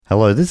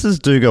Hello, this is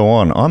Do Go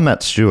On. I'm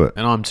Matt Stewart.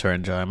 And I'm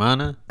Taran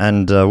Jayamana.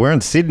 And we're in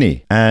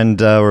Sydney.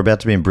 And we're about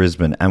to be in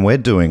Brisbane. And we're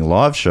doing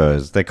live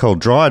shows. They're called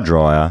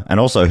Dryer.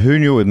 And also Who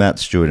Knew with Matt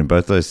Stewart in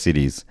both those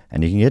cities.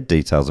 And you can get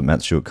details at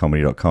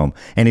mattstewartcomedy.com.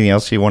 Anything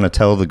else you want to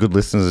tell the good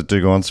listeners that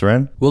Do Go On,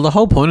 Taran? Well, the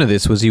whole point of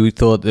this was you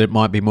thought that it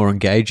might be more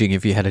engaging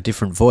if you had a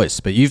different voice.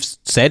 But you've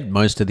said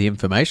most of the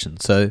information.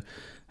 So,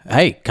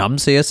 hey, come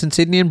see us in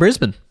Sydney and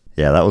Brisbane.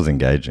 Yeah, that was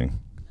engaging.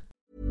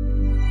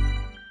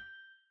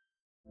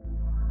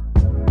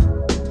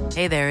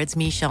 Hey there, it's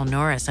Michelle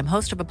Norris. I'm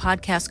host of a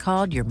podcast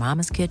called Your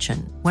Mama's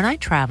Kitchen. When I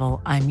travel,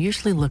 I'm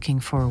usually looking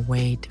for a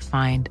way to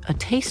find a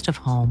taste of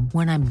home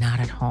when I'm not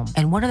at home.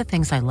 And one of the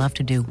things I love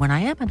to do when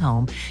I am at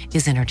home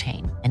is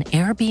entertain. And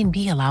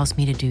Airbnb allows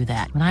me to do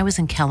that. When I was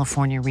in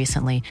California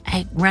recently,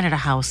 I rented a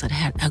house that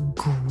had a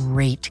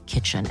great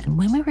kitchen. And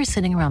when we were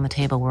sitting around the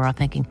table, we were all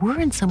thinking,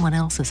 we're in someone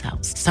else's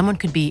house. Someone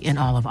could be in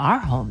all of our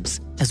homes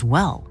as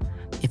well.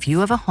 If you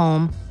have a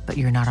home, but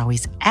you're not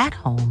always at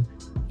home,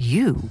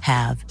 you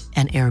have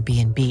an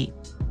Airbnb.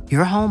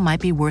 Your home might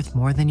be worth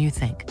more than you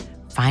think.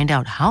 Find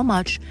out how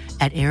much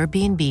at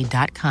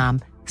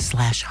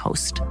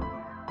airbnb.com/host.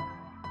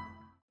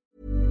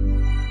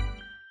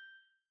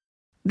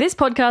 This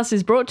podcast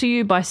is brought to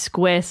you by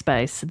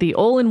Squarespace, the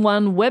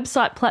all-in-one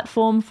website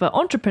platform for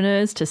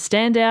entrepreneurs to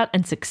stand out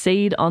and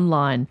succeed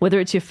online.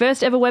 Whether it's your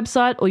first ever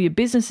website or your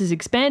business is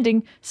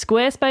expanding,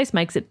 Squarespace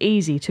makes it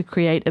easy to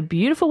create a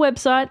beautiful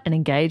website and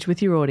engage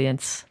with your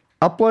audience.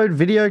 Upload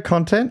video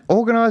content,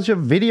 organize your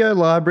video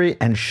library,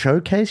 and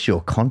showcase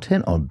your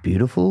content on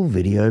beautiful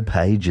video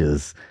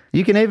pages.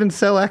 You can even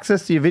sell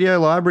access to your video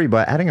library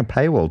by adding a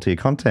paywall to your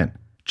content.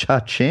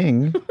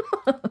 Cha-ching.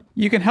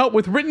 You can help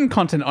with written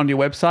content on your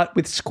website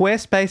with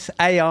Squarespace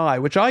AI,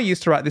 which I use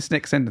to write this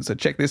next sentence, so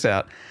check this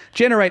out.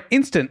 Generate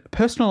instant,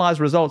 personalized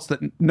results that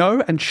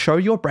know and show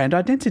your brand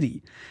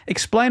identity.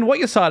 Explain what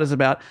your site is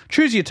about,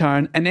 choose your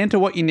tone, and enter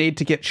what you need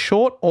to get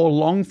short or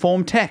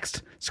long-form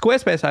text.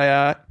 Squarespace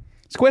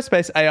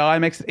AI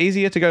makes it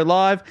easier to go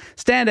live,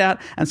 stand out,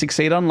 and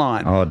succeed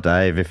online. Oh,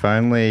 Dave, if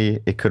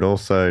only it could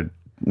also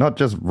not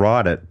just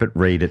write it, but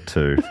read it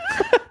too.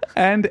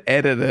 And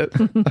edit it.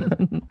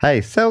 Hey,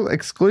 sell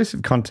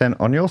exclusive content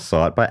on your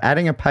site by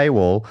adding a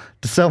paywall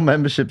to sell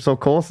memberships or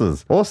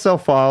courses. Or sell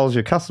files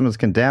your customers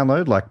can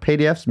download like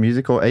PDFs,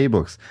 music, or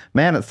ebooks.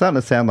 Man, it's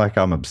starting to sound like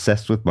I'm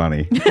obsessed with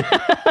money.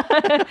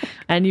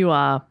 And you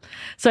are.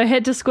 So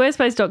head to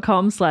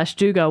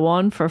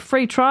squarespace.com/dogoon for a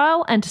free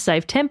trial and to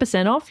save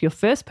 10% off your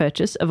first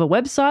purchase of a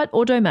website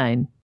or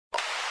domain.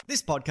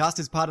 This podcast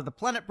is part of the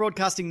Planet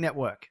Broadcasting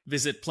Network.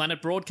 Visit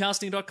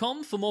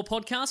planetbroadcasting.com for more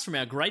podcasts from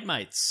our great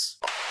mates.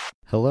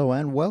 Hello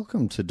and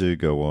welcome to Do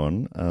Go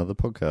On, the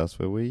podcast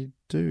where we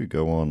do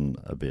go on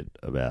a bit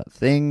about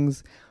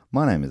things.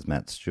 My name is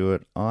Matt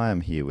Stewart. I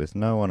am here with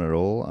no one at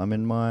all. I'm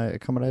in my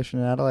accommodation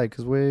in Adelaide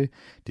because we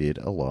did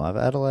a live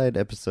Adelaide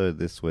episode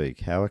this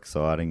week. How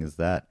exciting is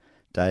that?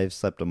 Dave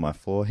slept on my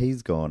floor.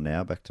 He's gone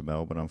now, back to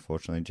Melbourne,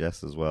 unfortunately.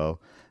 Jess as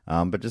well.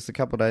 But just a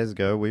couple of days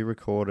ago, we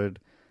recorded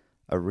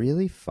a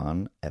really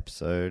fun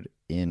episode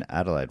in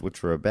Adelaide,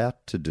 which we're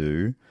about to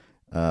do.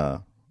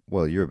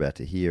 Well, you're about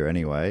to hear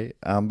anyway.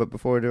 But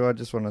before we do, I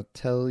just want to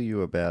tell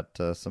you about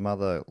some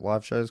other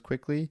live shows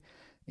quickly,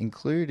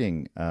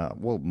 including,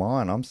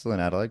 mine. I'm still in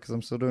Adelaide because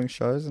I'm still doing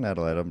shows in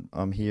Adelaide.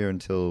 I'm here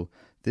until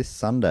this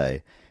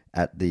Sunday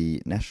at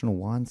the National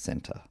Wine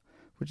Centre,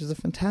 which is a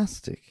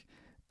fantastic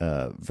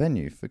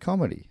venue for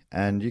comedy.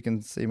 And you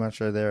can see my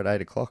show there at 8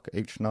 o'clock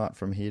each night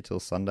from here till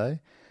Sunday.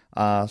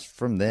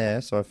 From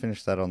there, so I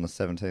finished that on the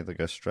 17th. I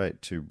go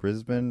straight to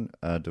Brisbane,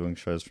 doing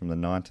shows from the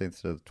 19th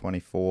to the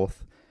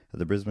 24th at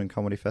the Brisbane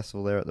Comedy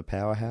Festival there at the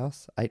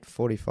Powerhouse,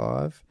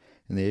 8:45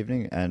 in the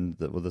evening, and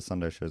the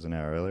Sunday show's an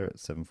hour earlier at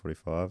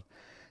 7:45.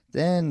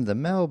 Then the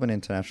Melbourne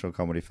International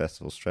Comedy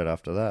Festival straight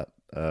after that,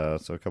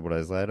 so a couple of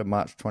days later,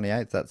 March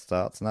 28th that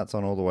starts, and that's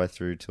on all the way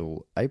through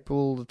till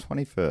April the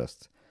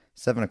 21st,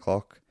 7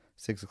 o'clock.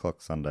 6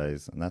 o'clock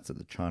Sundays, and that's at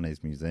the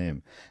Chinese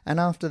Museum. And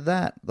after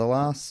that, the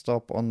last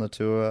stop on the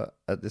tour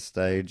at this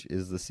stage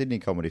is the Sydney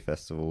Comedy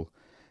Festival,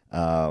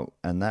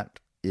 and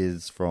that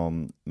is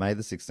from May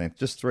the 16th.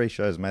 Just 3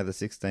 shows, May the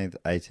 16th,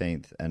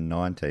 18th, and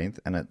 19th,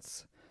 and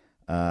it's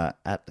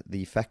at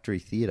the Factory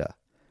Theatre.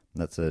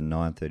 That's a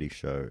 9:30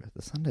 show.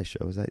 The Sunday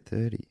show is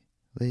 8:30.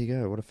 There you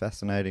go. What a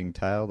fascinating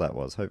tale that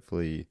was.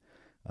 Hopefully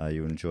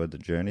you enjoyed the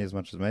journey as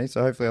much as me.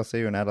 So hopefully I'll see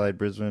you in Adelaide,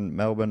 Brisbane,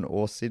 Melbourne,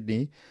 or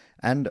Sydney.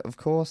 And, of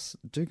course,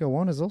 Do Go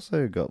On has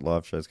also got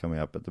live shows coming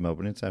up at the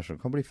Melbourne International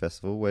Comedy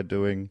Festival. We're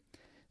doing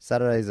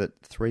Saturdays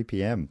at 3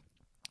 p.m.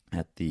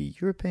 at the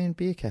European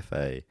Beer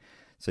Cafe.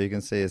 So you can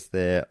see us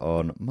there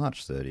on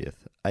March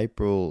 30th,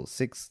 April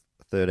 6th,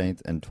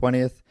 13th, and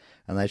 20th.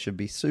 And they should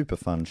be super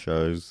fun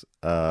shows.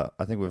 I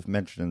think we've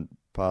mentioned in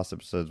past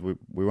episodes,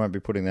 we won't be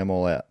putting them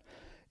all out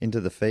into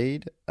the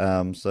feed.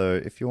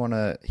 So if you want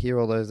to hear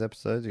all those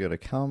episodes, you got to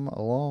come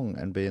along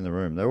and be in the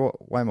room. They're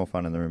way more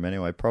fun in the room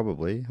anyway,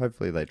 probably.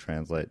 Hopefully they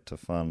translate to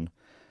fun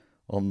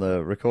on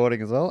the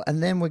recording as well.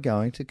 And then we're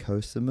going to Koh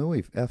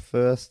Samui, our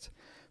first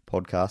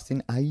podcast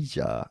in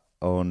Asia.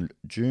 on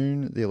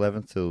June the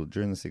 11th till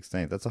June the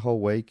 16th. That's a whole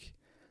week.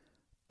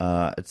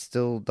 It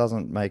still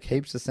doesn't make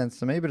heaps of sense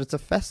to me, but it's a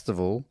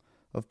festival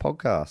of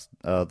podcasts.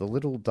 The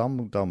Little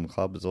Dum Dum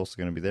Club is also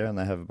going to be there, and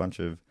they have a bunch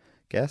of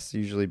guests,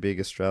 usually big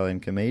Australian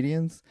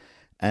comedians.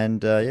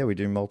 And we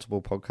do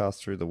multiple podcasts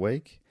through the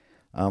week.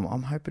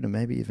 I'm hoping to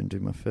maybe even do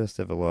my first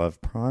ever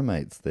live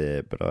Primates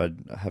there, but I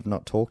have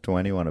not talked to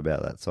anyone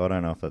about that, so I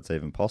don't know if that's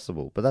even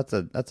possible. But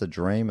that's a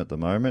dream at the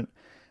moment.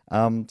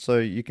 So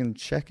you can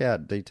check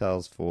out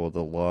details for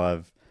the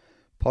live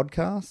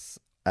podcasts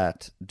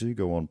at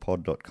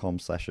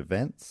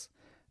dogoonpod.com/events.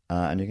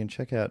 And you can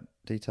check out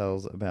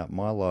details about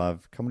my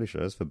live comedy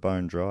shows for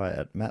Bone Dry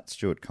at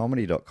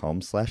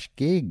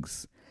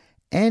mattstewartcomedy.com/gigs.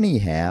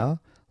 Anyhow,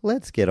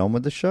 let's get on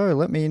with the show.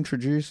 Let me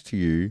introduce to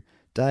you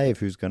Dave,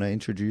 who's going to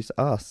introduce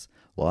us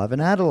live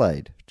in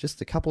Adelaide just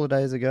a couple of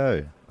days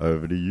ago.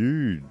 Over to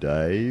you,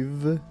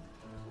 Dave.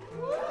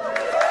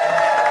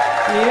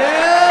 Yeah!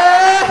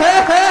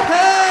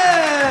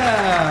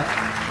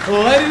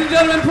 Ladies and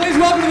gentlemen, please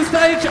welcome to the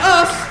stage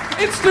us.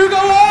 It's Do Go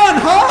On.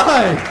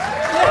 Hi!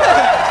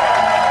 Yeah.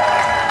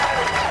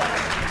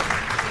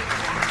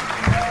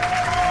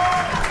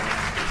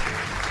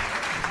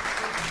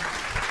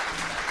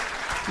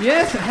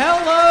 Yes,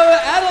 hello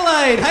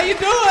Adelaide. How you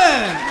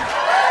doing?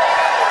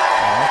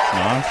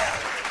 Nice.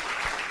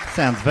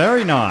 Sounds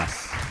very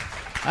nice.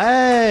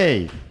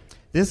 Hey,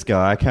 this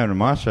guy came to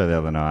my show the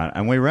other night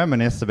and we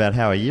reminisced about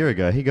how a year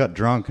ago he got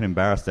drunk and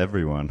embarrassed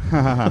everyone.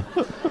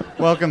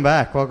 Welcome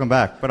back.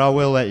 But I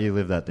will let you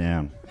live that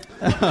down.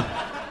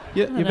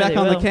 You're back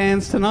on the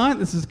cans tonight.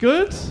 This is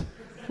good.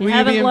 Will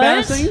you be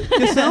embarrassing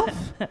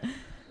yourself?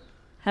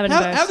 How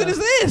good is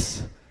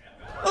this?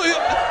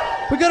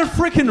 We got a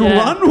freaking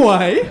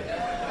runway.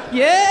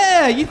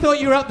 Yeah, you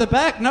thought you were up the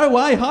back. No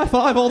way. High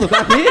five all the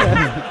back here.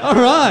 All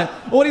right.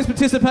 Audience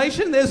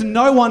participation. There's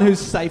no one who's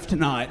safe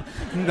tonight.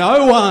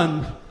 No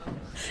one.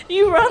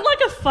 You run like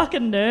a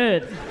fucking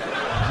nerd.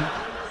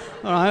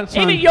 All right.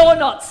 Even you're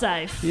not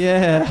safe.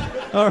 Yeah.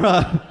 All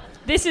right.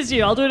 This is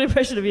you. I'll do an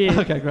impression of you.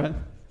 Okay, great.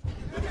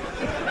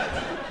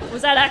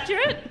 Was that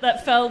accurate? I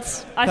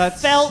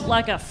felt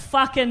like a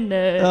fucking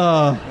nerd.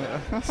 Oh,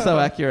 so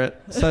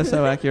accurate.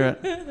 So accurate.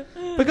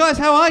 But guys,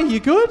 how are you? You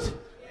good?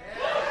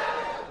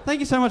 Thank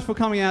you so much for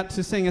coming out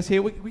to seeing us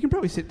here. We can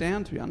probably sit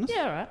down, to be honest.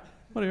 Yeah, all right.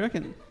 What do you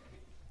reckon?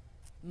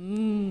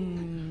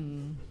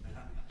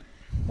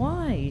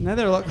 Why? No,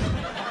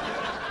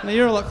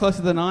 you're a lot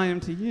closer than I am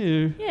to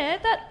you. Yeah,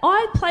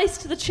 I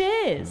placed the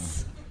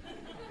chairs.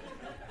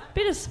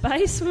 Bit of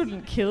space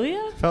wouldn't kill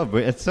you.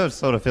 It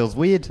sort of feels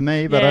weird to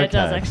me, but yeah, okay. It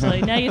does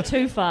actually. Now you're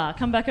too far.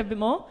 Come back a bit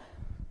more.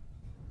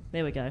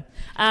 There we go.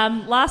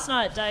 Last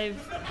night,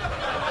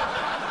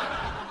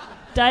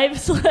 Dave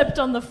slept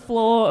on the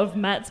floor of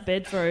Matt's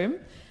bedroom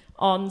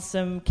on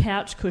some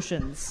couch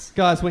cushions.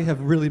 Guys, we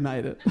have really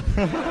made it.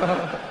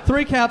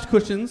 3 couch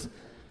cushions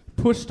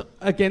pushed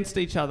against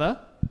each other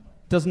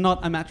does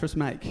not a mattress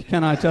make.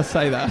 Can I just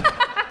say that?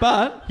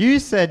 But you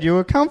said you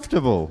were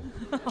comfortable.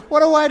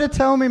 What a way to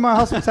tell me my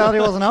hospitality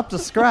wasn't up to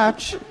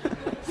scratch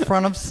in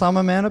front of some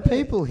amount of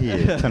people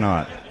here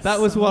tonight. That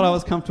was what I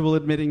was comfortable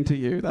admitting to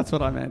you. That's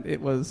what I meant. It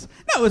was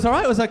all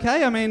right. It was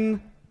okay. I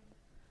mean...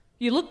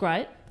 You look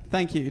great.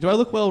 Thank you. Do I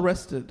look well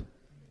rested?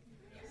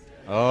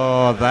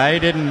 Oh, they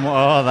did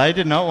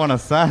not want to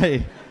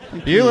say.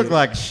 You look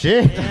like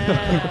shit.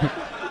 Yeah.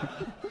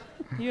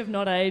 You have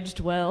not aged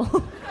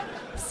well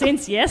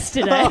since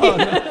yesterday.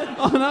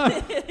 Oh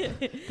no.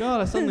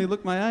 God, I suddenly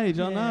look my age.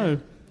 Yeah. Oh no.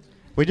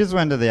 We just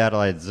went to the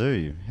Adelaide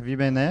Zoo. Have you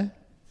been there?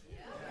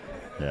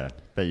 Yeah.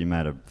 Bet you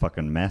made a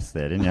fucking mess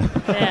there, didn't you?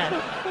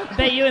 Yeah.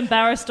 Bet you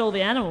embarrassed all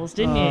the animals,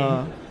 didn't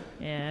you?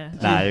 Yeah.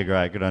 Nah, you're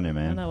great. Good on you,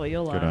 man. I know what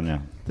you're like. Good on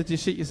you. Did you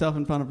shit yourself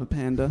in front of a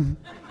panda?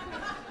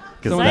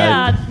 They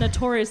are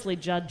notoriously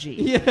judgy.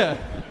 Yeah.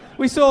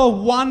 We saw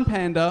one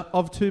panda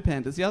of 2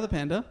 pandas. The other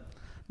panda,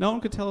 no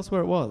one could tell us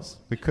where it was.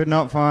 We could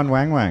not find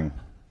Wang Wang.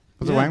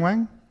 Was it Wang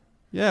Wang?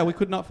 Yeah, we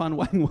could not find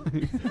Wang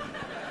Wang.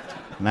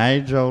 An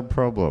age-old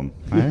problem,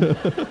 eh?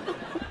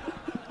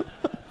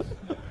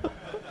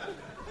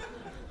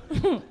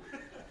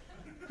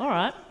 All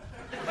right.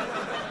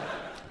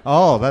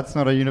 Oh, that's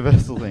not a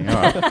universal thing.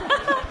 All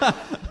right.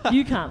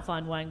 You can't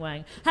find Wang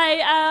Wang. Hey,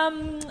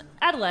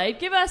 Adelaide,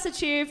 give us a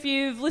cheer if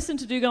you've listened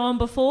to Do Go On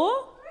before.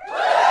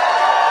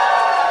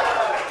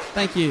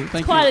 Thank you.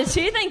 Quite a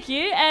cheer, thank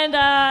you. And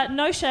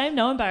no shame,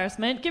 no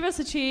embarrassment. Give us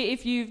a cheer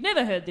if you've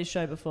never heard this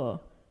show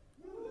before.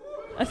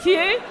 A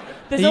few?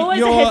 There's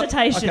always a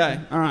hesitation. Okay,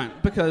 all right.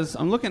 Because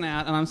I'm looking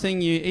out and I'm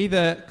seeing you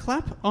either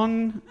clap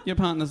on your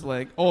partner's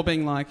leg or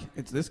being like,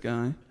 it's this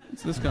guy.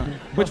 It's this guy.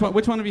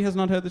 Which one of you has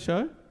not heard the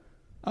show?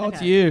 Oh, okay.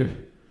 It's you.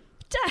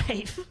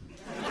 Dave.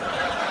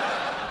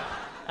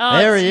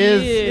 There he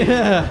is.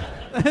 Yeah.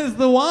 There's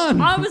the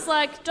one. I was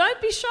like, don't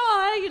be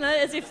shy,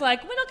 as if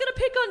like, we're not going to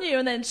pick on you.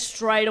 And then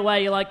straight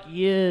away you're like,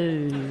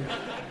 you.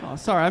 Oh,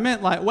 sorry. I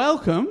meant like,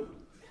 welcome.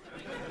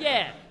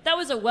 Yeah, that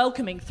was a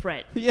welcoming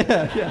threat.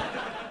 Yeah.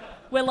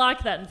 We're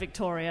like that in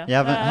Victoria. You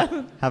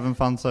having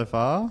fun so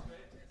far?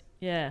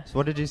 Yeah. So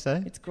what did you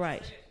say? It's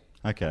great.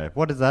 Okay,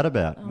 what is that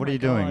about? What are my you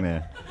doing God.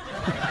 there?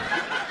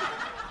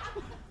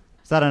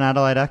 Is that an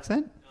Adelaide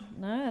accent?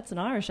 No, that's an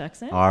Irish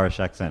accent. Irish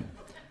accent.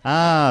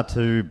 Ah,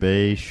 to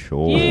be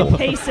sure. You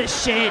piece of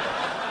shit.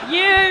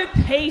 You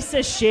piece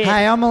of shit.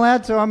 Hey, I'm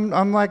allowed to.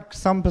 I'm like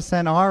some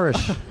percent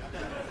Irish.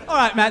 All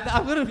right, Matt,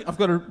 I've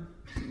got to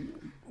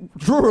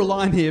draw a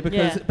line here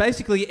because Yeah.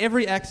 basically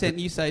every accent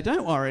you say,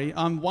 don't worry,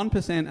 I'm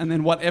 1% and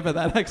then whatever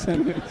that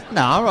accent is.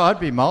 No, I'd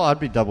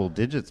be double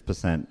digits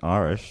percent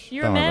Irish.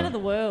 You're a man of the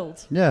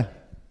world. Yeah.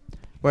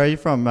 Where are you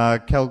from?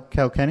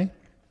 Kilkenny?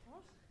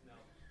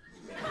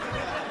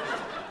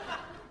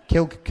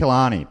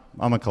 Killarney.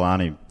 I'm a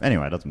Killarney.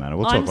 Anyway, it doesn't matter.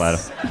 We'll talk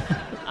later.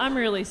 I'm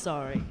really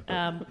sorry.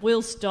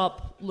 We'll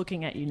stop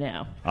looking at you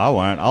now. I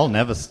won't. I'll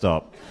never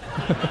stop.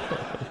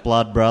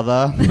 Blood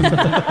brother.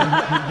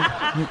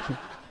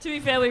 To be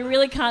fair, we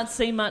really can't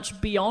see much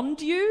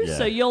beyond you, Yeah.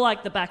 so you're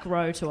like the back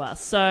row to us.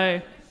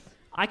 So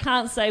I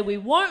can't say we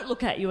won't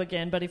look at you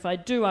again, but if I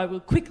do, I will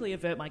quickly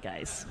avert my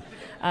gaze.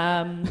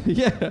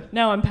 Yeah.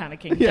 Now I'm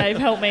panicking. Dave,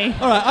 help me.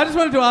 All right, I just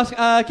wanted to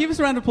ask, give us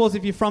a round of applause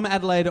if you're from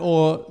Adelaide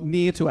or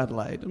near to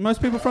Adelaide.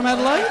 Most people from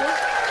Adelaide?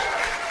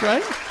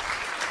 Great.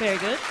 Very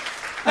good.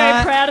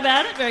 Very proud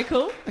about it. Very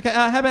cool. Okay,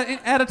 how about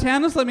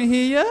out-of-towners? Let me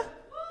hear you.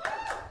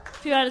 A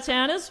few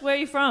out-of-towners. Where are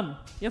you from?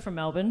 You're from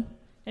Melbourne.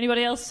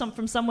 Anybody else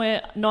from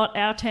somewhere not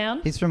our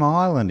town? He's from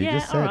Ireland. He Yeah,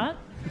 just said. all right.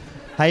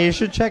 Hey, you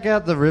should check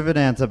out the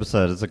Riverdance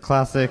episode. It's a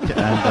classic, and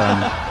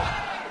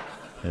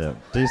yeah,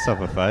 do yourself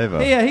a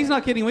favour. Yeah, he's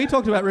not kidding. We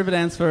talked about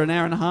Riverdance for an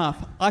hour and a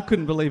half. I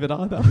couldn't believe it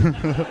either.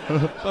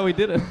 But we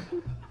did it.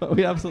 But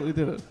we absolutely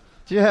did it.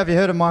 Have you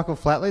heard of Michael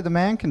Flatley? The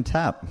man can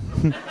tap.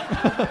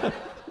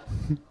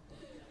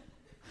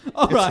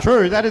 All It's right.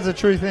 true. That is a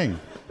true thing.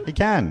 He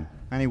can,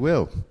 and he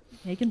will.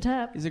 He can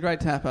tap. He's a great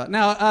tapper.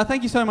 Now,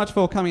 thank you so much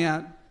for coming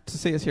out to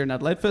see us here in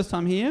Adelaide. First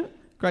time here.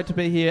 Great to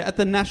be here at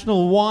the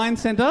National Wine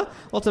Centre.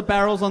 Lots of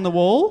barrels on the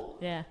wall.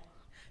 Yeah.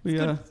 We,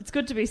 It's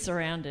good to be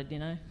surrounded, you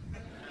know.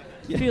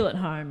 Feel at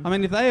home. I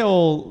mean, if they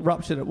all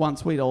ruptured at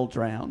once, we'd all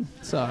drown.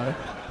 So,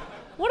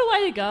 What a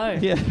way to go.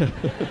 yeah.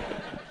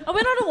 I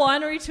went on a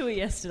winery tour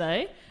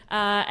yesterday,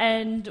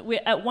 and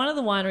at one of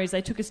the wineries,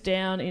 they took us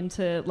down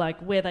into like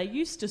where they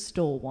used to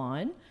store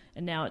wine,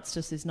 and now it's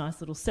just this nice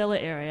little cellar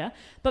area.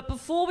 But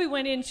before we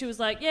went in, she was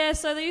like, yeah,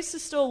 so they used to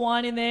store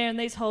wine in there, and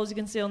these holes you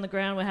can see on the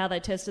ground were how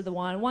they tested the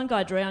wine. One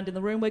guy drowned in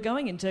the room we're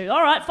going into.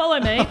 All right, follow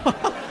me.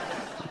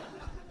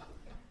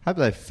 Hope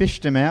they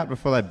fished him out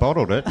before they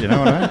bottled it. You know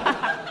what I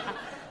mean?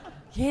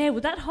 Yeah,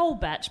 would that whole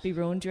batch be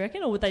ruined, do you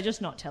reckon, or would they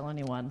just not tell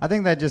anyone? I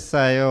think they just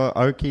say,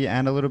 oaky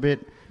and a little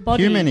bit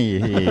Body.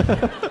 humany here.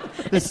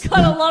 It's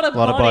got a lot of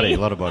body. A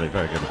lot of body.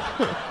 Very good.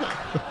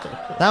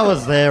 That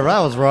was there. That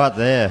was right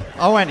there.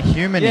 I went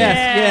humany.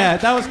 Yes, yeah,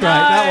 that was great.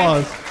 That No.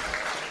 was.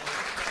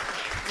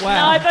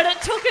 Wow. No, but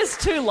it took us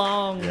too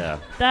long. Yeah.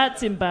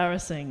 That's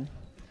embarrassing.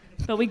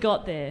 But we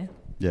got there.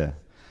 Yeah.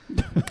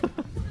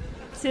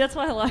 See, that's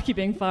why I like you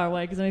being far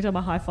away, because anytime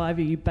I high-five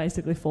you, you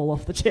basically fall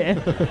off the chair.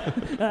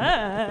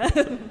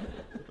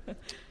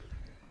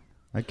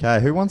 Okay,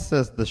 who wants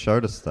the show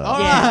to start? All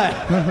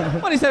right.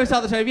 What do you say we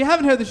start the show? If you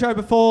haven't heard the show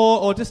before,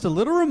 or just a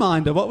little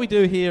reminder, what we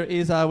do here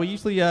is we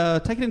usually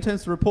take it in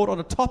turns to report on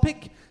a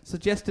topic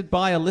suggested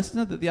by a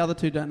listener that the other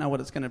two don't know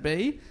what it's going to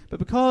be. But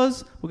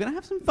because we're going to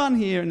have some fun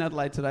here in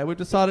Adelaide today, we've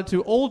decided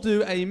to all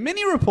do a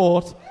mini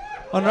report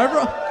on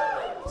overall.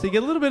 So you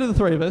get a little bit of the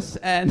three of us,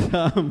 and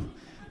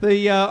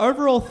the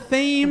overall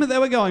theme that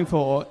we're going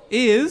for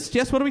is,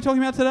 Jess, what are we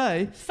talking about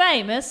today?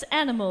 Famous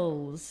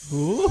animals.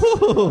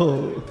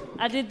 Ooh.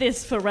 I did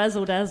this for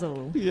Razzle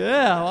Dazzle.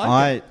 Yeah, I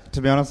like it.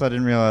 To be honest, I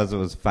didn't realise it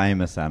was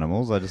famous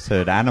animals. I just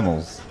heard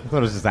animals. I thought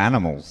it was just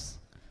animals.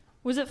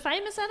 Was it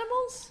famous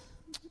animals?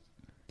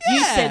 Yeah.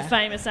 You said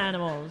famous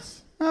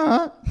animals. All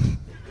right.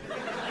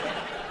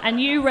 And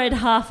you read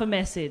half a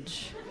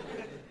message,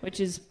 which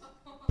is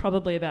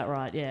probably about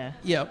right, yeah.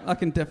 Yeah, I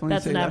can definitely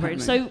That's see an that average.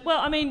 happening. So, well,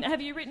 I mean,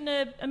 have you written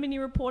a mini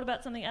report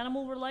about something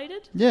animal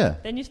related? Yeah.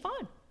 Then you're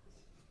fine.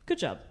 Good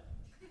job.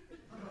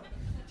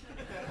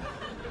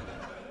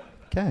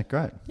 Okay,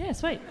 great. Yeah,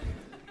 sweet.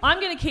 I'm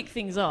going to kick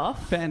things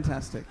off.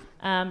 Fantastic.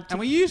 To- And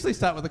we usually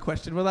start with a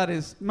question. Well, that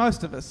is,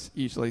 most of us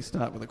usually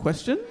start with a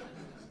question.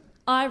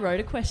 I wrote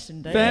a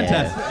question, Dave.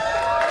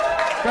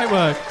 Fantastic. Great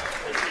work.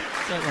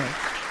 Great work.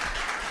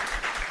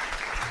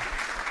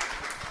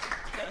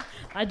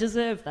 I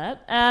deserve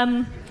that.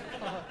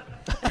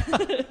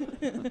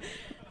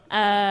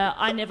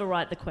 I never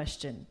write the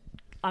question.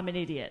 I'm an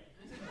idiot.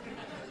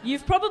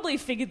 You've probably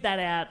figured that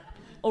out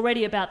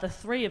already about the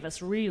three of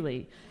us,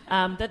 really.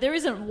 That there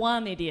isn't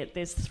one idiot,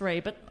 there's three.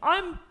 But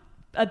I'm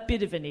a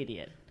bit of an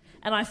idiot.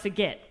 And I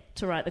forget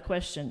to write the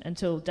question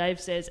until Dave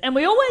says, and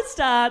we always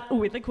start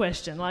with a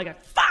question. Like, I go,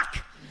 fuck!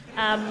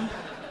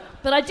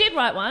 But I did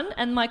write one,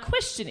 and my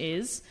question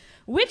is,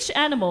 which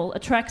animal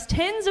attracts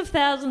tens of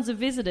thousands of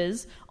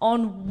visitors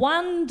on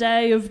one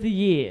day of the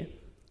year?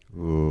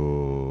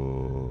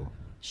 Ooh.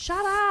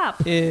 Shut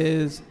up.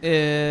 Is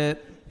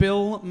it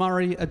Bill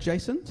Murray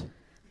adjacent?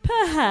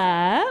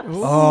 Perhaps.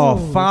 Oh,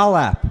 Phar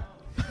Lap.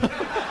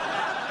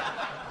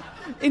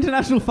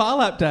 International Phar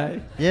Lap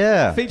Day.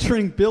 Yeah.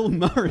 Featuring Bill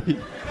Murray.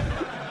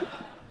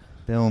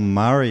 Bill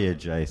Murray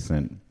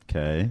adjacent.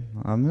 Okay.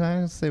 I'm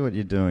going to see what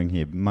you're doing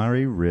here.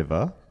 Murray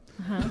River.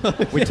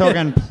 We're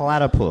talking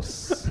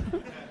platypus.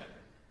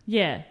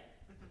 Yeah.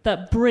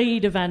 That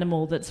breed of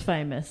animal that's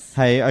famous.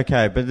 Hey,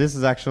 okay, but this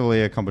is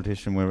actually a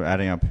competition where we're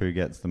adding up who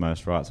gets the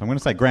most right. So I'm going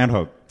to say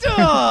groundhog.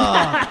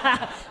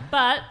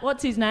 But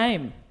what's his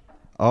name?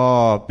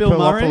 Oh, Bill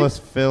Murray? Pilopoulos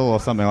Phil or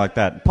something like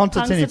that.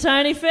 Pontatini.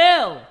 Punxsutawney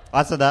Phil.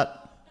 I said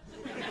that.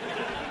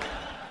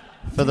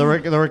 For the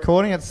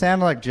recording, it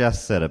sounded like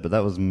Jess said it, but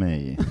that was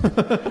me.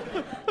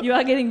 You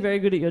are getting very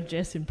good at your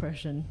Jess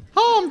impression.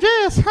 Oh, I'm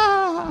Jess.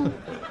 Ha!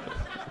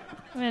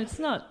 I mean, it's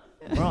not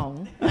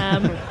wrong.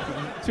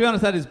 To be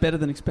honest, that is better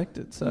than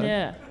expected. So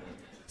Yeah.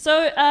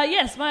 So,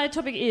 yes, my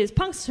topic is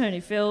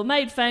Punxsutawney Phil,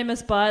 made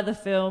famous by the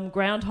film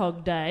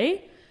Groundhog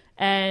Day.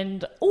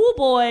 And, oh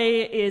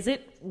boy, is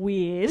it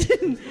weird.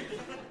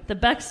 The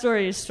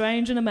backstory is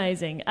strange and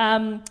amazing.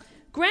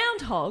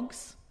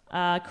 Groundhogs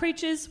are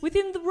creatures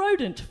within the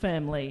rodent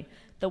family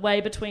that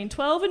weigh between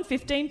 12 and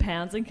 15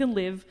 pounds and can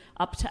live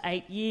up to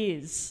 8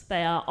 years.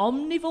 They are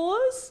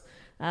omnivores.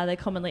 They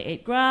commonly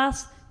eat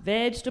grass,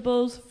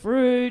 vegetables,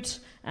 fruit.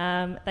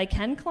 They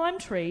can climb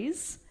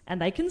trees and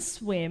they can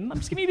swim. I'm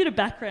just giving you a bit of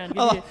background.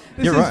 This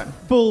You're is right.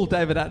 full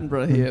David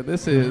Attenborough here.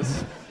 This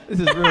is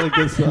really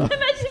good stuff.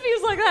 Imagine if he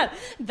was like that.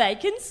 They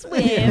can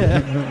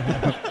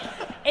swim.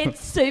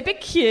 It's super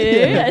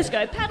cute. Let's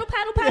go paddle,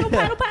 paddle, paddle,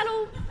 paddle,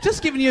 paddle.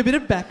 Just giving you a bit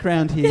of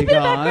background here, A bit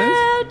of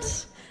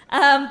guys.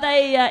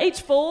 background.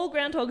 Each fall,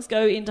 groundhogs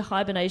go into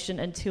hibernation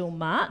until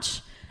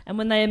March. And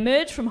when they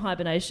emerge from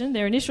hibernation,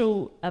 their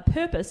initial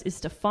purpose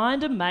is to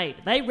find a mate.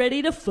 They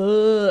ready to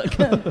fuck.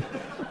 But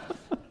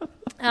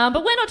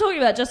we're not talking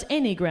about just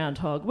any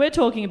groundhog. We're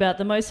talking about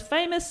the most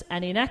famous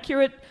and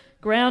inaccurate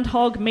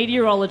groundhog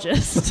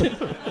meteorologist.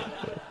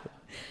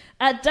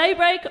 At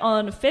daybreak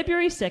on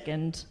February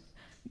 2nd,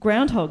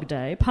 Groundhog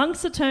Day,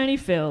 Punxsutawney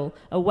Phil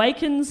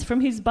awakens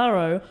from his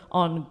burrow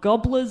on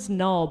Gobbler's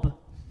Knob.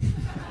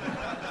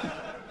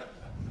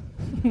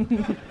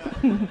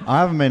 I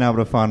haven't been able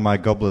to find my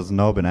gobbler's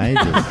knob in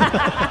ages.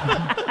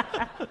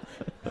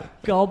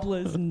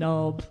 Gobbler's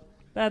Knob.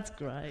 That's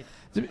great.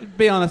 To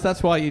be honest,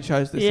 that's why you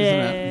chose this,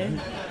 isn't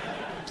it?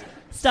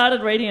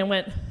 Started reading and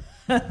went...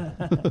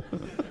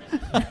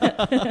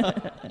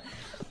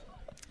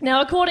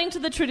 Now, according to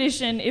the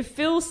tradition, if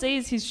Phil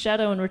sees his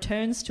shadow and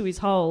returns to his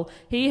hole,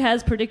 he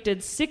has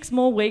predicted 6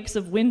 more weeks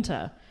of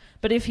winter.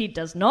 But if he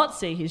does not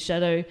see his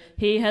shadow,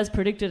 he has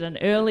predicted an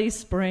early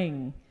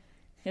spring.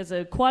 He has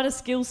quite a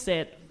skill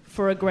set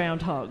for a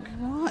groundhog.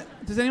 Right.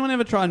 Does anyone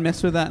ever try and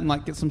mess with that and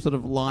like get some sort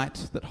of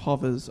light that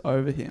hovers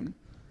over him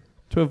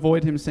to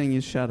avoid him seeing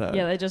his shadow?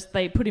 Yeah,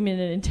 they put him in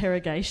an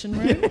interrogation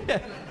room.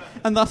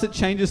 And thus it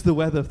changes the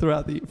weather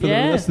throughout the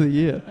rest of the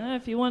year.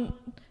 If you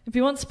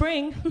want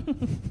spring.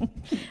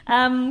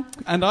 And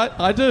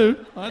I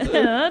do.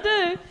 I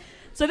do.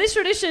 So this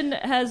tradition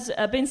has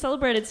been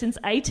celebrated since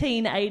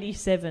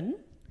 1887.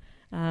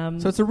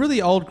 So it's a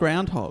really old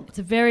groundhog. It's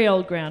a very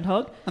old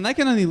groundhog. And they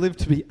can only live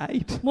to be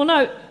 8. Well,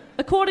 no,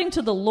 according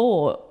to the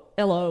law,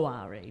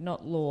 L-O-R-E,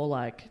 not law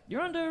like you're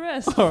under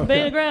arrest for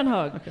being a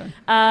groundhog. Okay.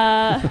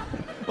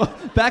 Well,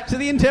 back to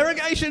the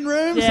interrogation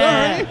room,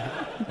 Yeah. sorry.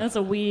 That's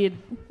a weird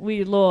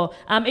law.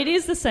 It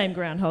is the same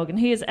groundhog, and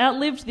he has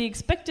outlived the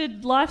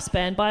expected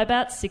lifespan by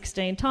about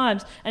 16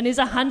 times and is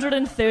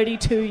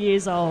 132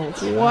 years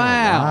old.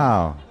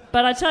 Wow.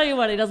 But I tell you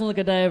what, he doesn't look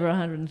a day over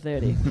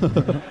 130.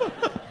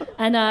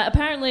 And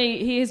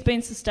apparently he has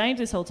been sustained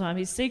this whole time.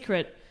 His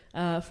secret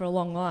for a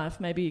long life,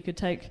 maybe you could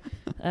take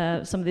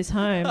some of this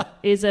home,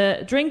 is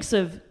drinks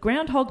of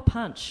groundhog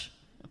punch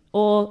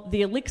or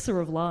the elixir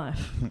of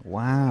life.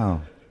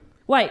 Wow.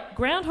 Wait,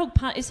 groundhog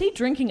punch, is he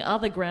drinking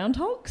other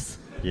groundhogs?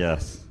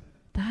 Yes.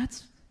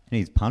 That's...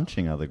 He's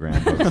punching other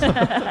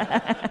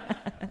groundhogs.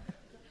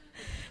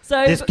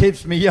 So, This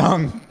keeps me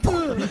young.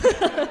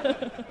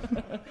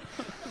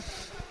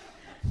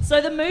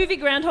 So the movie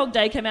Groundhog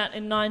Day came out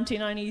in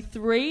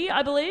 1993,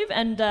 I believe,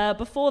 and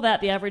before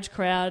that, the average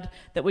crowd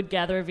that would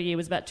gather every year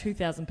was about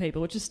 2,000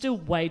 people, which is still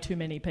way too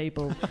many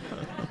people.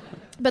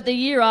 But the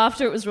year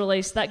after it was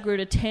released, that grew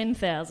to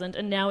 10,000,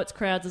 and now its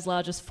crowds as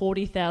large as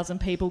 40,000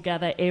 people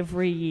gather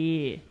every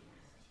year.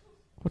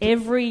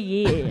 Every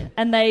year.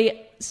 And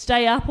they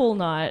stay up all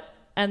night,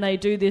 and they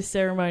do this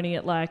ceremony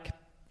at like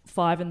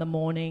 5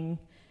 a.m.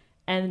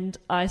 And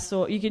I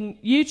saw, you can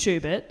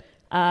YouTube it,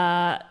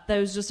 there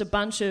was just a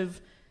bunch of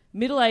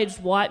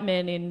middle-aged white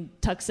men in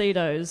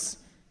tuxedos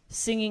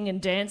singing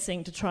and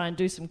dancing to try and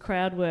do some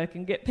crowd work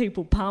and get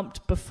people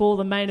pumped before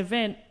the main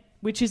event,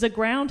 which is a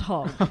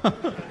groundhog.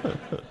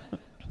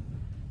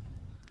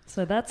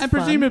 So that's And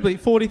fun. presumably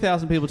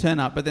 40,000 people turn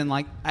up, but then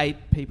like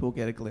 8 people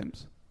get a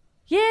glimpse.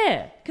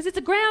 Yeah, because it's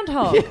a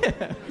groundhog.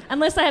 Yeah.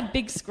 Unless they have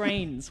big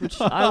screens, which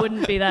I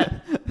wouldn't be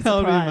that surprised. That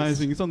would be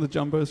amazing. It's on the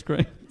jumbo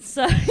screen.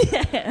 So,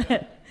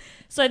 yeah.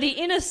 So the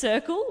Inner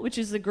Circle, which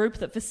is the group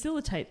that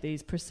facilitate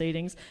these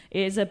proceedings,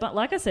 is,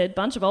 like I said,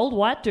 bunch of old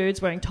white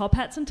dudes wearing top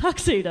hats and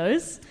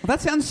tuxedos. Well,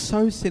 that sounds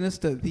so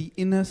sinister. The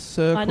Inner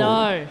Circle. I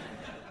know.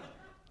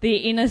 The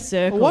Inner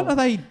Circle. What are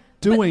they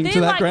doing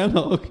to that like,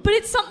 groundhog? But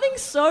it's something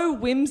so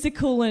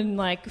whimsical and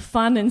like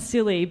fun and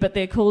silly, but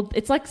they're called,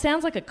 it's like,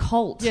 sounds like a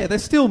cult. Yeah, they're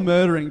still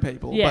murdering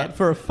people, but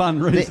for a fun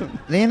reason.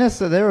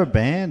 They're a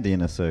band, the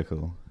Inner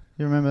Circle.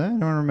 You remember that?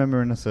 Anyone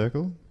remember Inner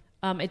Circle?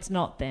 It's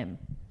not them.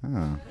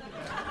 Oh.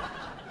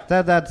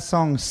 That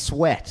song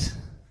Sweat.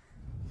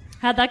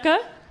 How'd that go?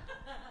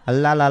 A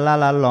la la la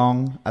la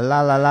long, a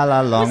la la la la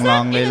long,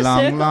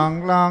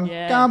 long, long.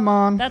 Yeah. Come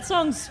on. That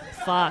song's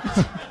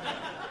fucked.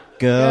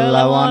 Girl,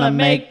 I wanna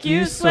make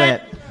you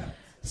sweat.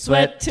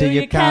 Sweat till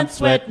you can't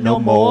sweat no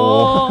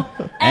more.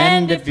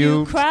 And if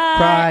you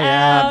cry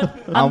out,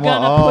 I'm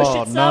gonna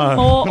push it some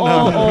more.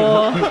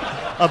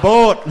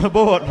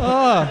 Abort.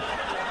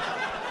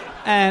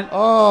 And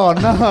Oh,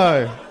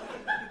 no.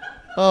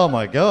 Oh,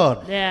 my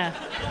God. Yeah.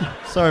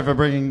 Sorry for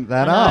bringing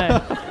that I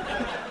up. know.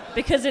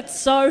 Because it's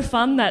so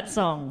fun, that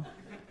song.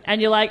 And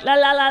you're like, la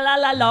la la la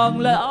la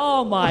long,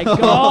 oh my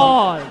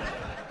God.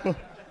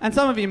 And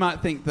some of you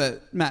might think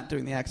that Matt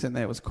doing the accent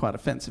there was quite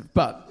offensive,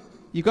 but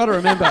you've got to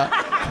remember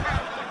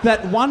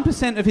that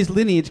 1% of his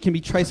lineage can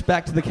be traced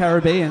back to the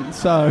Caribbean,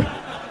 so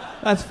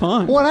that's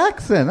fine. What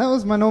accent? That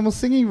was my normal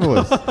singing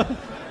voice.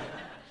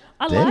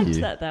 I Dare liked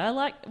you. that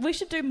though. We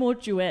should do more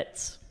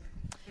duets.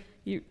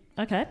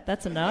 Okay,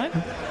 that's a no.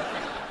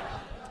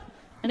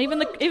 And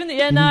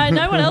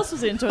no one else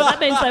was into it.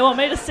 That means they want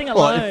me to sing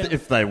alone. Well,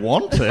 if they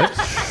want it,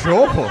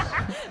 sure.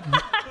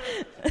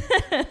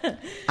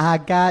 I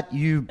got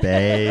you,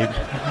 babe.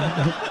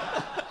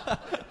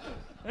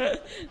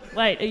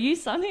 Wait, are you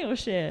Sonny or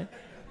Cher?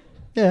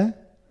 Yeah.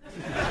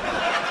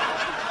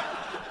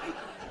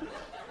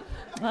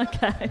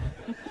 Okay.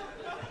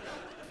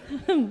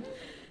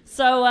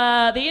 So,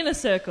 the Inner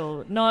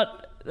Circle,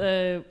 not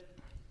the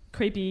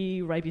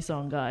creepy, rapey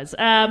song, guys.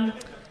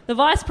 The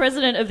Vice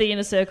President of the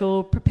Inner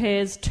Circle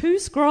prepares 2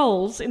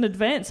 scrolls in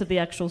advance of the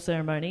actual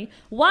ceremony,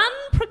 one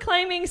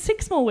proclaiming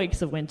 6 more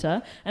weeks of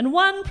winter and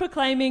one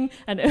proclaiming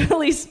an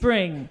early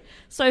spring.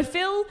 So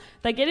Phil,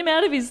 they get him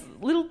out of his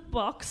little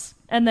box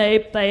and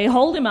they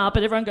hold him up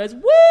and everyone goes,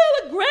 woo,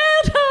 a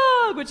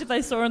groundhog! Which if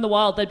they saw in the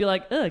wild, they'd be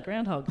like, ugh,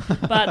 groundhog.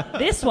 But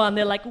this one,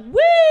 they're like,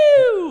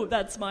 woo!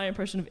 That's my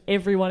impression of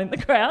everyone in the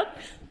crowd.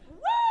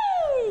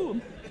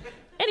 Woo!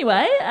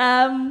 Anyway,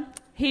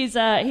 he's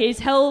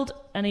held,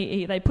 and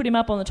they put him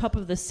up on the top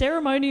of the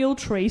ceremonial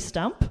tree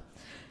stump,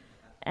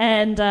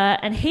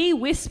 and he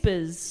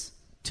whispers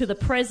to the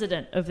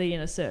president of the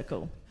Inner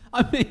Circle.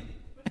 I mean,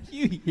 are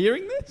you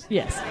hearing this?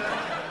 Yes.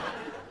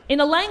 In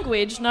a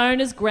language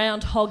known as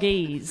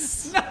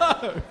groundhogese.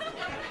 No!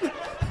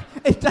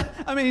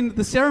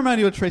 The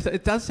ceremonial tree,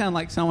 it does sound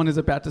like someone is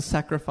about to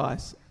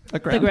sacrifice a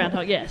groundhog. The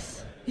groundhog,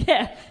 yes.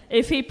 Yeah.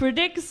 If he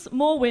predicts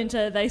more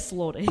winter, they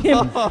slaughter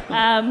him.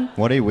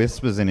 What he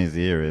whispers in his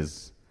ear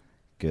is,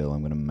 girl, I'm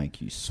going to make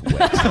you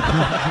sweat.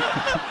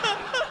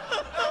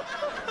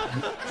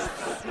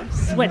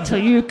 Sweat till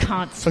you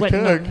can't sweat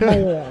no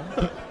more.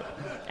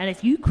 And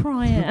if you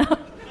cry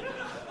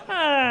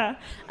out...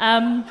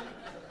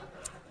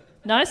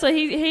 No, so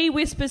he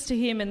whispers to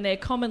him in their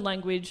common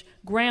language,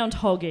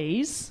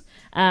 groundhogese.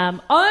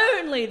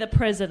 Only the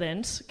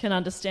president can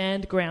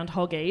understand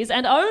groundhogese,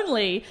 and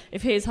only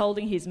if he is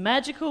holding his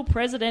magical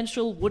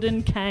presidential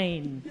wooden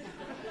cane.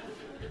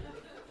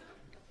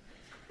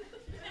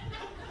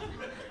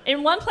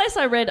 In one place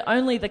I read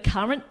only the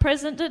current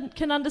president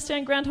can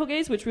understand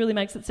groundhogese, which really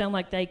makes it sound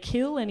like they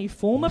kill any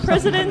former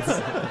presidents.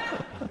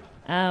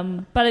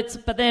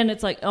 But then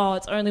it's like, oh,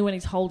 it's only when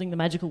he's holding the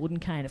magical wooden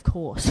cane, of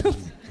course.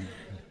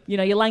 You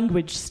know, your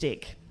language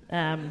stick.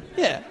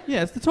 Yeah,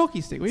 it's the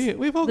talkie stick.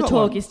 We've all the got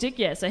talkie one. stick,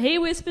 yeah. So he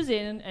whispers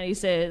in and he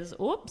says,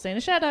 "Oop, seen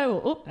a shadow,"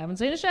 or "Oop, haven't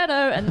seen a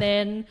shadow," and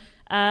then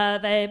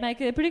they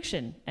make a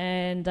prediction,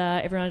 and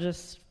everyone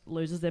just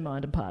loses their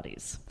mind and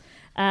parties.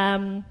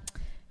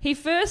 He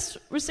first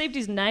received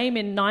his name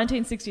in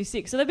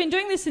 1966, so they've been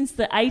doing this since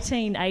the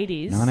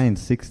 1880s.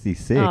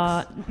 1966.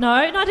 No,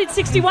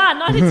 1961.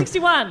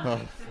 1961.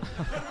 Oh.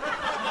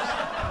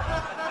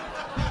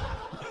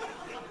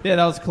 Yeah,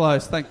 that was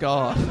close. Thank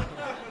God.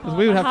 'Cause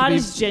we would My have heart to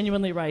is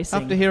genuinely racing.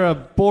 have to hear a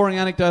boring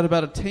anecdote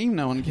about a team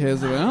no one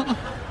cares about.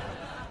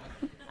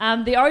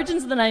 The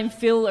origins of the name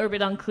Phil are a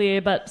bit unclear,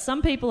 but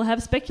some people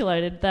have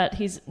speculated that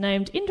he's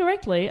named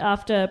indirectly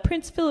after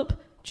Prince Philip,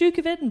 Duke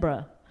of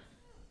Edinburgh,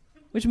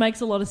 which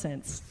makes a lot of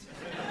sense.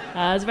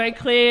 It's a very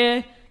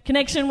clear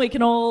connection. We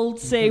can all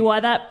see why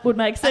that would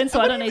make sense,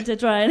 so I don't need to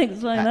try and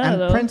explain that at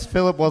And all. Prince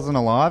Philip wasn't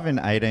alive in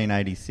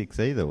 1886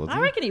 either, was he? I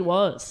reckon he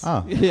was.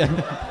 Oh. Yeah.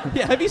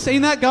 Have you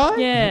seen that guy?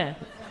 Yeah.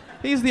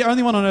 He's the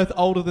only one on Earth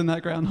older than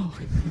that groundhog.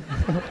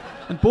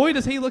 And boy,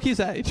 does he look his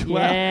age. Wow.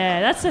 Yeah,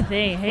 that's the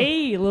thing.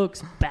 He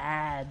looks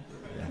bad.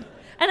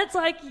 And it's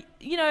like,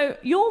 you know,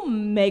 you're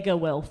mega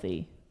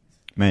wealthy.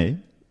 Me?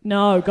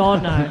 No,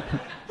 God, no.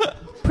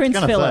 Prince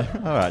Gonna Philip. say.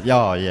 All right.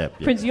 Yeah.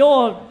 Prince,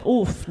 you're...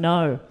 Oof,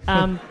 no.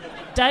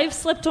 Dave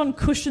slept on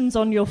cushions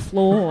on your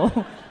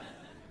floor.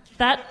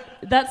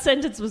 That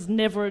sentence was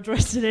never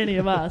addressed at any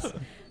of us.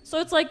 So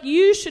it's like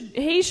he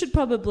should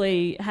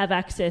probably have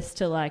access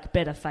to like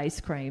better face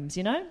creams,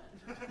 you know?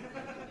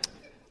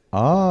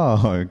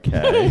 Oh,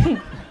 okay.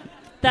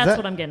 That's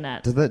what I'm getting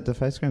at. Do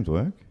face creams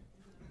work?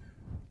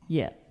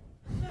 Yeah.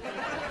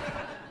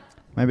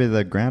 Maybe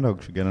the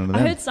groundhog should get under I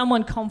them. heard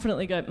someone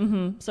confidently go,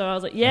 mm-hmm. So I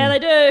was like, yeah, they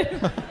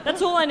do.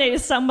 That's all I need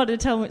is someone to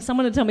tell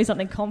me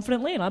something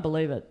confidently, and I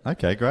believe it.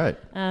 Okay, great.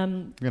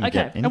 Okay.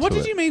 Get And what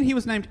into did you mean he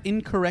was named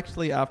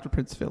incorrectly after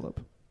Prince Philip?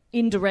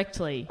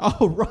 Indirectly.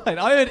 Oh, right.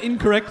 I heard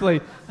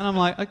incorrectly. And I'm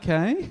like,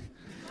 okay.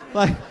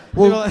 Like,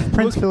 Well,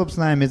 Prince Philip's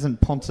name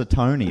isn't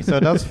Ponsatoni, so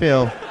it does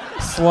feel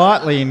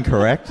slightly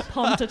incorrect.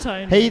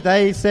 Pontatone.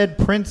 They said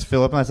Prince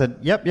Philip, and I said,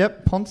 yep,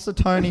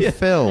 Ponsatoni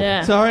Phil.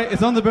 Yeah. Sorry,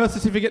 it's on the birth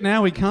certificate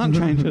now. We can't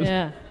change it.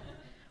 Yeah.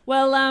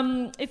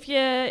 Well, if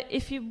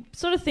you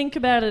sort of think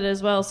about it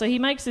as well, so he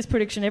makes this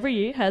prediction every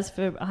year, has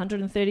for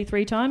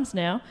 133 times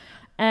now,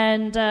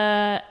 and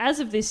as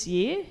of this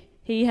year,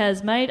 he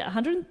has made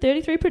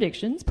 133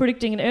 predictions,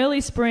 predicting an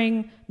early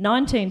spring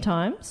 19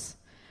 times,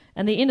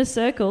 and the inner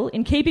circle,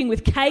 in keeping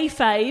with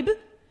kayfabe,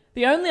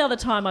 the only other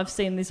time I've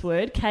seen this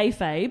word,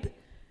 kayfabe,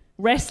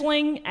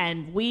 wrestling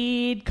and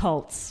weird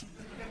cults.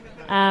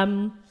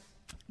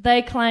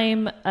 They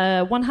claim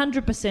a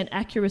 100%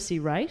 accuracy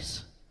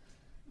rate,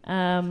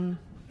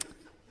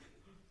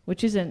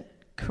 which isn't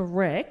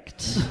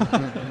correct.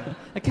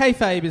 A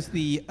kayfabe is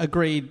the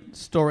agreed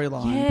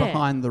storyline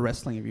behind the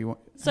wrestling. If you want,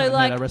 So, haven't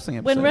like, heard our wrestling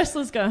when episode.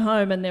 wrestlers go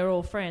home and they're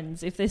all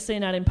friends, if they're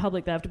seen out in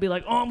public, they have to be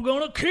like, I'm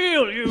going to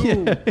kill you.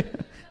 Yeah.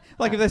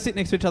 Like if they sit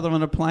next to each other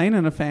on a plane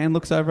and a fan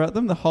looks over at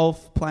them, the whole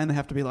plane they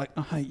have to be like,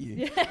 I hate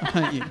you. I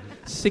hate you.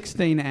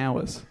 16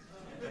 hours.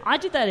 I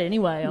did that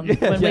anyway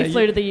when we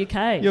flew to the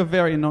UK. You're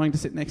very annoying to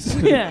sit next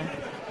to. Yeah.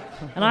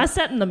 And I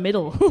sat in the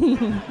middle.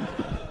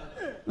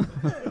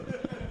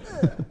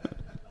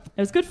 It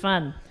was good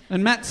fun.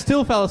 And Matt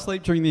still fell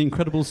asleep during The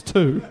Incredibles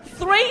 2.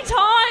 3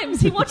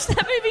 times! He watched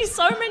that movie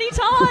so many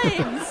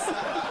times!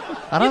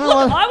 I don't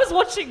know. I was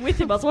watching with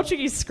him. I was watching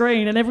his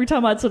screen, and every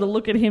time I'd sort of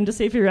look at him to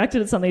see if he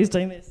reacted to something, he's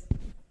doing this.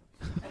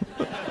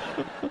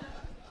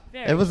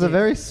 It was a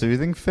very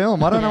soothing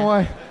film. I don't know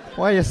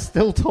why you're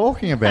still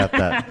talking about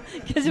that.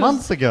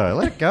 Months ago.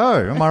 Let it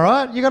go. Am I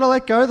right? You got to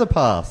let go of the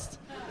past.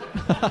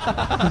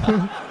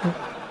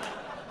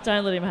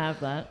 Don't let him have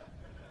that.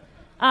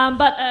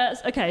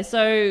 Okay,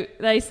 so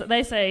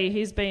they say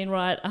he's been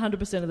right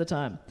 100% of the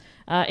time.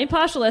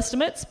 Impartial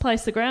estimates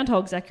place the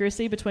groundhog's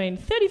accuracy between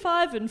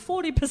 35 and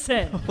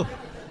 40%.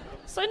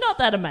 So not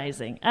that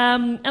amazing.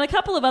 And a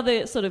couple of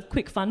other sort of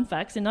quick fun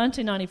facts. In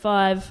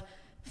 1995,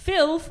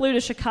 Phil flew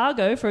to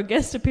Chicago for a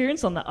guest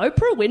appearance on the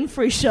Oprah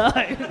Winfrey Show.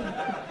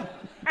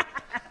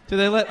 Did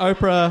they let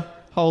Oprah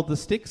hold the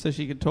stick so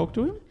she could talk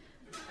to him?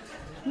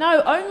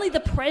 No, only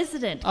the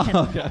president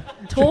can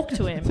talk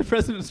to him. The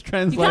president's You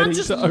translating can't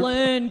just to Oprah.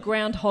 learn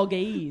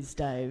groundhogese,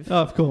 Dave.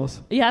 Oh, of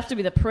course. You have to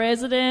be the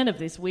president of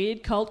this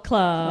weird cult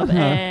club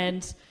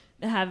and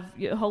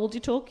hold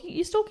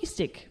your stalky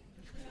stick.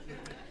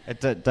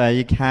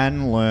 You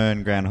can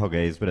learn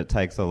groundhogese, but it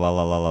takes a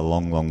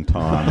long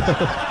time.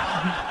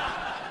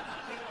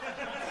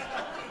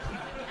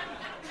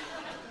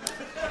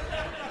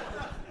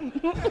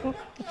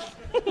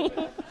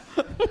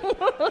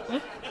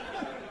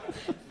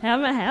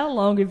 How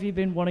long have you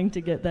been wanting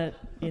to get that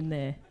in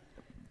there?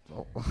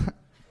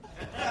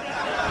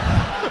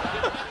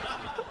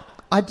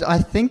 I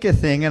think a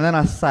thing and then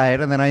I say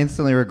it and then I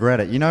instantly regret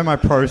it. You know my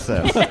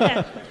process.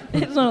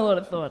 It's not a lot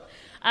of thought.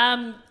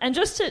 And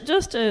just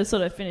to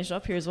sort of finish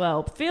off here as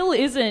well, Phil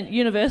isn't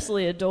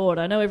universally adored.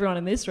 I know everyone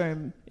in this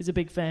room is a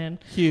big fan.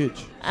 Huge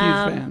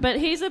fan. But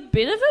he's a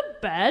bit of a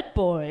bad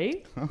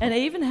boy and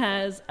even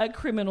has a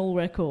criminal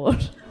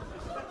record.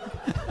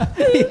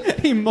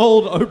 he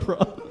mauled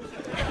Oprah.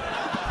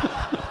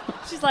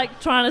 She's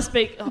like trying to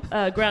speak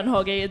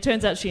groundhoggy. It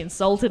turns out she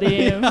insulted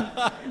him.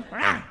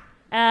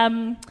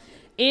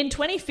 In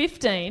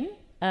 2015,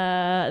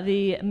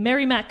 the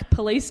Merrimack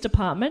Police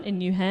Department in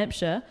New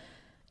Hampshire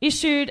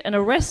issued an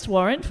arrest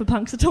warrant for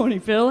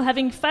Punxsutawney Phil,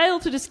 having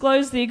failed to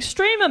disclose the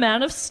extreme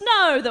amount of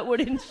snow that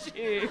would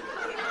ensue.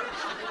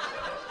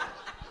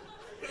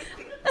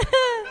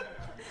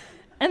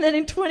 And then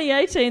in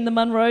 2018, the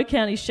Monroe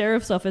County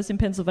Sheriff's Office in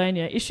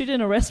Pennsylvania issued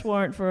an arrest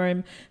warrant for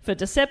him for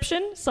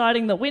deception,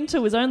 citing that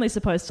winter was only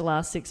supposed to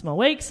last 6 more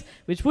weeks,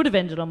 which would have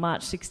ended on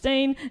March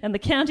 16, and the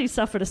county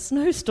suffered a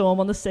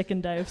snowstorm on the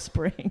second day of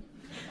spring.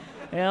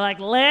 They're like,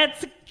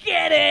 let's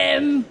get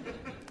him!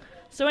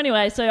 So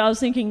anyway, I was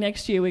thinking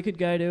next year we could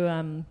go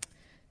to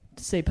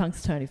see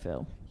Punxsutawney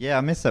Phil. Yeah,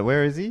 I missed that.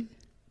 Where is he?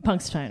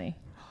 Punxsutawney.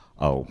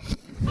 Oh.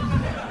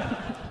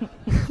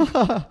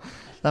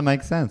 That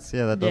makes sense.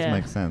 Yeah, that does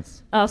make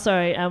sense. Oh,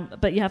 sorry,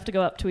 but you have to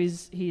go up to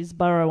his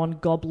burrow on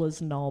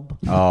Gobbler's Knob.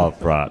 Oh,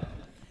 right.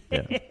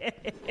 Yeah.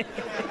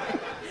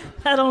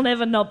 That'll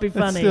never not be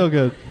funny. It's still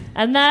good.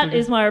 And that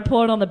is my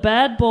report on the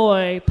bad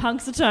boy,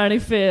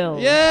 Punxsutawney Phil.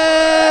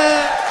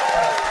 Yeah!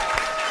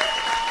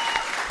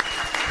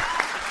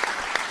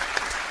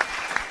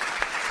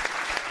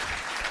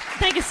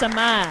 so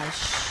much.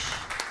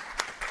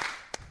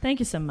 Thank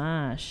you so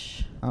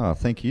much. Oh,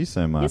 thank you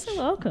so much. You're so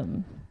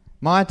welcome.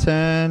 My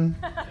turn.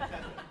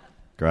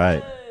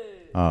 Great.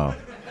 Oh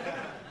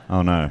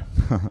no.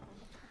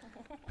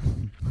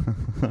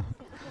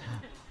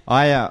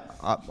 I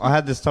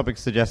had this topic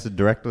suggested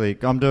directly.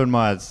 I'm doing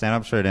my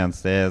stand-up show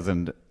downstairs,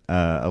 and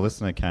a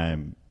listener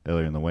came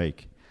earlier in the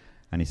week,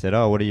 and he said,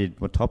 "Oh,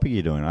 what topic are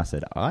you doing?" I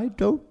said, "I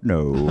don't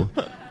know."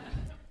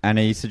 And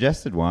he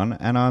suggested one,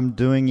 and I'm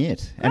doing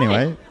it.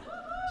 Anyway,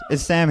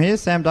 is Sam here?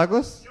 Sam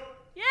Douglas?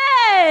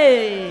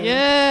 Yay!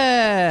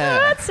 Yeah.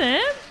 All right,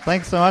 Sam.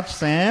 Thanks so much,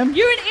 Sam.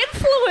 You're an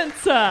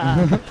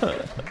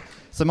influencer.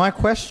 So my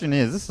question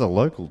is, this is a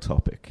local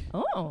topic.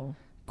 Oh.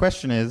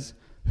 Question is,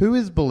 who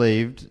is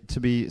believed to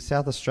be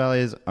South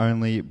Australia's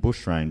only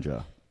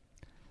bushranger?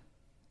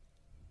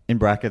 In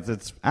brackets,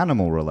 it's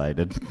animal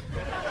related.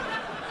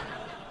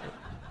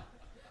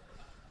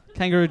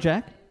 Kangaroo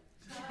Jack.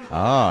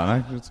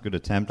 Oh, no, it's a good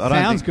attempt.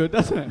 Sounds good,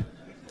 doesn't it?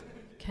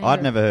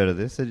 I'd never heard of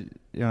this. You want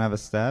to have a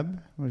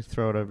stab? What do you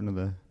throw it over into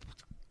the...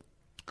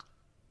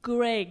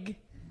 Greg.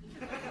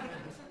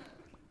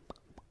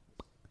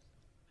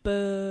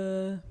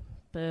 Bill.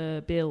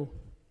 Bill?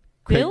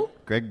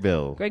 Greg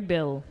Bill. Greg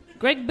Bill.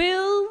 Greg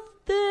Bill,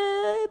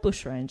 the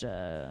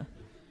bushranger.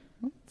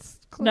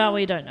 No,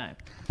 we don't know.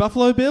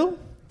 Buffalo Bill?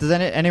 Does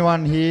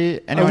anyone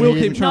here... I will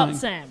keep Not trying.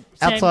 Sam.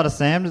 Outside of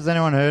Sam, has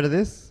anyone heard of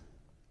this?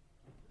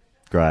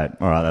 Great.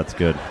 All right, that's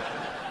good.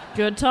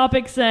 Good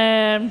topic,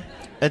 Sam.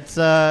 It's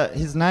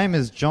his name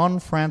is John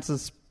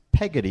Francis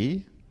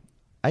Peggotty,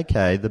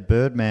 aka the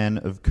Birdman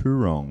of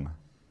Coorong.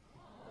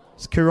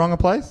 Is Coorong a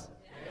place?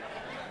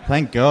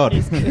 Thank God.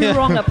 Is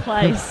Coorong a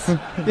place?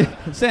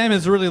 Sam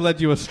has really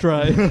led you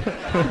astray.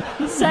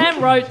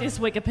 Sam wrote this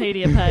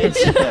Wikipedia page.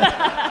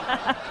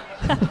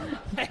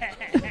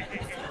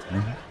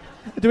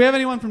 Do we have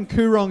anyone from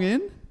Coorong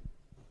in?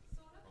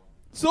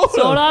 Sort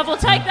of. We'll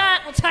take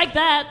that. We'll take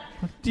that.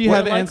 Do you We're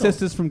have local.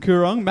 ancestors from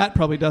Coorong? Matt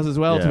probably does as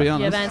well, Yeah. to be Yeah,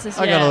 honest. Vance's,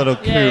 I got a little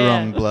yeah,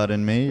 Coorong yeah. blood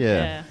in me, yeah.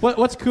 Yeah.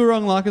 What's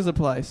Coorong like as a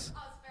place?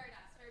 Oh, it's very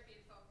nice, very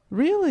beautiful.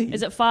 Really?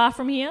 Is it far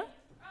from here? Oh,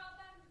 about an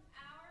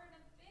hour and a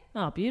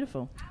bit. Oh,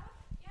 beautiful.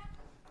 Yeah.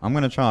 I'm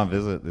going to try and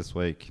visit this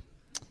week.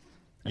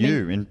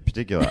 You, in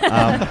particular.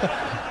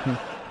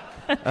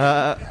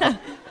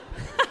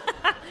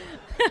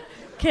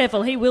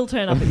 Careful, he will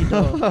turn up at your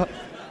door.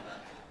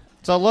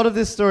 So a lot of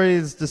this story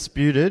is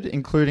disputed,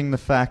 including the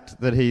fact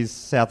that he's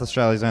South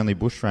Australia's only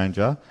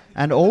bushranger,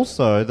 and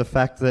also the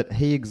fact that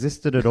he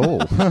existed at all.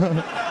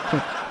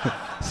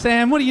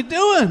 Sam, what are you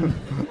doing?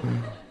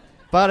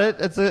 But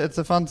it's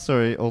a fun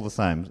story all the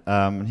same.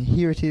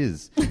 Here it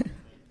is.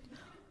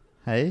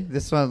 Hey,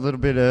 this one a little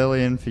bit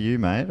early in for you,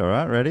 mate. All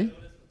right, ready?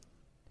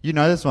 You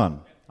know this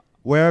one.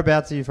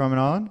 Whereabouts are you from in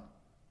Ireland?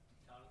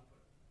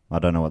 I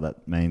don't know what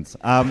that means.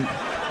 I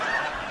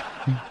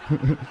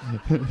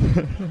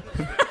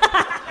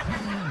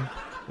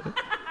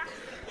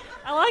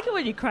like it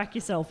when you crack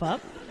yourself up.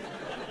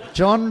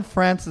 John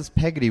Francis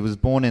Peggotty was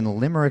born in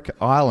Limerick,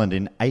 Ireland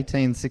in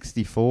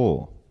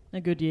 1864. A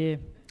good year.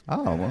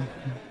 Oh, well.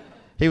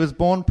 He was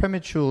born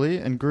prematurely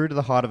and grew to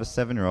the height of a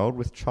 7-year-old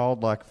with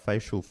childlike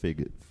facial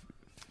figures.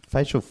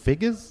 Facial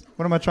figures?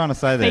 What am I trying to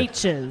say there?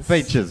 Features.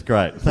 Features,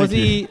 great. Thank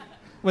you.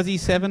 Was he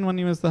 7 when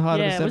he was the height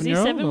of a 7-year-old? Yeah, was he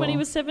 7 when he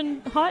was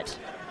 7 height?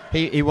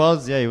 He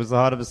was the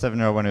height of a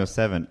 7-year-old when he was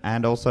 7,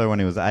 and also when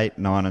he was 8,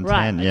 9, and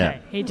Right, 10. okay. Yeah,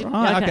 He did,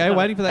 Right, okay, got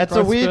waiting it. for that it's a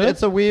growth weird. spurt.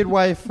 It's a weird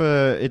way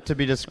for it to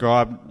be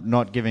described,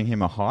 not giving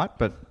him a height,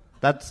 but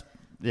that's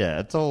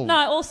it's all.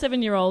 No, all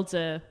 7-year-olds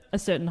are a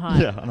certain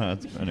height. Yeah, I know.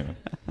 Anyway,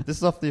 this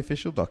is off the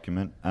official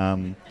document.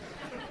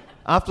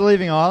 After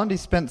leaving Ireland, he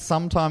spent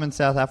some time in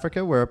South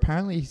Africa, where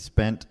apparently he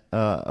spent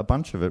a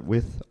bunch of it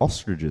with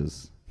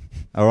ostriches.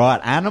 All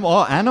right,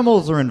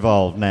 animals are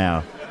involved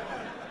now.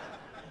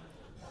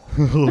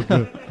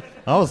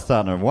 I was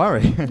starting to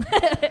worry.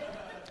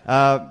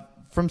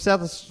 From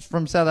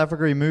South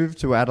Africa, he moved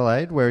to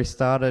Adelaide, where he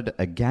started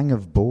a gang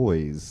of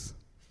boys.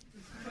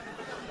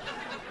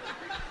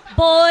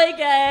 Boy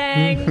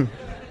gang.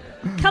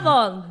 Come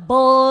on,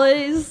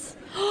 boys.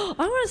 I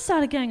want to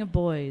start a gang of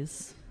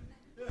boys.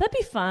 That'd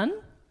be fun.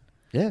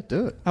 Yeah,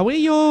 do it. Are we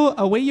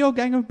your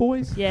gang of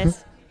boys?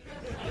 Yes.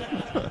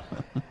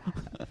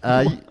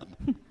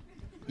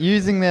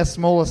 Using their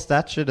smaller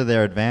stature to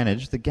their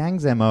advantage, the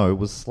gang's MO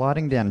was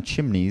sliding down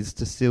chimneys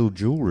to steal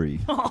jewellery.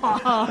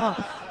 How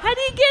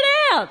do you get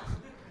out?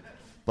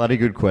 Bloody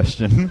good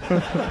question.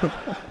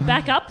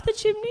 Back up the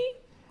chimney?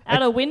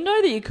 Out a window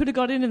that you could have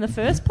got in the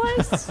first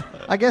place?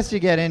 I guess you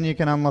get in, you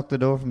can unlock the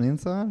door from the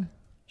inside.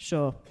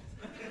 Sure.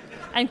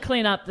 And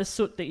clean up the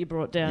soot that you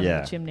brought down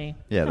the chimney.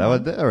 Yeah, they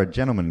were a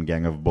gentleman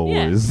gang of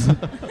boys.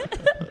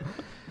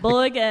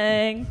 Boy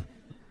gang.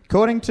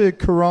 According to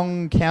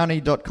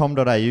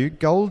coorongcounty.com.au,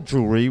 gold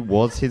jewellery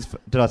was his...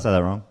 Did I say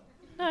that wrong?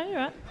 No, you're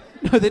right.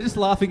 No, they're just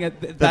laughing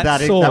at that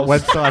That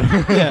source.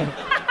 website.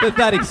 Yeah,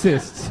 that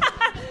exists.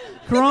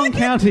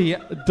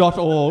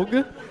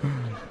 coorongcounty.org.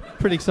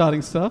 Pretty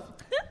exciting stuff.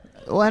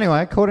 Well,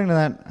 anyway, according to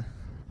that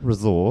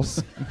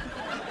resource,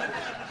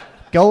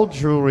 gold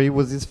jewellery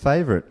was his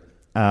favourite.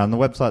 And the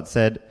website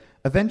said,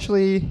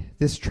 eventually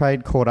this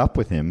trade caught up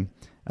with him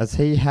as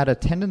he had a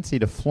tendency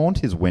to flaunt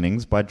his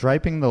winnings by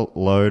draping the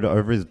load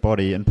over his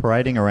body and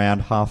parading around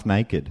half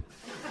naked.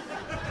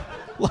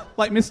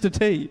 Like Mr.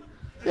 T.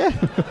 Yeah.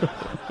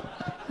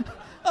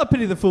 I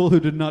pity the fool who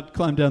did not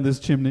climb down this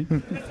chimney.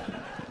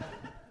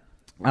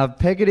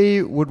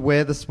 Peggotty would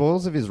wear the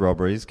spoils of his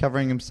robberies,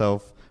 covering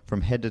himself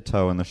from head to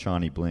toe in the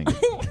shiny bling.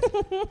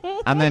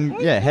 And then,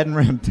 heading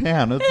around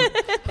town.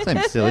 It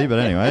seems silly, but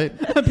anyway.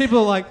 People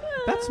are like,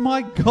 that's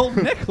my gold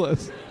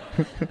necklace.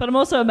 But I'm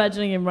also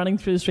imagining him running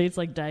through the streets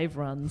like Dave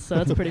runs, so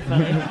that's pretty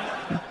funny.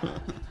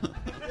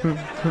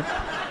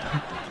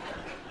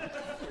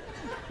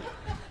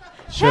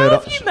 How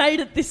have you made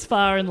it this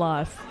far in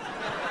life?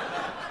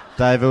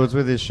 Dave, it was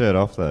with his shirt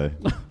off, though.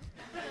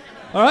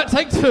 All right,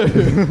 take 2.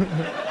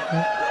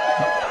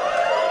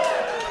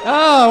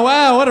 Oh,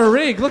 wow, what a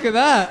rig. Look at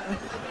that.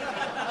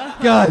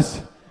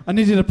 Guys, I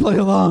need you to play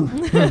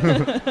along.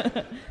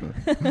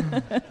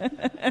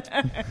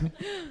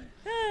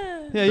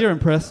 Yeah, you're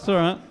impressed. All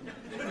right.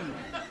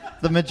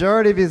 The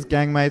majority of his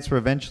gangmates were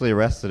eventually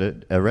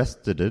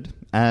arrested,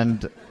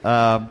 and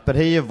but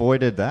he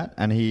avoided that,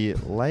 and he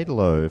laid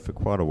low for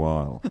quite a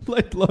while.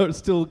 Laid low,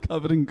 still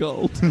covered in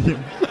gold.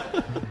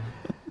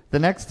 The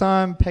next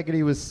time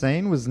Peggotty was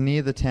seen was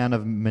near the town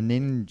of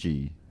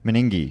Meningie,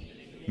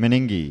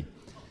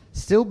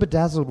 still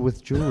bedazzled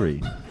with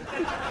jewellery.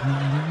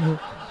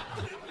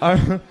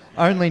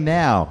 Only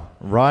now,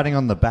 riding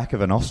on the back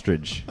of an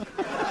ostrich.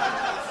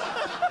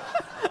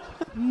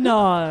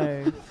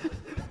 No.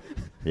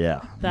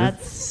 Yeah.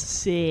 That's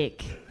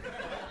sick.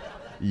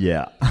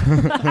 Yeah.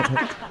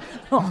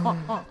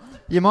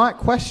 You might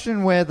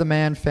question where the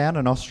man found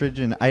an ostrich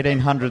in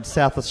 1800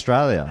 South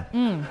Australia.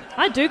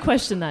 I do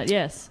question that,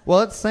 yes.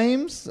 Well, it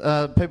seems,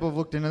 people have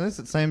looked into this,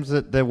 it seems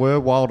that there were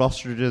wild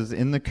ostriches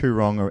in the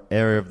Coorong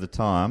area of the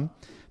time.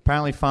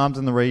 Apparently farms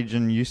in the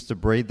region used to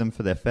breed them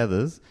for their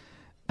feathers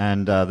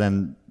and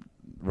then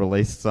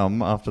released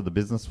some after the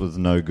business was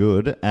no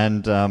good.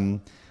 And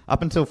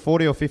up until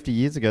 40 or 50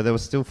 years ago, there were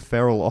still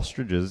feral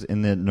ostriches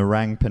in the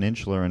Nerang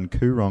Peninsula and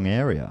Coorong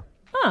area.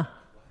 Huh.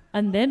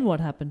 And then what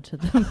happened to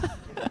them?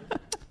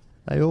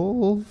 They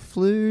all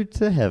flew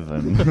to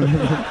heaven.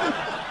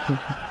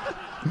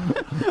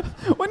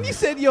 When you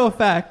said your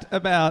fact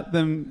about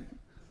them,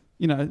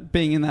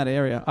 being in that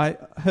area, I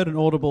heard an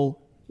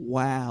audible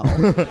wow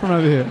from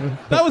over here.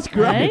 That was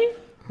great. Hey?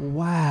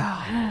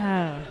 Wow.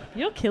 Wow.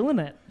 You're killing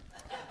it.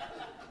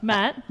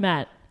 Matt.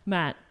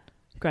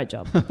 Great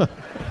job.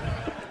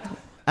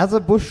 As a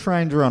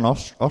bushranger on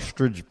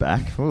ostrich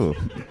back,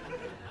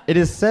 it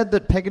is said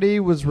that Peggotty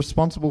was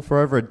responsible for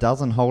over a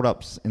dozen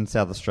hold-ups in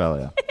South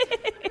Australia.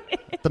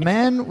 The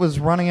man was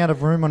running out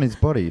of room on his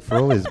body for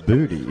all his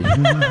booty.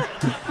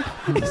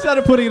 He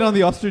started putting it on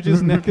the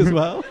ostrich's neck as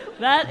well.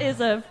 That is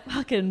a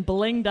fucking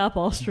blinged up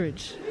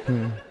ostrich.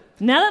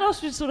 Now that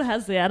ostrich sort of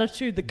has the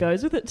attitude that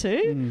goes with it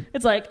too.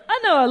 It's like, I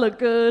know I look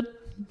good.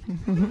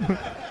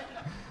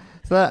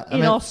 So that,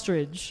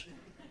 ostrich.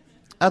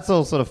 That's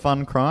all sort of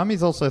fun crime.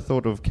 He's also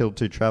thought to have killed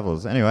 2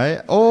 travellers.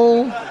 Anyway,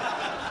 But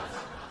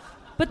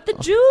the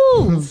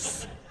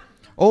jewels!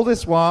 All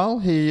this while,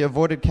 he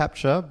avoided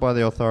capture by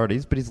the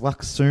authorities, but his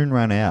luck soon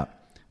ran out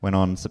when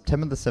on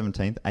September the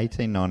 17th,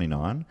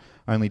 1899,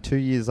 only 2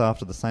 years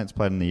after the Saints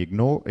played in the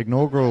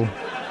inaugural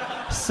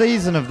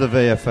season of the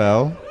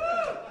VFL.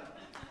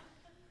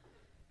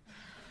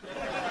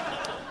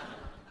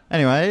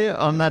 Anyway,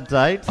 on that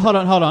date... Hold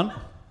on.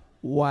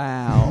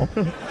 Wow.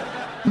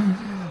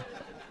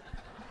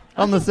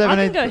 On the 17th... I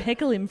can go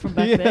heckle him from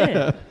back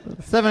there.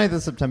 17th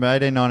of September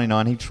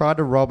 1899, he tried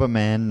to rob a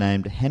man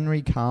named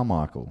Henry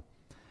Carmichael.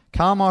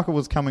 Carmichael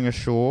was coming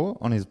ashore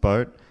on his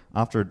boat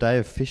after a day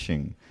of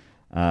fishing,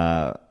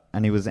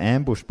 and he was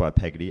ambushed by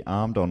Peggotty,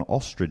 armed on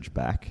ostrich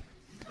back.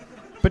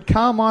 But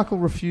Carmichael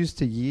refused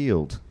to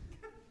yield.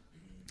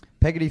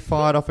 Peggotty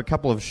fired off a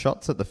couple of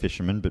shots at the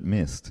fisherman, but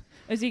missed.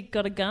 Has he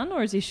got a gun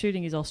or is he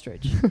shooting his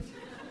ostrich?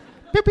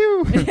 Pew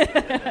pew!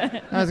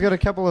 No, he's got a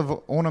couple of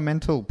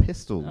ornamental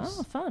pistols.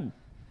 Oh, fun.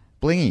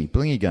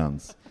 Blingy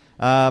guns.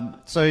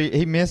 So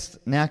he missed.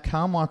 Now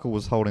Carmichael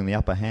was holding the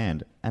upper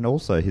hand, and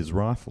also his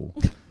rifle.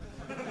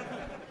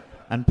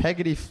 And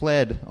Peggotty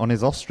fled on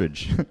his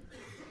ostrich.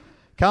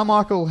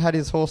 Carmichael had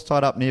his horse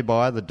tied up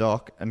nearby the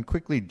dock and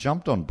quickly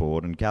jumped on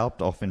board and galloped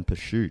off in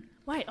pursuit.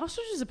 Wait,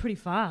 ostriches are pretty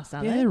fast,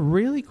 aren't Yeah, they? they're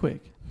really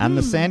quick. And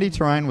the sandy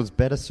terrain was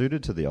better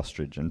suited to the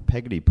ostrich, and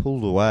Peggotty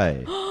pulled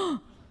away.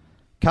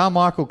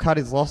 Carmichael cut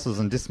his losses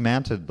and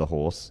dismounted the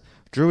horse,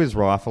 drew his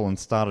rifle and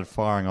started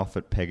firing off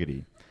at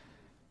Peggotty,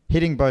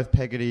 hitting both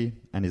Peggotty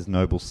and his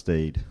noble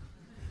steed.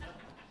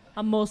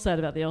 I'm more sad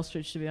about the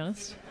ostrich, to be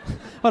honest.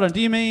 Hold on, do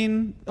you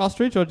mean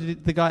ostrich or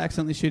did the guy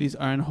accidentally shoot his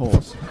own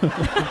horse?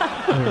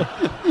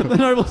 The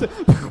noble said,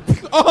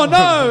 oh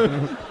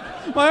no!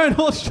 My own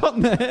horse shot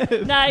in the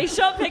head. No, he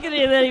shot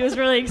Peggotty and then he was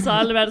really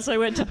excited about it, so he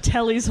went to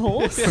tell his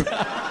horse.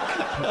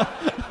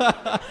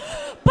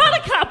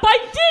 Buttercup, I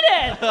did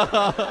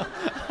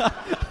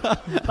it!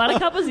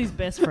 Buttercup was his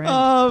best friend.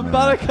 Oh,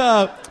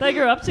 Buttercup. They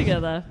grew up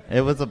together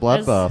It was a as,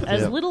 bloodbath.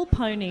 as yep. little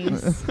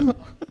ponies.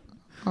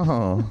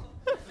 Oh,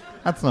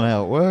 that's not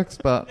how it works,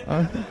 but...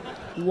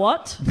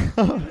 What?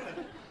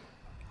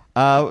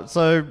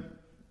 So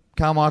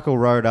Carmichael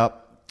rode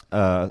up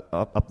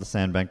the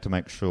sandbank to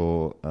make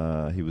sure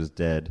he was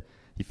dead.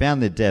 He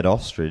found the dead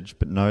ostrich,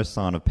 but no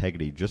sign of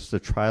Peggotty, just a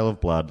trail of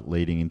blood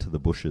leading into the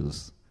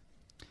bushes.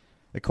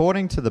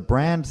 According to the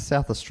Brand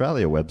South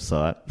Australia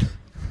website...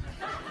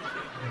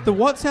 The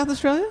what, South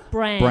Australia?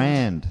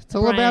 Brand. It's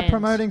all about Brand.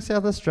 promoting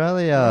South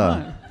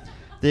Australia.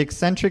 The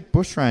eccentric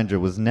bushranger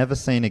was never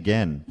seen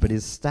again, but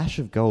his stash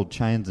of gold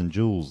chains and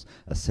jewels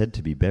are said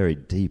to be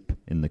buried deep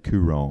in the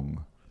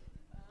Coorong.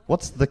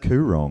 What's the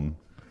Coorong?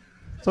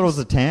 I thought it was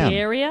a town. The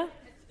area?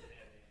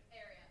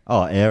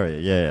 Oh, area.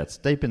 Yeah, it's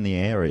deep in the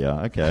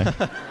area. Okay.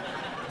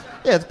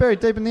 Yeah, it's buried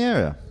deep in the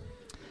area.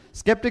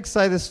 Skeptics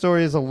say this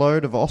story is a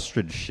load of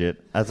ostrich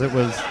shit, as it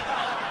was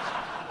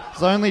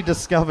only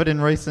discovered in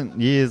recent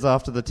years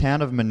after the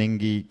town of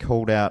Meningie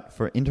called out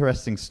for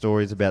interesting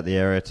stories about the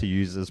area to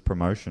use as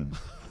promotion.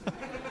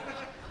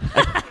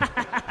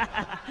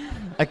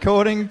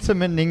 According to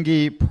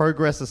Meningie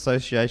Progress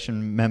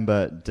Association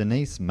member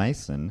Denise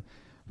Mason,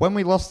 when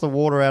we lost the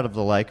water out of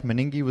the lake,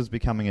 Meningie was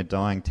becoming a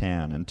dying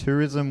town, and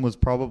tourism was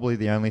probably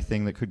the only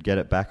thing that could get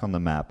it back on the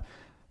map.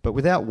 But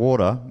without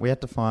water, we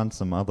had to find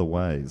some other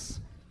ways.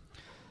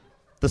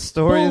 The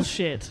story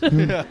Bullshit.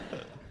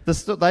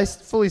 They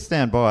fully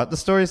stand by it. The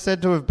story is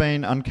said to have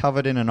been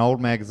uncovered in an old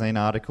magazine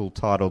article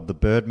titled The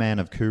Birdman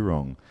of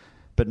Coorong,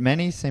 but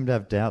many seem to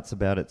have doubts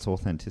about its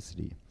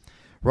authenticity.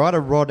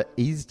 Writer Rod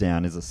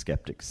Easdown is a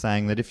skeptic,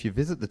 saying that if you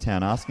visit the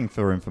town asking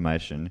for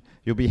information,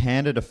 you'll be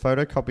handed a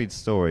photocopied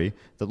story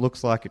that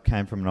looks like it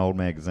came from an old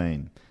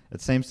magazine.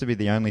 It seems to be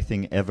the only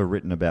thing ever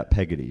written about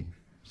Peggotty.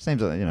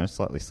 Seems,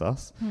 slightly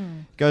sus.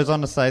 Goes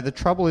on to say, the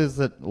trouble is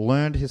that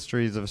learned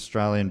histories of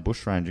Australian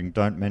bushranging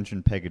don't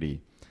mention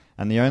Peggotty,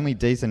 and the only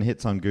decent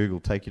hits on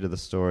Google take you to the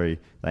story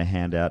they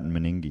hand out in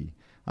Meningie.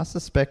 I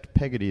suspect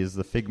Peggotty is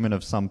the figment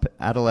of some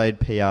Adelaide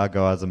PR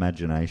guy's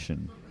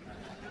imagination.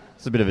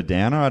 It's a bit of a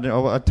downer.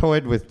 I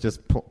toyed with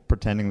just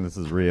pretending this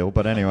is real,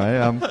 but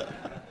anyway,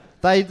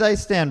 they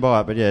stand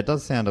by it. But yeah, it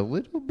does sound a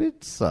little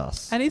bit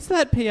sus. And is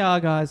that PR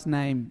guy's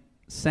name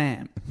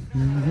Sam?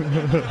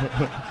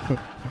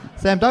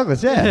 Sam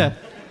Douglas, yeah.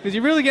 Because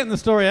you're really getting the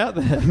story out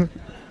there.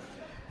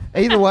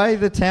 Either way,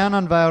 the town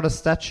unveiled a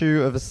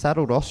statue of a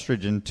saddled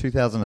ostrich in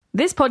 2000.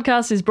 This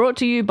podcast is brought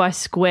to you by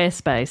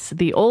Squarespace,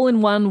 the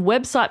all-in-one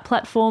website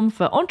platform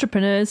for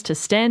entrepreneurs to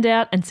stand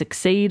out and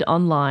succeed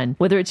online.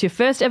 Whether it's your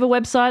first ever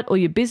website or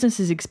your business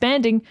is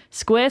expanding,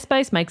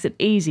 Squarespace makes it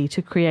easy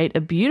to create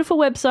a beautiful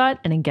website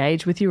and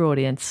engage with your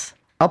audience.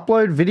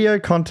 Upload video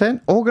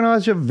content,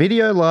 organize your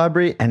video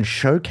library, and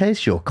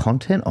showcase your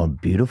content on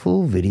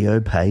beautiful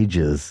video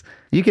pages.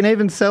 You can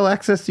even sell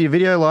access to your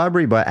video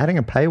library by adding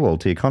a paywall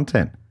to your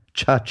content.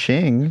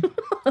 Cha-ching.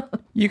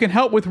 You can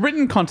help with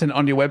written content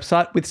on your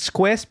website with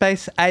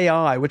Squarespace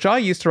AI, which I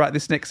use to write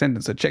this next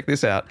sentence, so check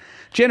this out.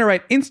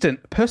 Generate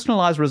instant,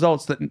 personalized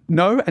results that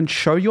know and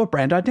show your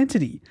brand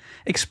identity.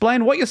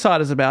 Explain what your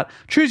site is about,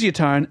 choose your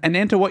tone, and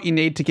enter what you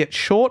need to get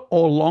short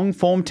or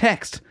long-form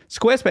text.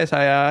 Squarespace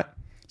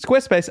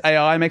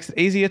AI makes it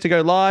easier to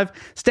go live,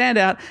 stand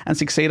out, and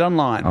succeed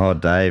online. Oh,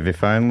 Dave,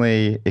 if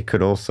only it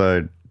could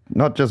also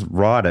not just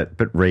write it,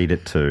 but read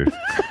it too.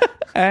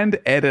 And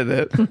edit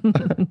it.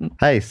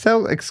 Hey,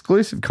 sell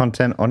exclusive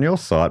content on your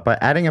site by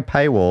adding a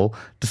paywall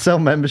to sell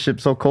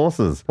memberships or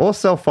courses, or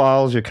sell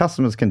files your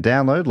customers can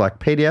download like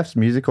PDFs,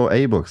 music, or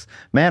ebooks.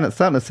 Man, it's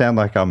starting to sound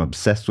like I'm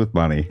obsessed with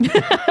money.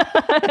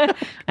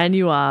 And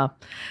you are.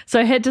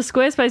 So head to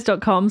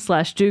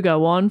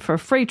squarespace.com/dogoon for a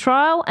free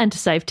trial and to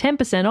save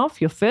 10%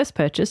 off your first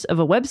purchase of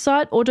a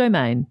website or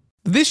domain.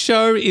 This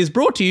show is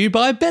brought to you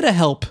by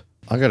BetterHelp.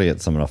 I got to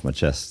get something off my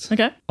chest.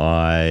 Okay.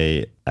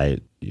 I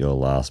ate your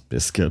last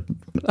biscuit.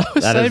 I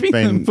was saving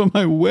them for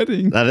my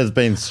wedding. That has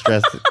been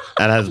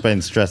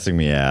stressing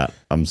me out.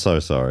 I'm so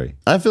sorry.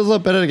 It feels a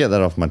lot better to get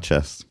that off my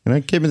chest.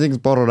 Keeping things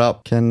bottled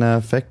up can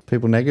affect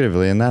people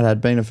negatively, and that had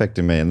been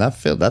affecting me, and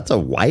that's a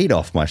weight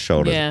off my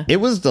shoulders. Yeah. It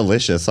was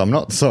delicious. I'm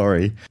not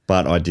sorry,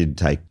 but I did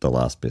take the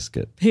last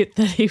biscuit.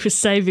 That he was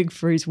saving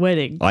for his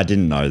wedding. I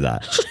didn't know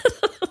that.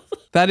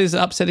 That is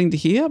upsetting to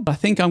hear, but I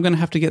think I'm going to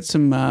have to get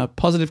some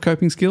positive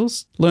coping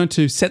skills, learn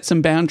to set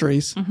some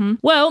boundaries. Mm-hmm.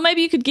 Well,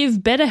 maybe you could give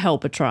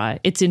BetterHelp a try.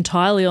 It's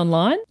entirely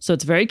online, so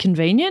it's very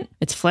convenient.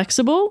 It's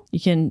flexible. You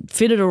can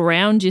fit it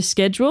around your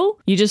schedule.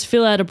 You just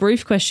fill out a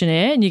brief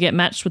questionnaire and you get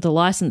matched with a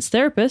licensed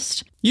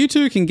therapist. You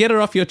too can get it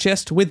off your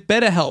chest with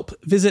BetterHelp.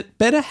 Visit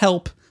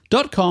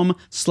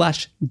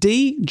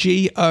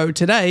BetterHelp.com/DGO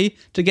today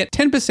to get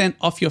 10%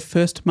 off your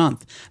first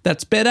month.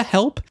 That's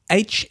BetterHelp,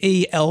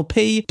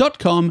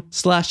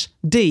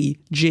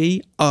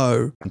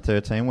 HELP.com/DGO.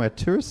 13, where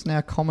tourists now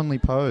commonly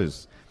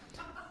pose.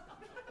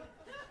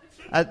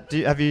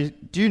 Do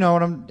you know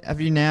what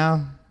have you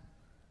now?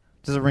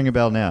 Does it ring a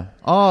bell now?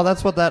 Oh,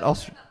 that's what that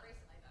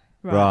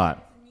right.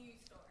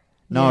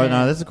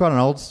 No, this is quite an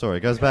old story.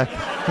 It goes back.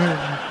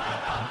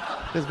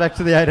 Goes back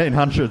to the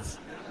 1800s.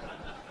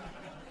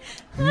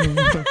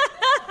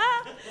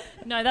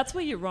 No, that's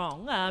where you're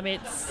wrong.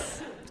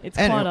 It's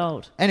Anyway- quite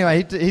old.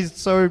 Anyway, he's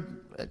so...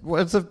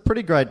 Well, it's a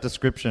pretty great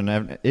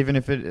description, even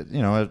if it,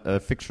 a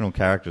fictional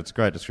character. It's a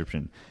great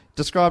description.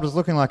 Described as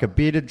looking like a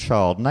bearded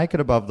child, naked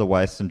above the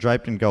waist and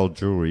draped in gold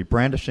jewellery,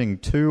 brandishing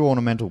 2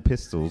 ornamental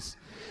pistols.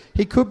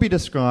 He could be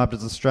described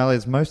as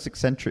Australia's most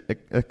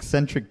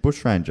eccentric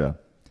bushranger,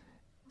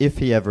 if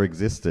he ever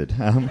existed.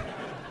 Anyway,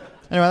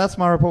 that's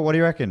my report. What do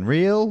you reckon?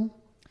 Real?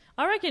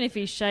 I reckon if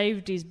he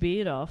shaved his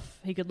beard off,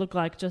 he could look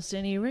like just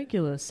any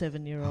regular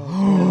 7-year-old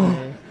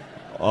boy.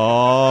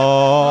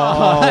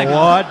 Oh,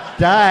 what,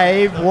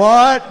 Dave?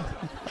 What?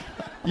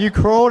 You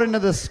crawled into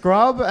the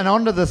scrub and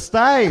onto the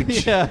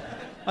stage. Yeah,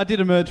 I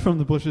did emerge from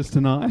the bushes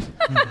tonight.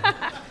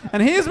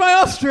 And here's my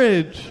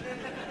ostrich.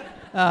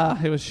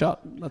 He was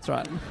shot. That's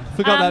right.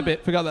 Forgot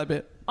that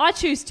bit. I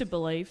choose to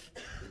believe.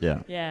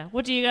 Yeah. Yeah.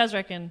 What do you guys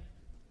reckon?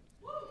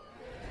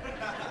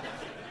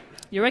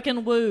 You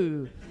reckon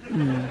woo?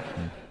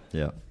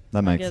 Yeah.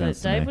 That makes Get sense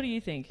it. to Dave, me. what do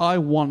you think? I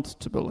want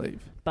to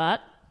believe.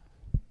 But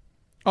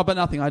But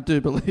nothing. I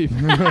do believe.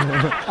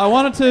 I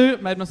wanted to,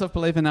 made myself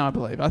believe, and now I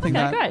believe. I think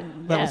Okay, that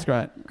great. that Yeah. was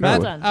great. Cool.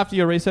 Matt, Done. after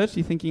your research,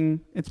 you're thinking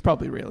it's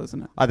probably real,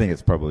 isn't it? I think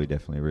it's probably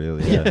definitely real,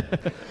 yeah.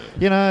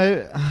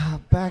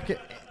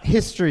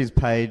 History's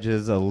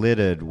pages are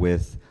littered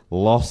with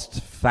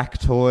lost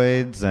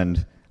factoids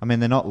and... I mean,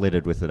 they're not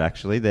littered with it,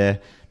 actually. They're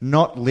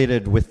not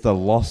littered with the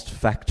lost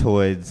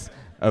factoids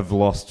of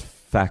lost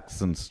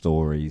facts and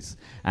stories.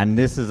 And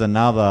this is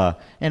another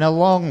in a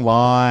long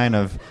line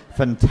of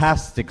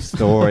fantastic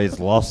stories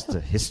lost to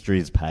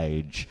history's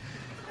page,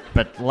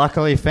 but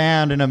luckily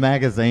found in a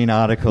magazine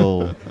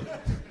article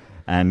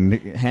and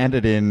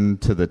handed in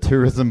to the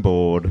tourism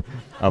board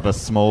of a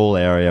small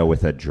area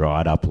with a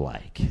dried up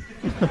lake.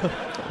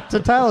 It's a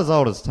tale as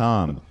old as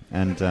time,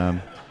 and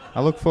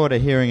I look forward to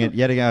hearing it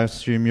yet again. I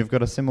assume you've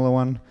got a similar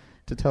one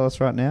to tell us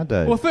right now,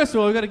 Dave. Well, first of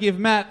all, we've got to give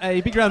Matt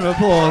a big round of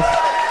applause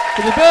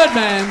for the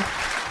Birdman.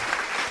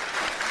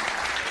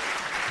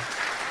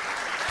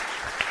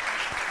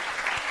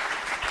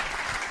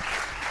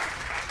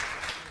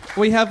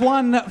 We have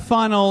one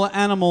final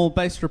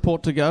animal-based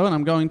report to go, and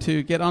I'm going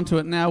to get onto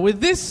it now with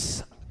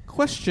this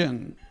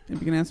question. If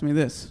you can answer me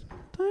this.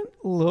 Don't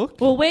look.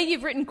 well, where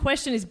you've written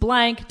question is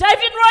blank. Dave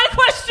didn't write a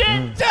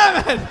question.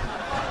 Damn it!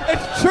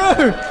 It's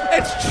true!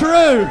 It's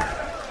true!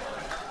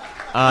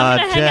 I'm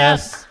gonna hang out.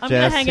 Jess, I'm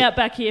gonna Jess, hang out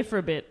back here for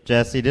a bit.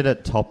 Jess, he did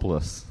it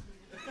topless.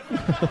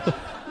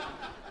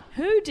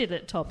 Who did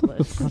it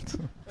topless?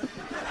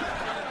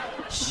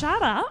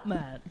 Shut up,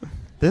 Matt.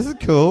 This is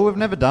cool. We've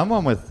never done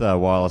one with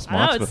wireless I know,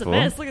 mics it's before. the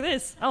best. Look at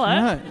this. Hello. I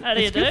know. How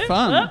do you It's do? good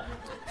fun. Oh,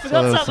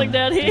 forgot there's something some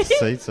down here.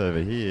 seats over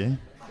here.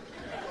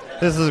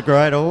 This is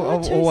great.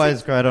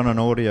 Always great on an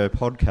audio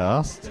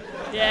podcast.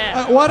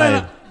 Yeah. Why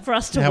don't Hey. For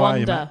us to How are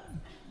you, wander.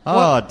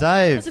 Oh, Dave.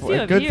 There's a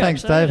few of Good, you,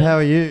 thanks, actually, Dave. yeah. How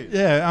are you?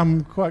 Yeah,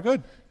 I'm quite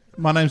good.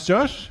 My name's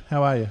Josh.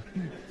 How are you?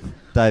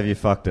 Dave, you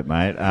fucked it,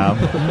 mate.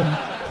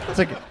 It's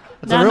a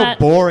No, real Matt.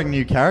 boring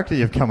new character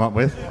you've come up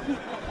with.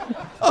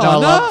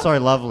 Oh, no. Sorry,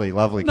 lovely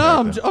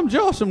No, character. I'm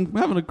Josh. I'm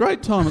having a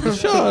great time at the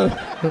show.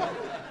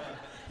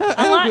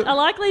 I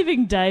like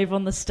leaving Dave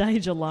on the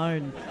stage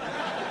alone.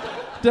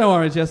 Don't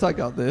worry, Jess. I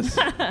got this.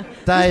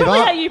 Dave, Probably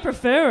how you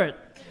prefer it.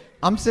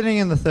 I'm sitting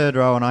in the third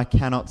row and I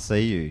cannot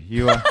see you.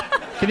 You are.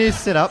 Can you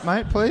sit up,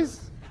 mate, please?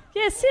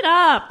 Yeah, sit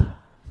up.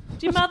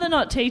 Did your mother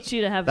not teach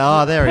you to have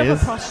There he proper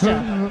is. posture?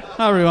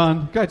 Hi,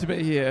 everyone. Great to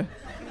be here.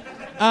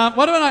 Why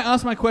don't I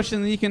ask my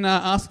question and you can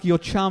ask your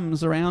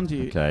chums around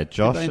you? Okay,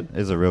 Josh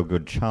is a real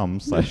good chum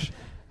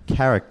 /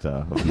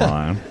 character of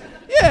mine.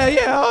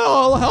 Yeah,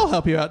 I'll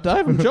help you out,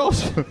 Dave. I'm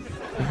Josh.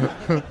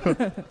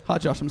 Hi,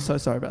 Josh. I'm so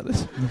sorry about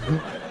this.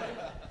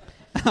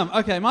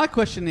 Okay, my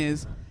question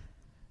is,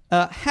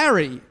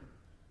 Harry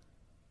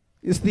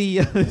is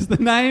the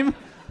name.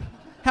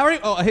 Harry.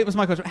 Oh, here was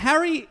my question.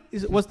 Harry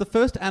was the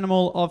first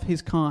animal of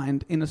his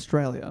kind in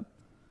Australia,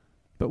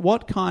 but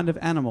what kind of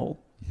animal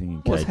You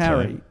thinking was Kate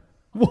Harry? Toad?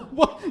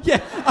 What?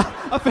 Yeah,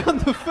 I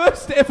found the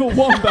first ever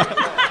wombat,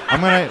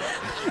 I'm gonna.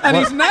 and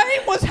his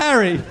name was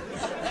Harry.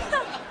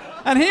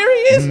 And here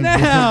he is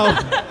now.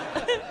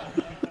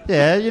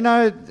 Yeah,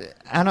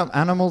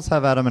 animals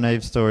have Adam and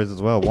Eve stories as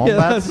well.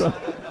 Wombats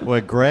were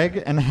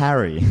Greg and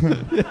Harry.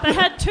 They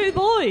had 2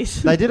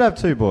 boys. They did have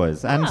 2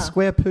 boys and Ah.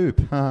 square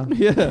poop.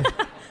 Yeah.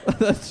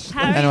 That's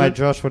Harry, Anyway,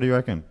 Josh, what do you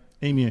reckon?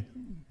 Emu.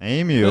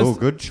 Emu. Oh,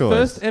 good choice.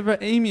 First ever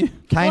emu.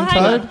 Cane Well,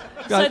 hang toad. on.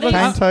 So Guys, these-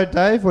 Cane toad,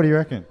 Dave. What do you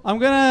reckon? I'm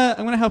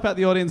gonna help out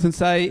the audience and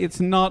say it's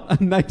not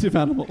a native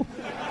animal.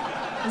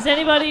 Does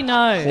anybody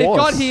know? It Horse.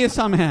 got here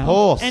somehow.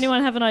 Horse.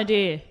 Anyone have an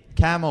idea?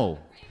 Camel.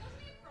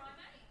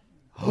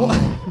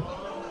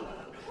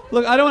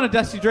 Look, I don't want to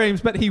dash your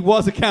dreams, but he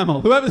was a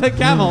camel. Whoever said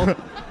camel. Well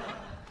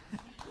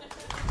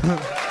Yeah, done.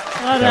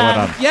 well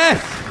done.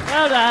 Yes.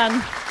 Well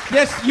done.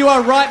 Yes, you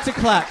are right to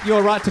clap. You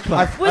are right to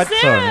clap. Was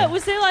sorry.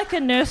 there like a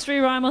nursery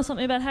rhyme or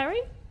something about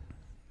Harry?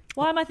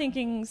 Why am I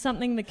thinking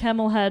something the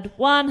camel had?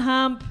 One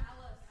hump.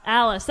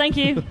 Alice. Thank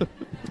you.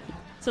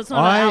 So it's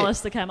not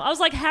Alice the camel. I was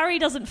like, Harry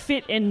doesn't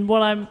fit in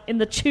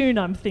the tune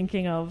I'm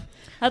thinking of.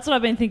 That's what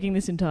I've been thinking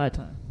this entire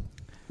time.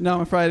 No,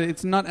 I'm afraid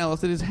it's not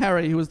Alice. It is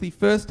Harry, who was the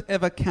first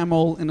ever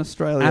camel in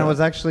Australia. And it was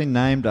actually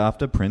named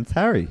after Prince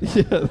Harry.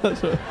 Yeah,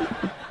 that's right.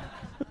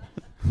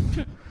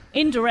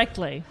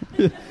 Indirectly.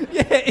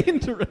 Yeah,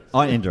 indirectly.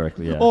 Oh,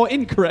 indirectly, yeah. Or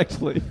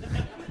incorrectly.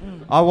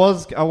 I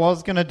was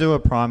going to do a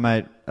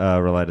primate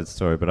related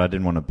story, but I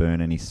didn't want to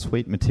burn any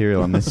sweet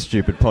material on this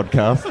stupid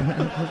podcast.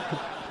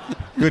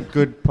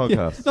 Good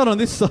podcast. Yeah,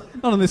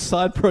 not on this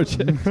side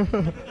project.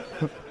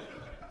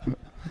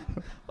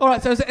 All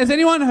right, so has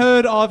anyone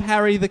heard of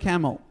Harry the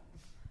camel?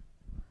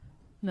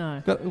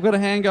 No. We've got a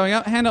hand going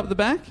up. Hand up the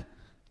back.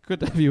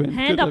 Good to have you in.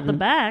 Hand up the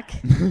back.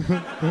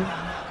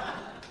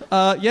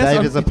 Yes,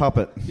 Dave is a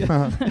puppet.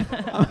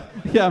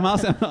 Yeah,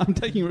 I'm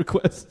taking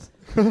requests.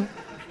 Yeah,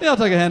 I'll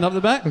take a hand up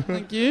the back.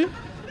 Thank you.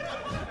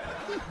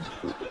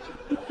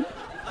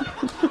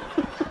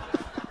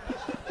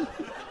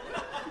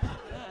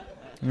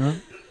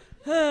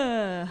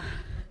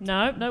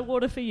 No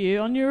water for you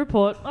on your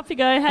report. Off you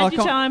go. Had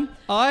your time.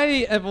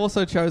 I have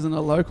also chosen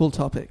a local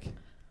topic.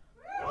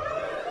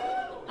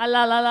 A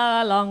la la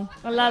la la long.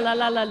 A la la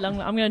la la long.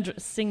 I'm going to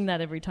sing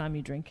that every time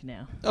you drink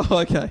now. Oh,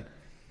 okay.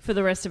 For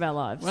the rest of our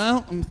lives.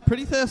 Well, I'm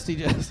pretty thirsty,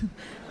 Jess.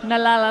 La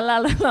la la la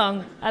la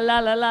long. A la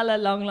la la la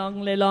long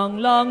long le long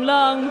long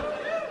long.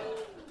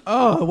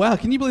 Oh, wow.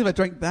 Can you believe I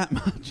drank that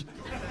much?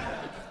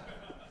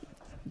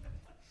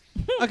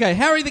 Okay,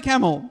 Harry the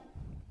camel.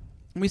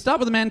 We start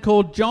with a man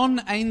called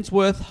John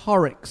Ainsworth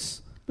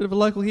Horrocks. Bit of a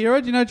local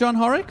hero. Do you know John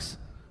Horrocks?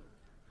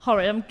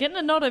 Horrocks. I'm getting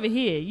a nod over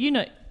here.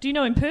 Do you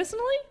know him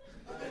personally?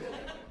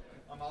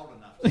 I'm old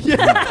enough.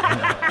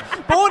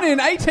 Yeah. Born in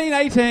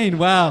 1818.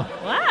 Wow.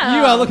 Wow.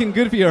 You are looking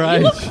good for your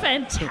age. You look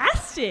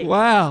fantastic.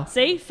 Wow.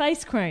 See?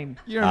 Face cream.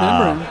 You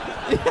remember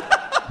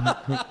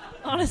him.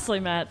 Honestly,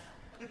 Matt.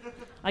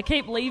 I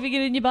keep leaving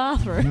it in your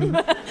bathroom.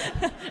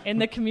 In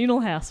the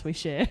communal house we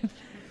share.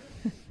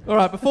 All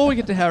right, before we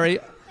get to Harry...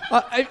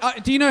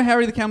 do you know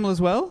Harry the camel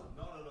as well?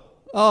 Not at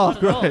all. Oh,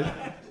 great.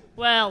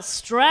 Well,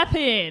 strap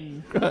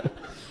in. Great.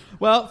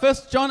 Well,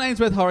 first, John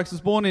Ainsworth Horrocks was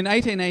born in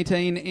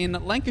 1818 in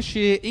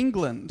Lancashire,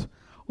 England.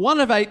 One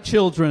of 8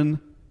 children.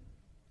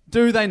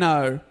 Do they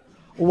know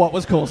what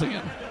was causing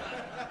it?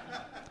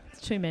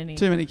 It's too many.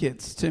 Too many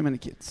kids.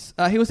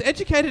 He was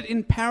educated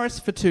in Paris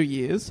for 2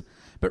 years,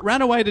 but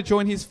ran away to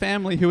join his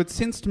family, who had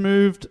since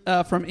moved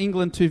from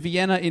England to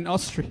Vienna in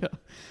Austria.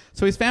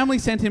 So his family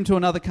sent him to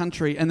another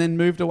country and then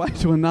moved away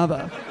to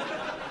another.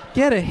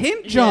 Get a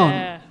hint, John.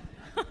 Yeah.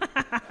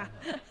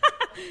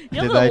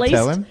 Did they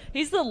tell him?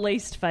 He's the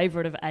least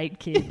favourite of 8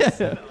 kids.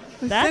 Yeah.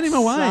 That sent him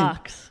away.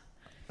 Sucks.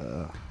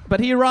 But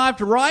he arrived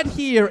right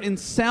here in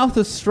South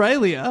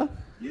Australia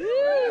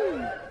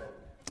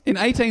in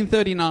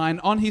 1839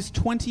 on his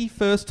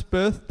 21st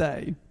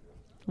birthday.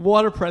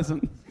 What a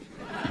present.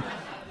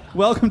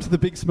 Welcome to the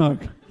Big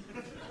Smoke.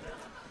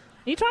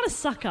 Are you trying to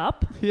suck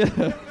up?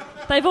 Yeah.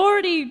 They've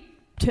already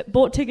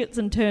bought tickets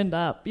and turned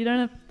up. You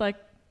don't have,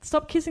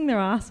 stop kissing their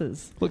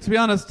asses. Look, to be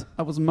honest,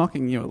 I was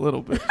mocking you a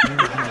little bit.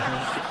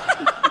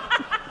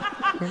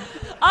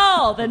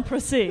 Oh, then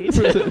proceed.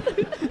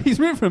 He's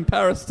moved from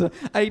Paris to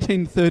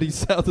 1830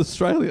 South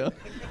Australia.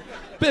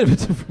 Bit of a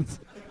difference.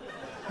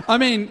 I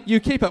mean, you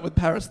keep up with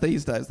Paris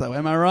these days, though,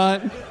 am I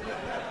right?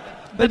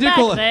 They do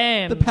call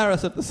it the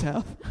Paris of the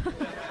South.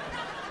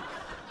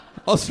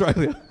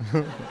 Australia.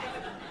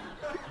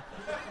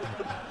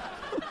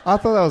 I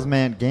thought that was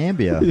Mount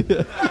Gambier.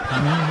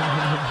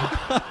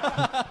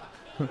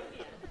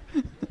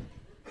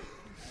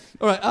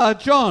 All right,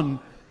 John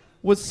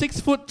was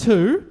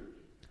 6'2",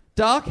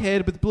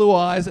 dark-haired with blue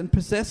eyes, and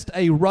possessed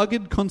a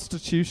rugged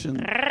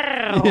constitution.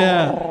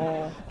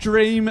 Yeah.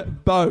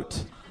 Dream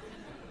boat.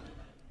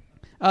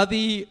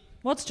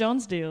 What's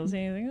John's deal? Is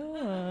anything?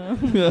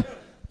 Yeah.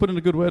 Put in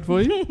a good word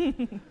for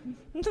you.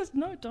 Just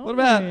no, don't. What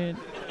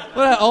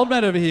about old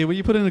man over here? Will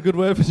you put in a good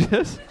word for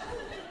Jess?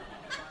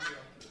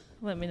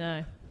 Let me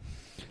know.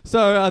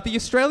 So the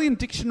Australian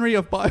Dictionary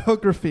of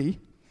Biography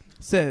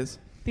says...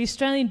 The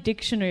Australian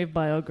Dictionary of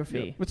Biography.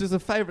 Yeah, which is a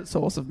favourite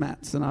source of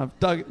Matt's, and I've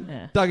dug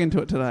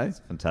into it today. It's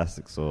a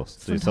fantastic source.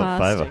 It's do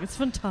yourself a favour. It's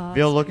fantastic. If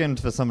you're looking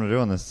for something to do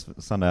on this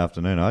Sunday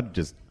afternoon, I'd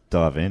just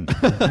dive in.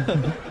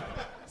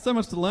 So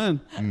much to learn.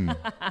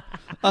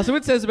 So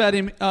it says about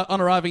him on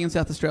arriving in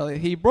South Australia.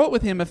 He brought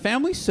with him a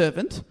family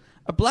servant,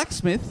 a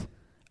blacksmith,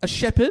 a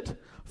shepherd,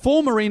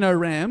 4 merino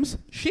rams,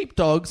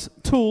 sheepdogs,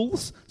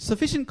 tools,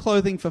 sufficient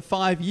clothing for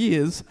 5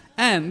 years,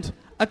 and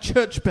a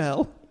church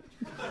bell.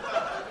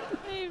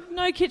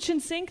 No kitchen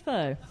sink,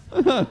 though.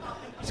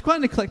 It's quite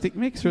an eclectic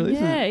mix, really,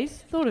 isn't it? Yeah, he's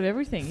thought of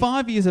everything.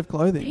 5 years of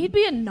clothing. He'd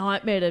be a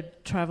nightmare to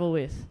travel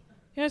with.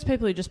 You know those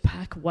people who just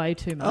pack way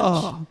too much.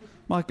 Oh,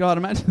 my God.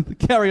 Imagine the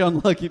carry-on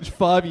luggage,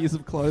 5 years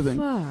of clothing.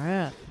 Far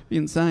out. Be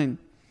insane.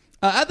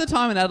 At the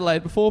time in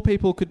Adelaide, before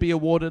people could be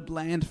awarded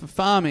land for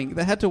farming,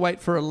 they had to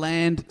wait for a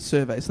land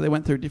survey. So they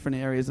went through different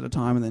areas at a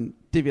time and then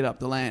divvied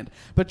up the land.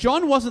 But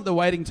John wasn't the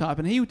waiting type,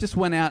 and he just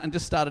went out and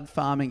just started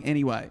farming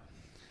anyway.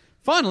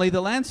 Finally,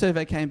 the land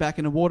survey came back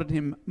and awarded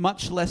him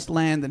much less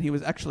land than he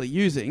was actually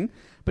using,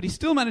 but he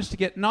still managed to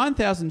get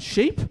 9,000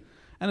 sheep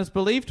and is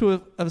believed to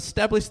have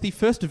established the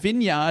first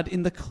vineyard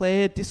in the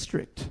Clare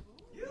district.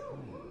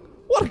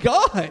 What a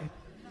guy!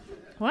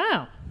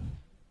 Wow.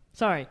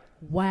 Sorry.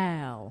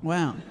 Wow.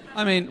 Wow.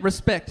 I mean,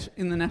 respect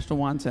in the National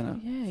Wine Centre.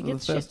 Yeah, he for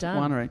gets the shit first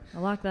done. winery. I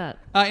like that.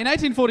 In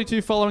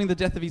 1842, following the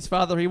death of his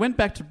father, he went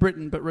back to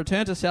Britain but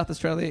returned to South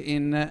Australia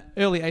in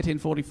early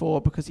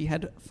 1844 because he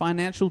had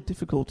financial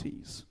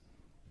difficulties.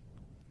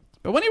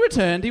 But when he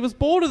returned, he was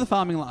bored of the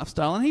farming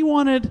lifestyle and he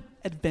wanted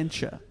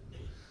adventure.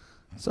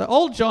 So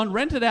old John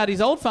rented out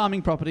his old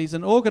farming properties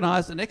and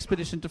organised an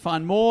expedition to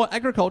find more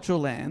agricultural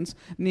lands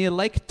near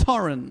Lake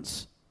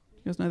Torrens.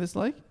 You guys know this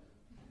lake?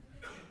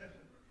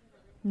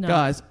 No.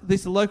 Guys,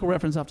 this is local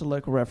reference after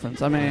local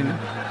reference. I mean,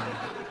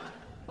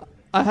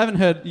 I haven't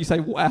heard you say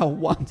wow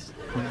once.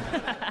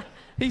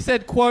 He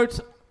said,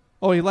 quote,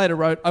 or he later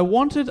wrote, "I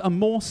wanted a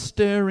more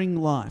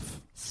stirring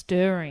life."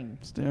 Stirring.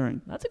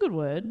 Stirring. That's a good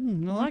word. I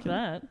I like like it.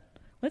 that.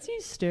 Let's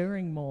use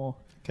stirring more.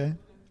 Okay.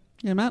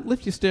 Yeah, Matt,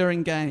 lift your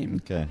stirring game.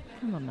 Okay.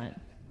 Come on, mate.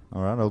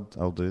 All right,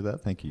 I'll do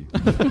that. Thank you.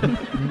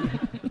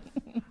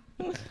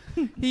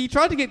 He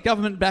tried to get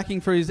government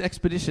backing for his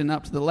expedition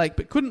up to the lake,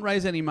 but couldn't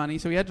raise any money,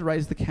 so he had to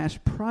raise the cash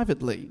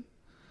privately.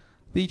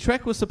 The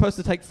trek was supposed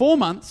to take 4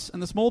 months,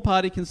 and the small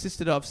party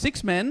consisted of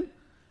 6 men,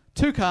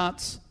 2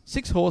 carts,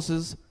 6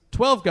 horses,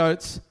 12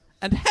 goats,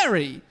 and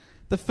Harry,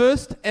 the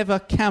first ever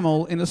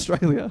camel in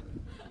Australia.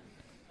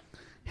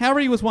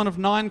 Harry was one of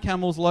 9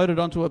 camels loaded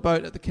onto a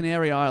boat at the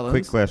Canary Islands.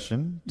 Quick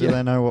question. Do Yeah.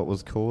 they know what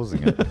was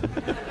causing it?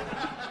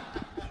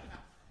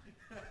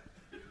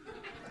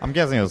 I'm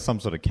guessing it was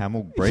some sort of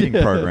camel breeding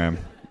program.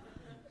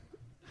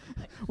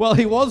 Well,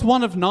 he was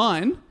one of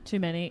 9 Too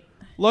many.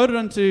 loaded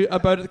onto a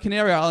boat at the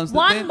Canary Islands. that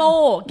One then-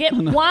 more. Get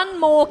one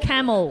more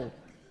camel.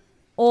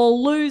 Or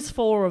lose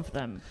 4 of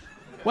them.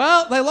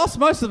 Well, they lost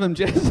most of them,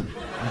 Jess.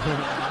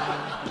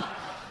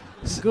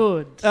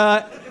 Good.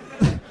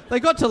 They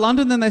got to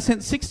London, then they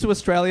sent 6 to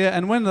Australia,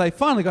 and when they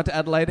finally got to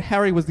Adelaide,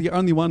 Harry was the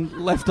only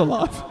one left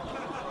alive.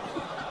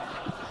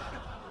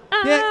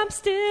 I'm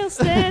still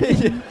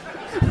standing.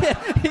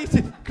 Yeah,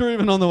 he's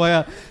grooving on the way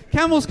out.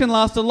 Camels can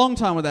last a long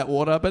time without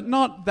water, but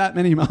not that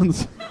many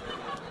months.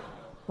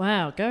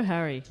 Wow, go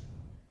Harry.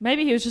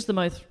 Maybe he was just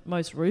the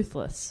most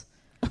ruthless.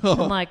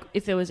 And like,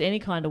 if there was any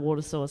kind of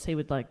water source, he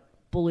would like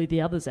bully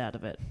the others out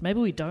of it. Maybe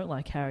we don't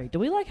like Harry. Do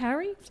we like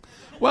Harry?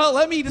 Well,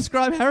 let me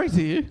describe Harry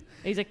to you.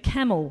 He's a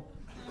camel.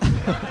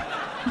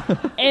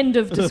 End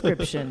of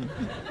description.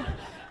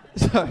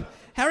 So,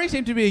 Harry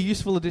seemed to be a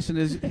useful addition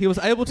as he was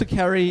able to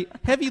carry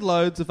heavy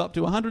loads of up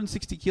to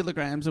 160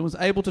 kilograms and was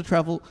able to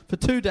travel for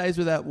 2 days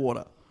without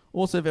water.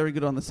 Also very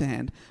good on the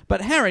sand.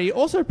 But Harry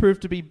also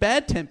proved to be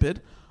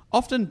bad-tempered,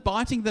 often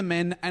biting the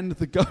men and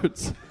the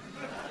goats,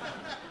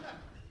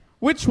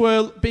 which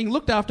were being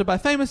looked after by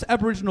famous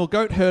Aboriginal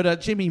goat herder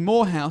Jimmy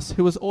Morehouse,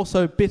 who was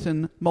also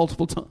bitten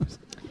multiple times.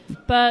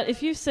 But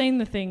if you've seen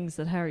the things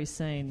that Harry's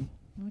seen,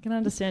 I can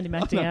understand him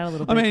acting out a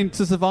little bit. I mean,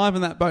 to survive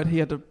in that boat, he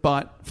had to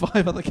bite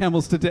 5 other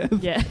camels to death.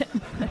 Yeah.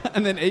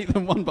 And then eat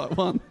them one by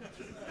one.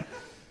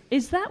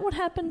 Is that what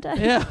happened, Dave?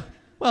 Yeah.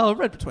 Well, I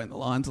read between the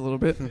lines a little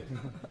bit.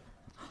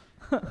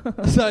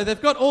 So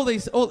they've got all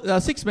these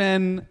 6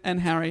 men and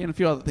Harry and a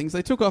few other things.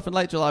 They took off in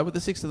late July with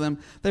the 6 of them.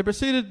 They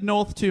proceeded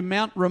north to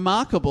Mount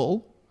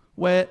Remarkable,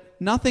 where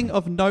nothing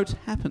of note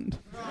happened.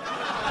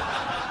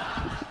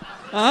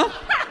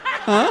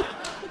 That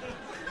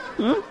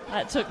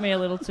took me a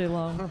little too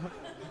long.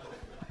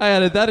 I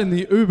added that in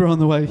the Uber on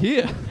the way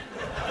here.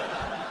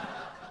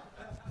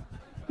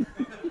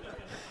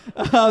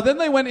 Then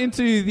they went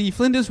into the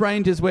Flinders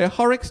Ranges, where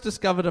Horrocks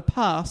discovered a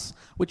pass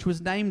which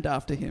was named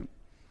after him.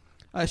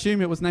 I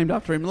assume it was named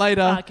after him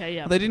later. Okay,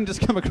 yeah. They didn't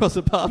just come across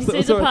a pass. He that sees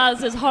was a already-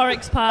 pass that says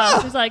Horrocks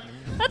Pass. He's like,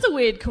 that's a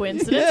weird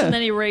coincidence. Yeah. And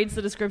then he reads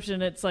the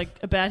description. It's like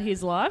about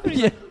his life. And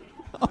he's Yeah.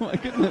 like, Oh my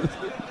goodness.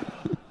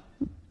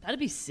 that'd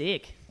be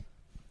sick.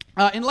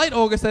 In late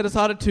August, they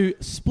decided to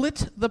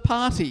split the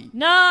party,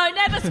 No,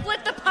 never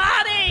split the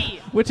party.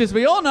 which, as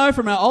we all know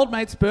from our old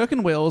mates Burke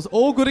and Wills,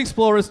 all good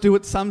explorers do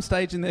at some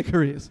stage in their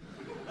careers.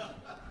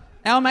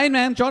 Our main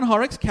man, John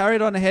Horrocks,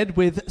 carried on ahead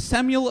with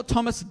Samuel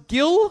Thomas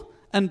Gill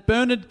and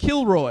Bernard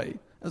Kilroy,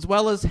 as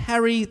well as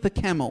Harry the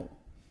Camel.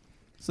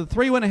 So the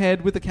 3 went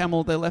ahead with the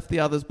camel, they left the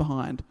others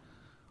behind.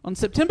 On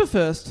September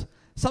 1st,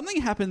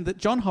 something happened that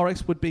John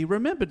Horrocks would be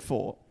remembered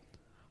for.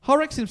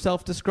 Horrocks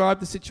himself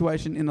described the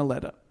situation in a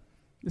letter.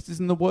 This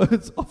is in the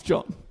words of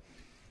John.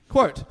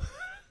 Quote,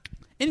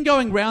 "In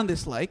going round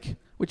this lake,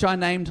 which I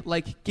named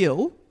Lake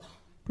Gill,"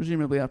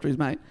 presumably after his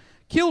mate,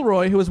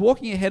 "Kilroy, who was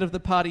walking ahead of the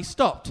party,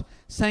 stopped,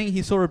 saying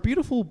he saw a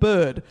beautiful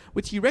bird,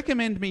 which he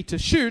recommended me to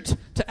shoot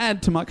to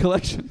add to my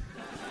collection."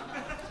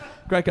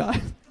 Great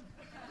guy.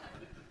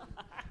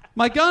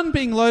 "My gun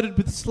being loaded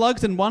with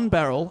slugs in one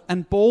barrel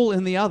and ball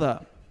in the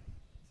other."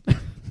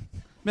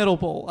 Metal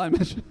ball, I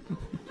imagine.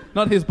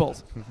 Not his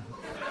balls.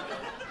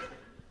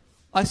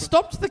 "I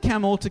stopped the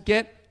camel to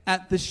get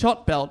at the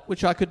shot belt,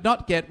 which I could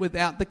not get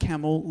without the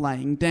camel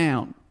laying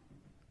down."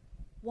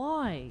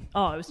 Why?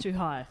 Oh, it was too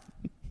high.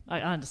 I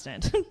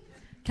understand.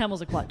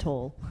 Camels are quite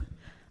tall.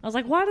 I was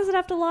like, why does it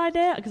have to lie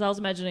down? Because I was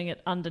imagining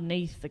it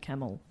underneath the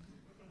camel,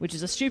 which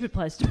is a stupid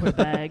place to put a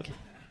bag.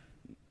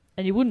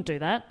 And you wouldn't do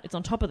that. It's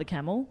on top of the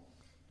camel,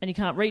 and you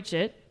can't reach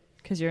it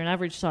because you're an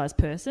average-sized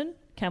person.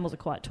 Camels are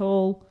quite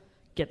tall.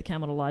 Get the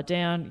camel to lie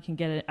down. You can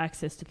get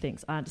access to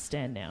things. I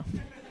understand now.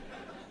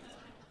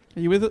 Are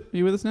you with it? Are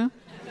you with us now?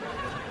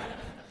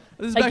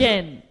 This is back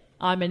Again,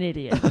 I'm an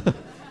idiot.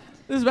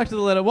 This is back to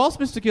the letter. Whilst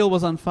Mr. Gill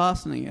was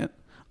unfastening it,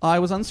 I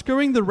was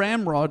unscrewing the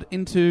ramrod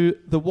into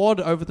the wad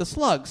over the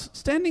slugs,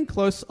 standing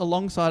close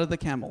alongside of the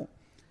camel.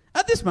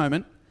 At this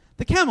moment,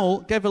 the camel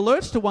gave a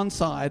lurch to one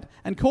side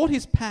and caught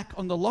his pack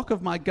on the lock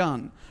of my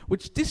gun,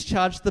 which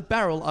discharged the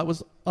barrel I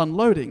was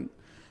unloading,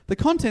 the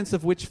contents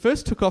of which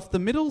first took off the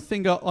middle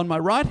finger on my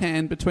right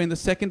hand between the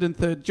second and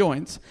third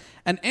joints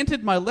and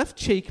entered my left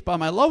cheek by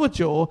my lower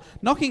jaw,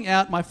 knocking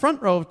out my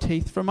front row of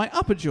teeth from my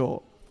upper jaw.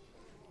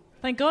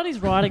 Thank God he's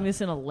writing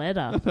this in a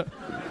letter.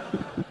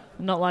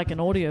 Not like an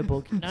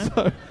audiobook, you know?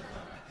 So,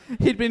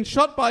 he'd been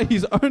shot by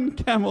his own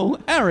camel,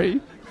 Harry,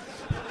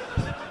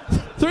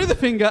 through the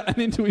finger and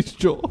into his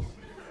jaw.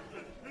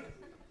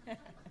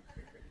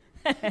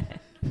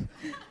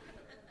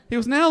 He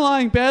was now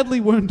lying badly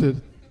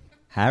wounded.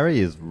 Harry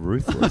is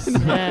ruthless.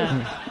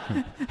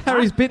 Yeah.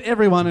 Harry's bit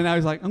everyone and now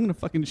he's like, I'm going to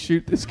fucking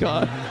shoot this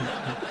guy.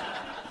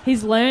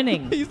 He's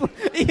learning.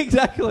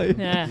 Exactly.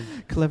 Yeah.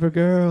 Clever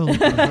girl.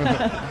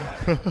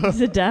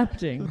 He's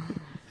adapting.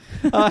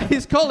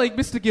 His colleague,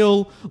 Mr.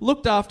 Gill,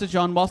 looked after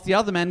John whilst the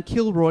other man,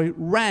 Kilroy,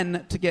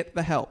 ran to get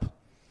the help.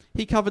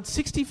 He covered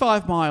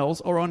 65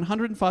 miles or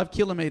 105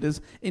 kilometres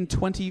in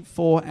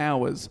 24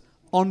 hours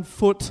on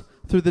foot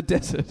through the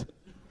desert,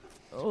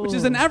 which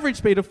is an average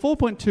speed of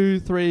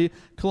 4.23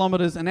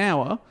 kilometres an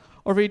hour.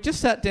 Or if he just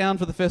sat down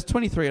for the first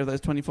 23 of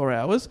those 24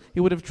 hours, he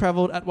would have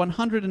travelled at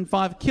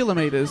 105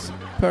 kilometres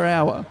per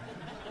hour.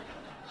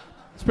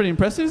 It's pretty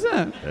impressive, isn't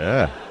it?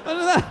 Yeah. Look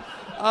at that.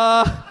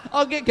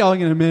 I'll get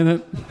going in a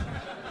minute.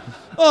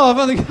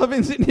 I've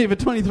been sitting here for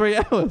 23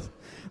 hours.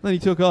 Then he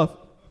took off.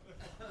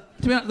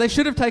 To be honest, they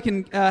should have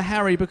taken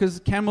Harry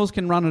because camels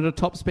can run at a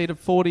top speed of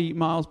 40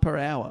 miles per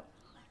hour.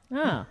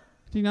 Ah,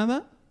 Do you know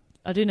that?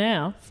 I do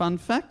now. Fun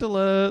fact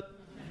alert.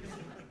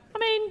 I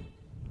mean,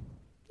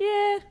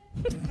 yeah.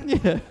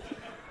 Yeah.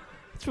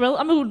 It's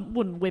I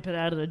wouldn't whip it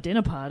out at a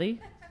dinner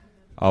party.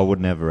 I would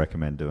never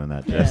recommend doing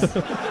that, Jess.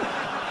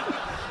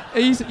 Are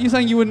you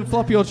saying you wouldn't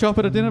flop your chop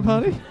at a dinner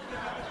party?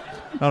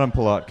 Not in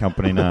polite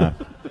company, no.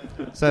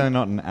 Certainly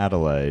not in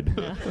Adelaide.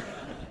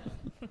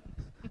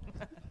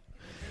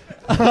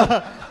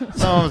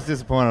 Someone was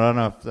disappointed. I don't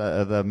know if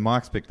the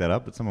mics picked that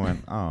up, but someone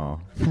went, oh.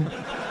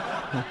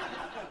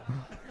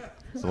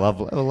 It's a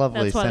lovely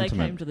That's why sentiment. they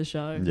came to the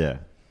show. Yeah.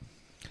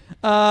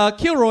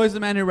 Kilroy is the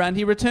man who ran.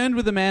 He returned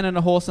with a man and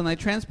a horse, and they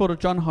transported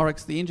John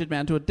Horrocks, the injured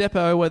man, to a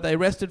depot where they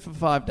rested for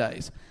 5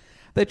 days.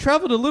 They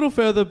travelled a little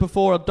further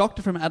before a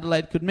doctor from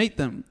Adelaide could meet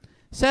them.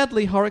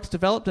 Sadly, Horrocks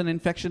developed an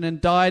infection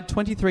and died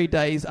 23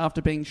 days after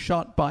being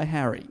shot by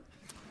Harry.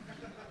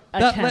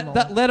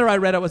 That letter I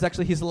read, it was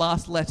actually his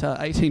last letter,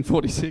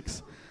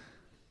 1846.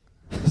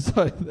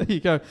 So there you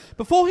go.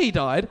 Before he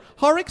died,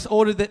 Horrocks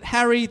ordered that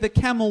Harry the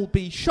camel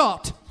be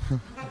shot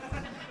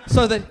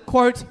so that,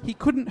 quote, he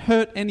couldn't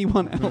hurt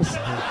anyone else.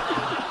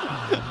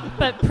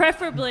 But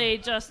preferably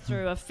just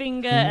through a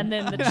finger and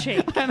then the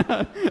cheek. I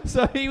know.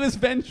 So he was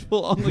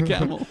vengeful on the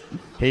camel.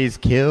 He's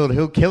killed.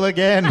 He'll kill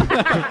again.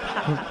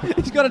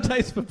 He's got a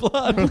taste for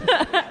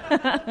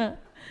blood.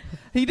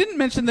 He didn't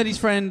mention that his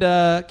friend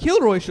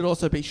Kilroy should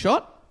also be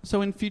shot.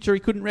 So in future he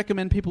couldn't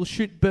recommend people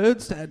shoot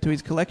birds to add to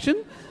his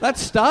collection. That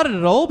started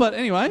it all, but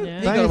anyway. Yeah.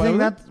 He Don't got you away think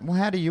with that? Well,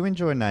 how do you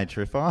enjoy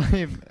nature? If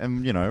I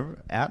am,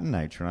 out in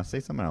nature and I see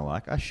something I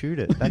like, I shoot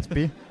it. That's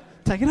it.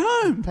 Take it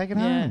home. Take it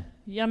Yeah. home.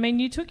 Yeah, I mean,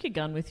 you took your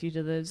gun with you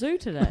to the zoo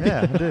today.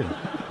 Yeah, I do.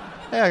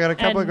 Yeah, I got a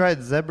couple of And-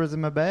 great zebras in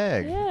my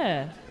bag.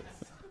 Yeah.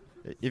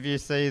 If you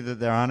see that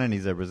there aren't any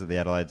zebras at the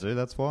Adelaide Zoo,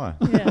 that's why.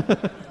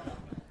 Yeah.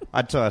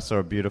 I saw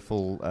a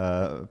beautiful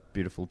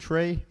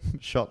tree,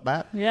 shot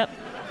that. Yep.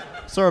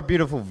 Saw a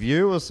beautiful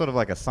view. It was sort of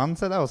like a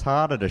sunset. That was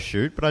harder to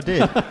shoot, but I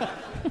did.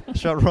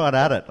 Shot right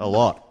at it a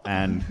lot,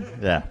 and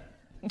yeah,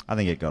 I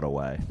think it got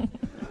away.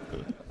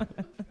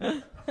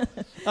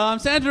 I'm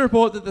sad to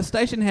report that the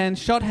station hand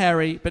shot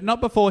Harry, but not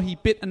before he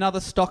bit another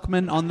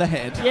stockman on the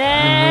head.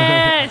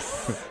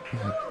 Yes!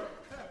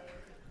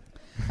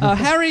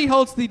 Harry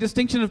holds the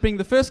distinction of being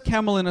the first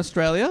camel in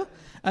Australia,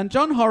 and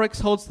John Horrocks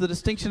holds the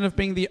distinction of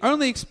being the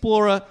only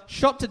explorer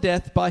shot to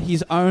death by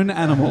his own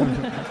animal.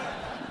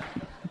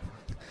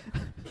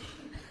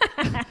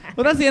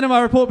 Well, that's the end of my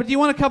report, but do you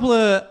want a couple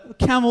of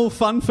camel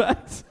fun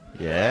facts?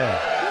 Yeah.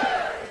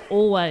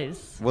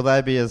 Always. Will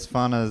they be as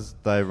fun as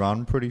they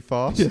run pretty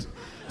fast? Yeah.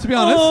 To be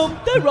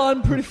honest, They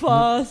run pretty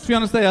fast. to be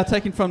honest, they are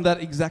taken from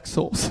that exact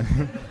source.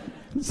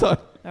 So, All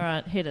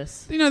right, hit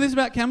us. do you know this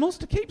about camels?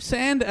 To keep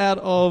sand out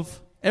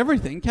of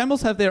everything,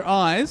 camels have their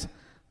eyes.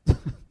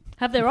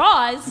 Have their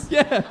eyes?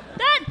 Yeah.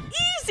 That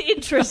is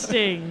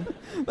interesting.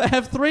 They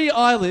have 3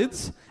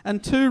 eyelids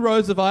and 2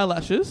 rows of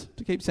eyelashes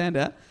to keep sand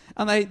out.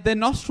 And their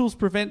nostrils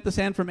prevent the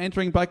sand from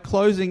entering by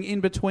closing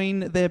in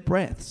between their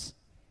breaths.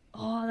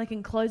 Oh, they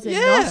can close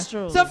their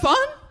nostrils. Is that fun?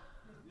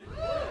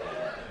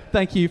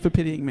 Thank you for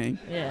pitying me.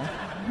 Yeah.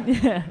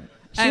 Yeah.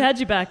 She had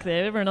you back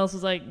there. Everyone else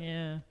was like,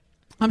 yeah.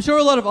 I'm sure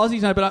a lot of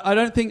Aussies know, but I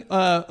don't think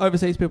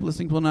overseas people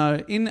listening will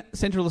know. In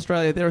Central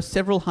Australia, there are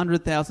several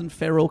 100,000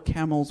 feral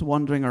camels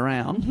wandering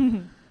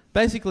around.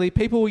 Basically,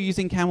 people were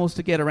using camels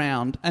to get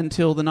around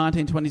until the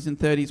 1920s and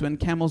 30s when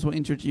camels were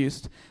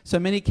introduced. So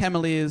many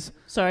cameleers...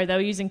 Sorry, they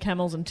were using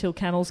camels until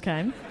camels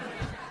came.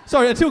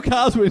 Sorry, until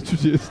cars were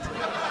introduced.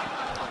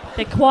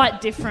 They're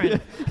quite different. Yeah.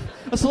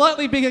 A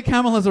slightly bigger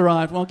camel has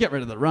arrived. Well, get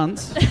rid of the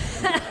runts.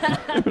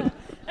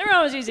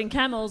 Everyone was using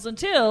camels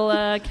until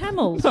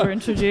camels were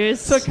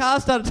introduced. So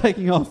cars started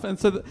taking off, and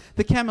so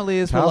the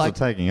cameleers were Cars like... are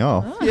taking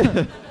off. Oh.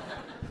 Yeah.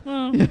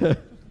 Well.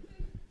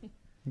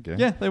 Okay.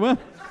 Yeah, they were.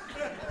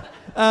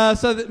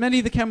 So that many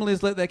of the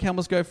cameleers let their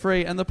camels go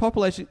free, and the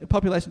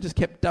population just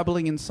kept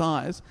doubling in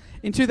size.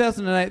 In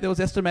 2008, there was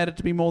estimated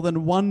to be more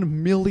than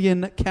 1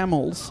 million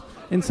camels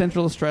in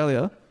Central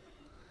Australia.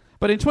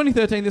 But in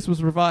 2013, this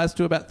was revised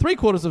to about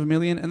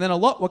 750,000, and then a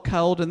lot were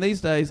culled, and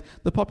these days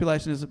the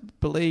population is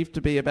believed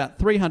to be about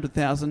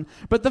 300,000.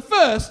 But the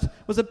first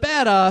was a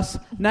badass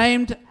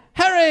named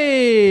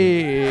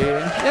Harry!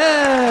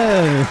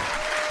 Yeah!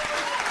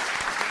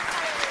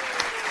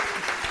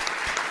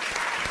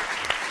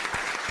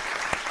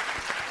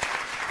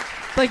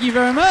 Thank you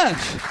very much.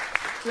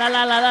 La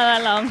la la la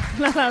la long,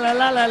 la la la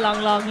la la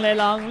long, long, la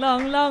long,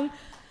 long, long.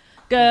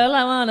 Girl,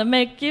 I wanna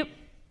make you.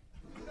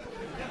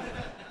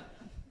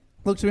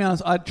 Look, to be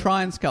honest, I'd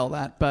try and scull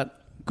that,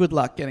 but good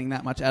luck getting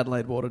that much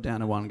Adelaide water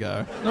down in one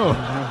go.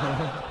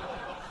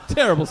 Oh.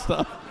 Terrible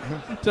stuff.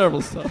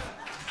 Terrible stuff.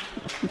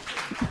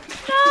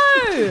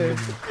 No!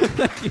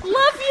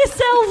 Love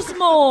yourselves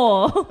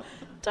more.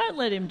 Don't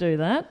let him do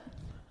that.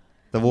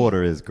 The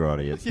water is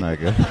grotty. It's no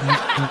good.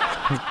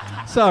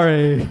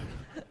 Sorry.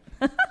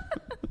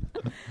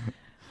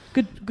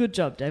 Good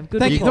job, Dave.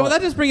 Good Thank you. report. Well,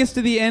 that just brings us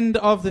to the end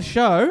of the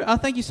show.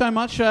 Thank you so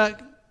much.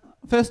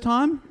 First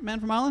time, Man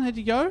from Ireland, how'd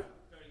you go?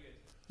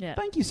 Yeah.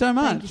 Thank you so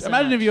much. Thank you so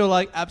Imagine much. if you were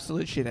like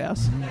absolute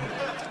shithouse.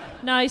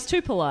 No, he's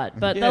too polite,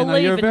 but Yeah, they'll no,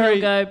 leave you're and very-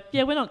 he'll go,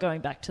 yeah, we're not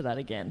going back to that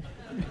again.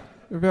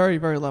 You're a very,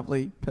 very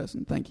lovely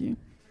person. Thank you.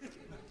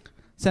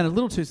 Sounded a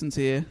little too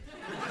sincere.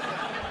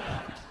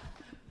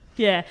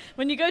 Yeah,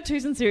 when you go too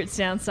sincere, it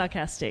sounds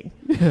sarcastic.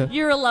 Yeah.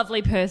 You're a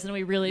lovely person.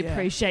 We really Yeah.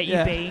 appreciate you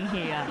Yeah. being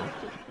here.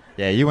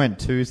 Yeah, you went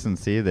too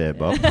sincere there,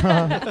 Bob.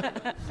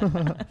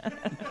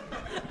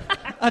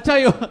 I'll tell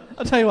you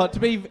what, to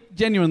be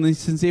genuinely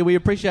sincere, we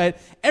appreciate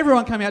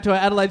everyone coming out to our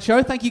Adelaide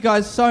show. Thank you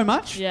guys so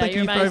much. Yeah, Thank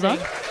you're you amazing. very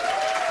much.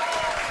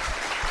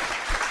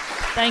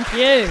 Thank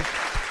you.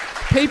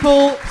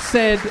 People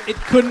said it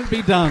couldn't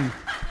be done,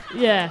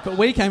 Yeah. but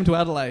we came to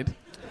Adelaide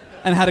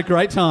and had a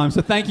great time,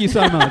 so thank you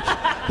so much.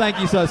 Thank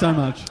you so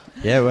much.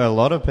 Yeah, well, a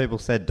lot of people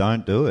said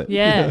don't do it.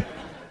 Yeah.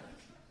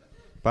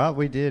 But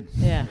we did.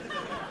 Yeah.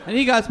 And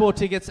you guys bought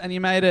tickets and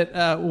you made it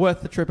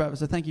worth the trip over,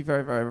 so thank you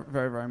very, very,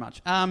 very, very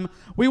much.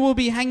 We will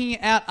be hanging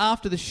out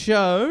after the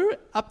show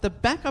up the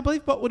back, I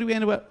believe. What do we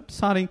end up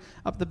deciding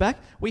up the back?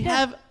 We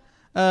have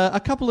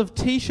a couple of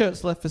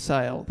T-shirts left for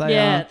sale. They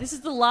are... This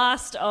is the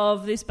last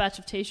of this batch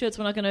of T-shirts.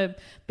 We're not going to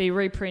be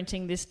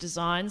reprinting this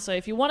design. So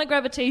if you want to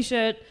grab a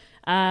T-shirt,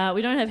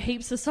 we don't have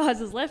heaps of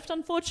sizes left,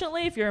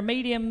 unfortunately. If you're a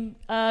medium,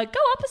 go up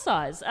a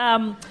size.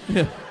 So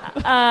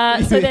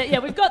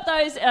we've got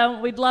those.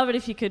 We'd love it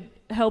if you could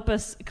help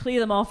us clear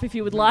them off if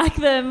you would like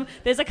them.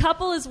 There's a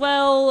couple as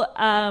well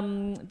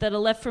that are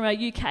left from our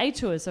UK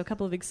tour, so a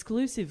couple of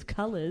exclusive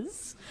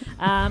colours if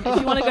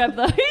you want to grab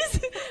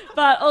those.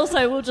 But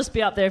also, we'll just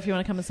be up there if you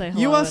want to come and say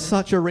hello. You are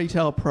such a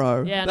retail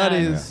pro. Yeah, that no.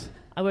 is...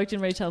 I worked in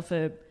retail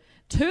for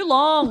too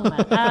long.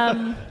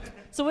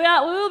 So we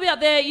will be up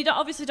there. You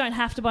obviously don't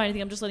have to buy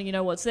anything. I'm just letting you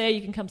know what's there.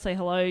 You can come say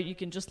hello. You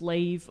can just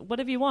leave.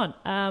 Whatever you want.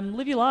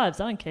 Live your lives.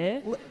 I don't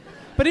care.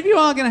 But if you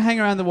are going to hang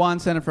around the Wine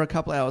Centre for a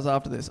couple of hours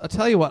after this, I'll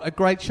tell you what, a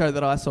great show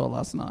that I saw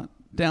last night,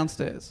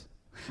 downstairs.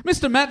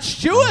 Mr. Matt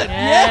Stewart!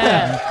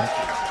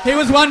 Yeah! He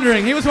was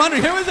wondering, who was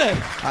it?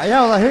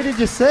 Who did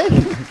you see?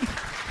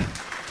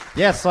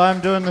 Yes,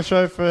 I'm doing the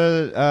show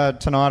for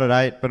tonight at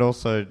 8, but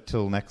also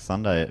till next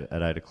Sunday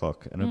at 8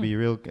 o'clock. And it'll be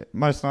real...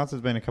 Most nights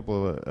there's been a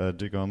couple of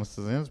Do Go On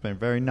listeners in. It's been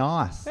very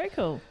nice. Very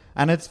cool.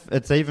 And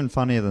it's even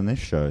funnier than this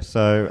show.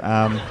 So...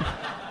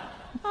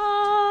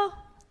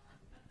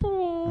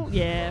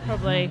 yeah,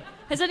 probably.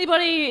 Has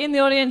anybody in the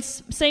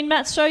audience seen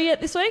Matt's show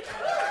yet this week?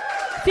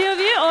 A few of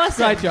you?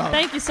 Awesome. Great job.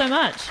 Thank you so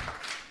much.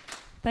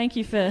 Thank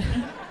you for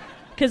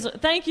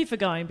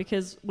going,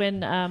 because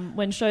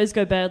when shows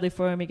go badly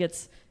for him, he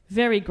gets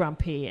very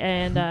grumpy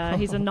and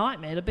he's a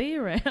nightmare to be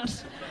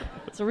around.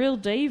 It's a real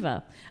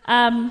diva.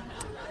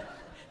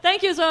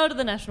 Thank you as well to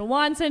the National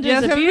Wine Centre.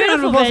 Yes, It's a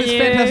beautiful venue. It's a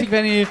fantastic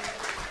venue.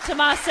 To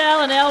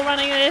Marcel and Elle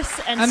running this,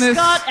 and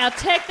Scott, our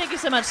tech. Thank you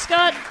so much,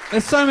 Scott.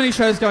 There's so many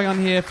shows going on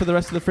here for the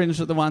rest of the Fringe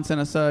at the Wine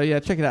Centre, so yeah,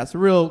 check it out. It's a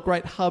real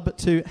great hub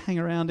to hang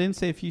around in,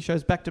 see a few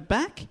shows back to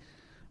back.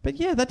 But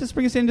yeah, that just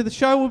brings us into the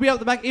show. We'll be up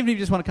the back, even if you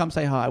just want to come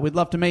say hi. We'd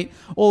love to meet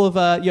all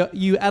of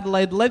you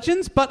Adelaide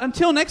legends. But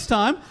until next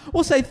time,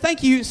 we'll say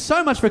thank you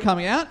so much for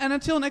coming out. And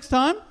until next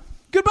time,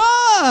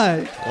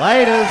 goodbye.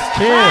 Laters.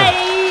 Cheers.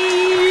 Bye.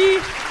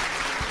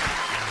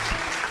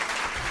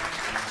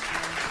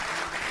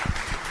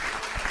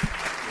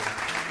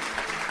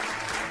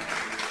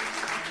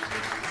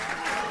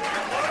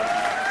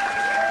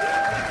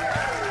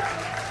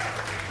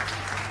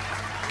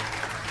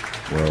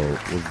 Well,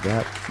 was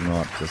that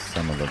not just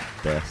some of the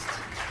best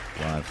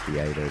live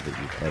theatre that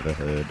you've ever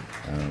heard?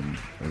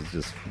 It was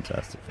just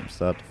fantastic from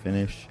start to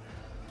finish.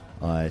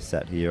 I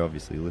sat here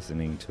obviously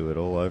listening to it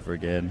all over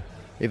again.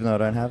 Even though I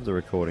don't have the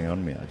recording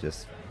on me, I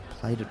just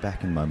played it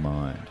back in my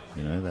mind.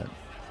 You know, that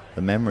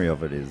the memory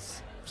of it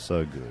is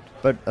so good.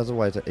 But as a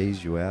way to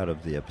ease you out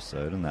of the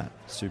episode and that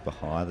super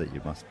high that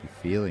you must be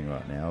feeling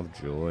right now of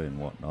joy and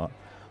whatnot,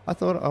 I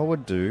thought I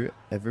would do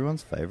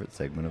everyone's favourite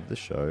segment of the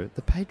show,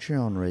 the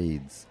Patreon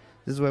Reads.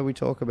 This is where we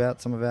talk about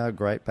some of our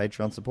great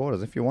Patreon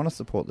supporters. If you want to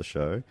support the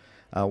show,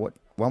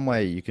 one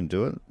way you can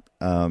do it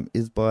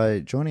is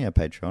by joining our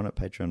Patreon at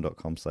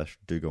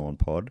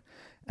patreon.com/dogoonpod.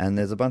 And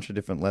there's a bunch of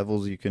different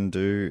levels you can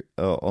do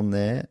on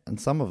there. And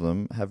some of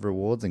them have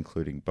rewards,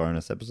 including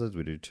bonus episodes.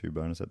 We do 2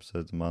 bonus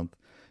episodes a month.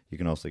 You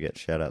can also get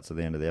shout-outs at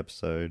the end of the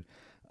episode.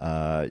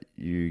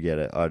 You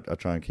get I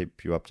try and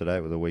keep you up to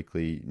date with a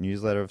weekly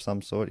newsletter of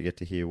some sort. You get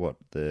to hear what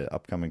the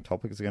upcoming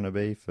topics are going to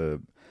be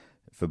for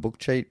Book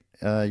Cheat.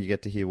 You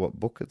get to hear what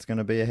book it's going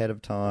to be ahead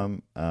of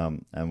time,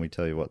 and we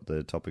tell you what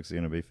the topics are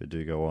going to be for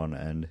Do Go On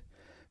and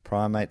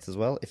Primates as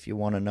well, if you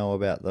want to know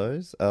about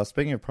those.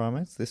 Speaking of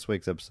Primates, this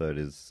week's episode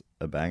is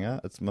a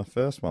banger. It's my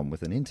first one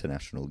with an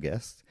international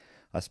guest.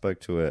 I spoke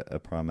to a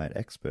primate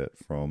expert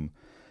from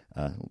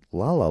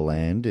La La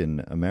Land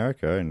in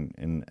America,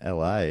 in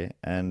LA,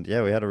 and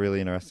yeah, we had a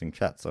really interesting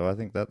chat, so I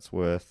think that's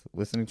worth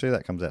listening to.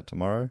 That comes out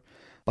tomorrow.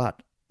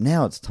 But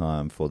now it's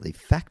time for the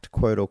Fact,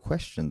 Quote, or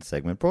Question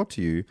segment, brought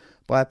to you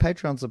by a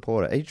Patreon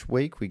supporter. Each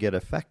week we get a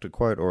fact, a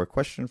quote, or a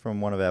question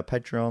from one of our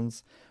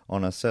Patreons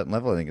on a certain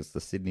level. I think it's the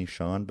Sydney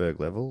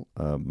Scheinberg level.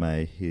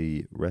 May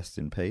he rest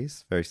in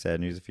peace. Very sad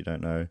news if you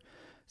don't know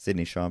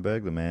Sydney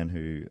Scheinberg, the man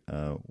who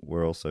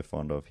we're all so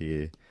fond of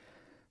here,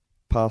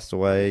 passed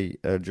away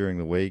during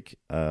the week.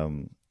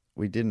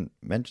 We didn't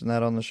mention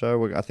that on the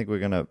show. I think we're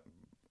going to,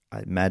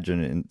 I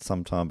imagine in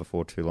some time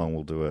before too long,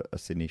 we'll do a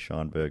Sydney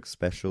Scheinberg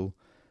special.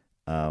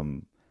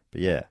 But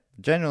yeah,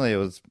 generally it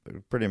was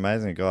pretty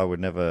amazing. A guy we'd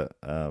never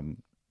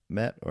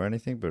met or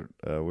anything, but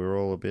we were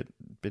all a bit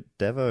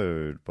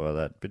devoed by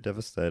that, a bit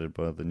devastated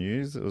by the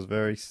news. It was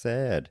very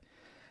sad.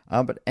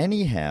 But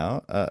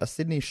anyhow, a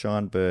Sydney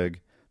Scheinberg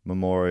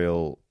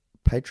Memorial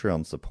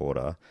Patreon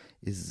supporter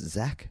is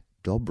Zach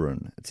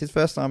Dobrin. It's his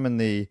first time in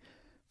the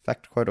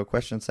Fact, Quote, or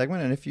Question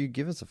segment, and if you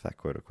give us a fact,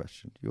 quote, or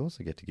question, you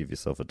also get to give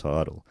yourself a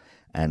title.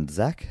 And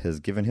Zach has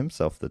given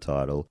himself the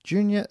title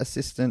Junior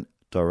Assistant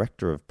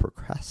Director of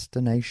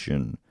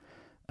Procrastination.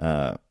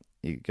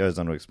 He goes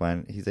on to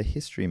explain he's a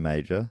history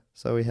major,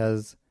 so he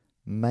has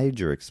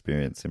major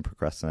experience in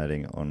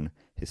procrastinating on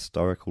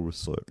historical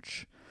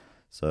research.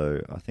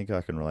 So I think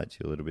I can relate to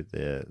you a little bit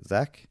there,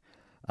 Zach.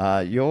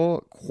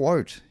 Your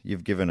quote,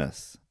 you've given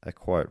us a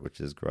quote, which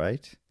is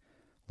great.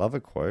 Love a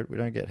quote. We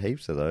don't get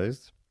heaps of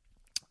those.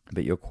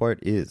 But your quote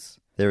is,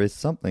 "There is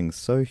something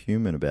so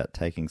human about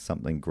taking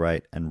something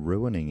great and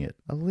ruining it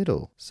a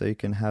little so you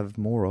can have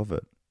more of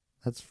it."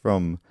 That's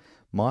from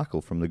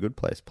Michael from The Good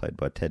Place, played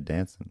by Ted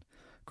Danson.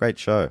 Great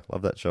show.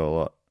 Love that show a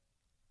lot.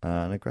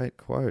 And a great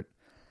quote.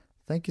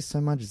 Thank you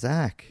so much,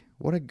 Zach.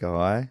 What a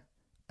guy.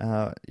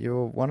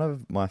 You're one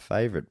of my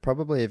favourite,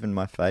 probably even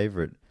my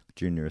favourite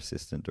Junior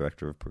Assistant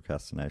Director of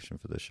Procrastination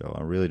for the show.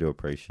 I really do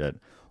appreciate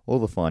all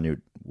the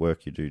fine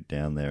work you do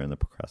down there in the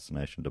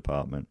procrastination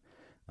department.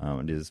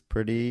 It is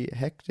pretty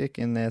hectic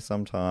in there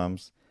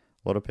sometimes.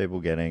 A lot of people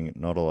getting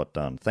not a lot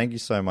done. Thank you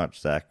so much,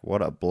 Zach.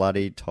 What a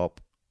bloody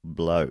top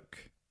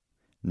bloke.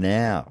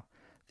 Now,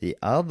 the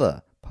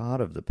other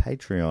part of the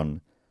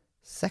Patreon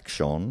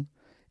section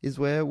is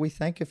where we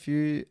thank a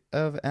few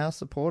of our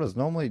supporters.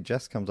 Normally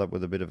Jess comes up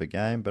with a bit of a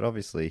game, but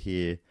obviously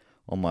here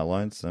on my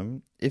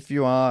lonesome, if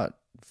you are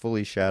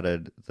fully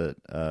shattered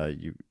that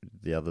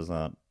the others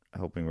aren't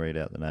helping read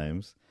out the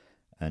names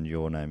and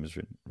your name is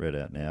read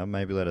out now,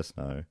 maybe let us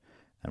know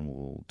and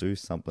we'll do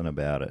something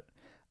about it.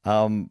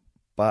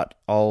 But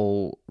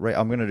I'm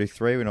going to do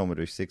 3. We normally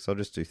do 6. I'll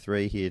just do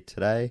 3 here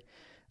today.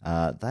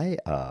 They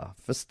are,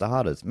 for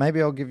starters, maybe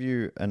I'll give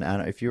you an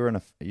animal. If you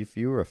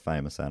were a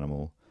famous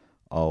animal,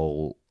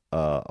 I'll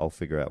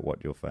figure out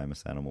what your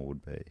famous animal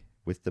would be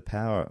with the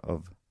power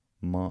of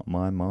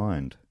my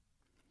mind.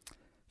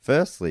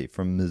 Firstly,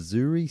 from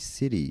Missouri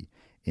City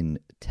in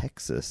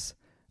Texas,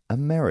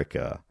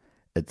 America,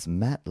 it's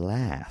Matt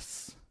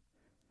Lass.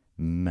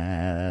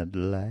 Mad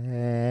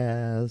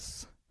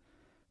Lass,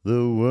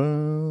 the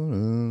world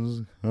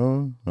is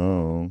home.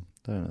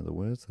 Don't know the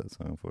words to that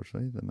song,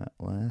 unfortunately. The Matt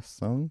Lass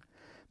song.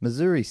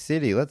 Missouri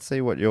City. Let's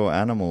see what your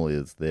animal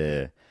is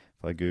there.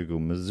 If I Google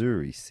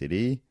Missouri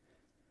City,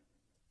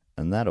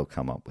 and that'll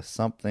come up with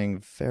something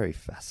very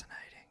fascinating.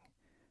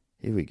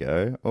 Here we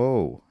go.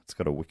 Oh, it's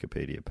got a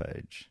Wikipedia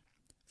page.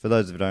 For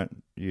those of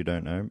you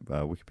don't know,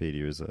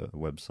 Wikipedia is a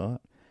website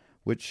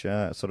which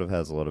sort of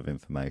has a lot of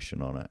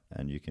information on it,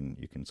 and you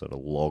can sort of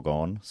log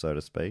on, so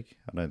to speak.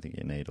 I don't think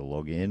you need to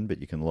log in, but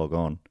you can log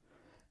on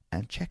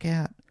and check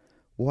out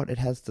what it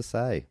has to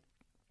say.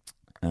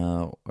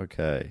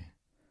 Okay.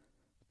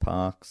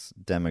 Parks,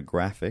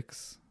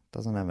 demographics.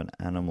 Doesn't have an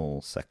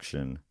animal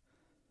section.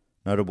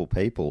 Notable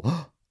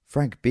people.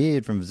 Frank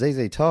Beard from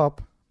ZZ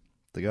Top.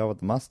 The guy with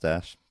the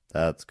mustache.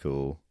 That's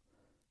cool.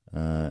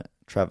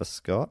 Travis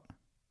Scott.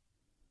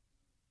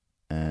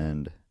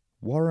 And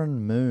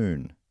Warren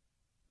Moon.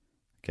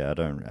 Okay, I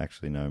don't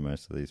actually know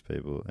most of these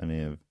people.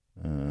 Any of...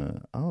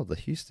 the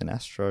Houston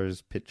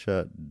Astros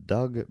pitcher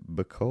Doug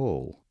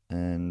Bacall.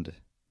 And...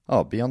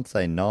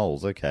 Beyonce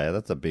Knowles. Okay,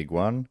 that's a big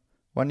one.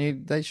 Why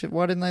didn't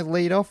they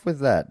lead off with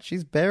that?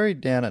 She's buried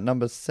down at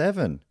number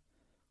 7.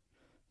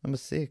 Number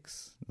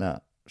 6.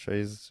 No,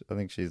 I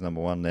think she's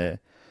number 1 there.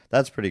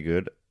 That's pretty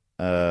good.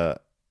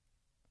 But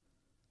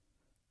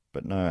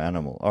no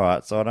animal. All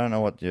right, so I don't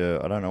know what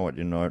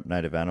your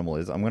native animal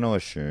is. I'm going to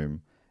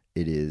assume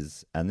it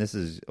is, and this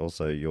is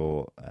also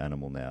your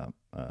animal now,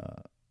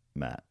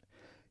 Matt.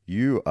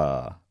 You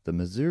are the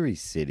Missouri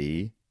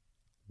City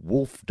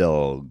wolf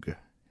dog.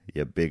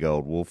 You big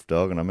old wolf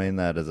dog, and I mean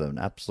that as an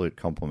absolute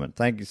compliment.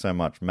 Thank you so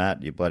much,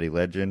 Matt, you bloody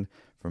legend,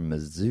 from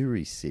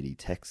Missouri City,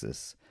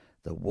 Texas.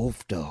 The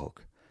wolf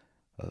dog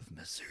of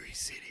Missouri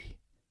City.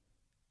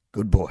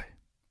 Good boy.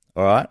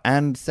 All right,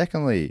 and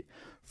secondly,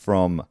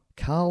 from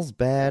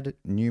Carlsbad,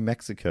 New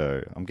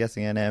Mexico. I'm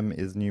guessing NM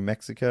is New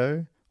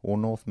Mexico or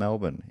North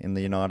Melbourne in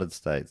the United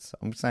States.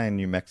 I'm saying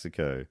New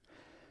Mexico.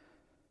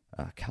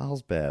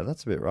 Carlsbad,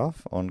 that's a bit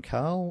rough on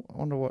Carl. I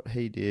wonder what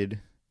he did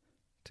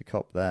to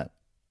cop that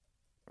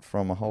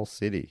from a whole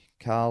city.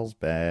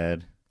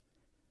 Carlsbad.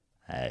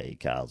 Hey,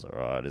 Carl's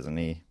alright, isn't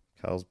he?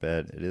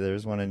 Carlsbad. There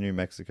is one in New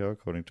Mexico,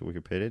 according to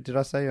Wikipedia. Did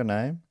I say your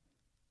name?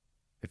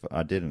 If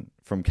I didn't.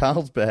 From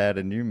Carlsbad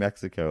in New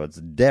Mexico, it's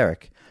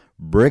Derek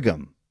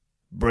Brigham.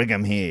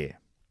 Brigham here.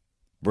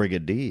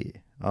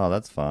 Brigadier. Oh,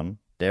 that's fun.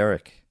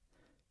 Derek.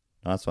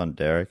 Nice one,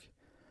 Derek.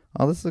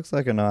 Oh, this looks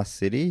like a nice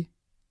city.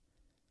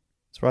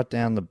 It's right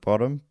down the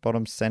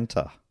bottom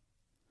center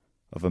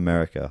of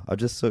America. I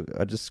just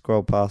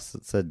scrolled past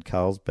it, said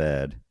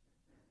Carlsbad.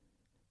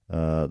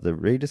 The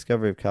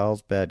rediscovery of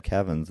Carlsbad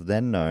Caverns,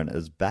 then known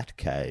as Bat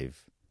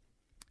Cave.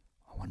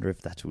 I wonder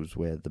if that was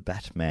where the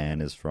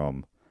Batman is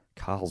from.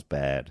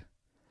 Carlsbad.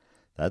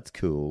 That's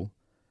cool.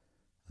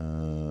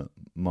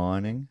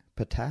 Mining.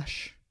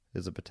 Potash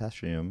is a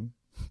potassium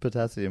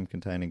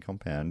containing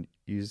compound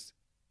used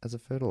as a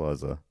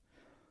fertilizer.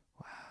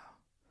 Wow.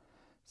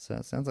 So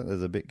it sounds like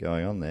there's a bit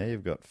going on there.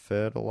 You've got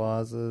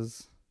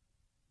fertilizers.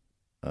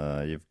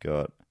 You've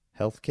got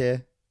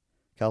healthcare.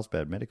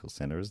 Carlsbad Medical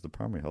Center is the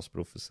primary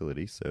hospital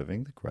facility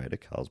serving the greater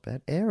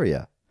Carlsbad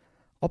area,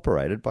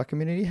 operated by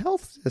Community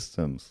Health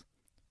Systems.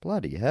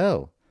 Bloody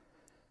hell.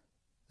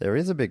 There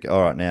is a big...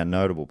 All right, now,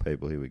 notable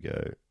people. Here we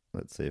go.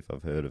 Let's see if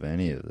I've heard of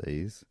any of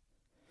these.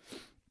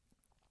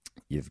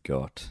 You've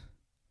got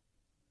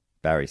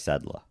Barry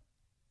Sadler.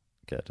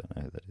 Okay, I don't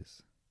know who that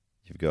is.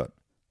 You've got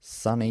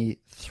Sonny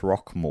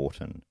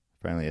Throckmorton,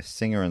 apparently a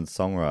singer and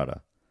songwriter.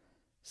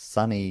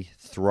 Sonny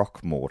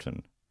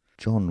Throckmorton.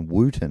 John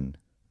Wooten.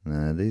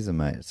 No, these are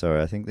made...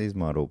 Sorry, I think these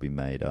might all be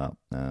made up.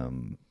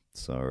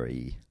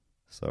 Sorry,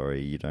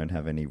 you don't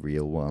have any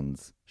real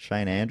ones.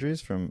 Shane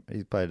Andrews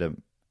he played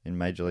in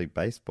Major League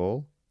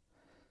Baseball.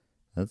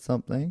 That's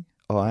something.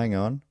 Oh, hang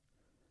on.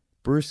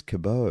 Bruce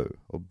Cabot,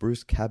 or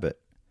Bruce Cabot.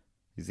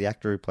 He's the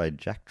actor who played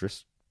Jack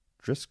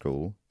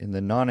Driscoll in the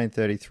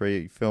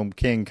 1933 film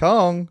King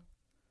Kong,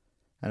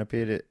 and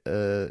appeared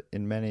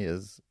in many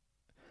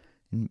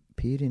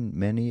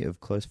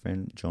of close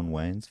friend John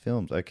Wayne's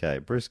films. Okay,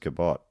 Bruce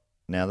Cabot.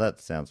 Now that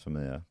sounds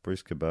familiar.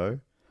 Bruce Cabot.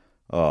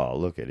 Oh,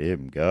 look at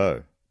him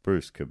go.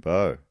 Bruce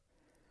Cabot.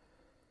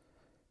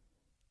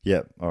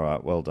 Yep,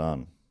 alright, well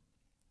done.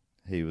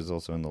 He was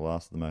also in The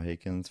Last of the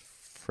Mohicans,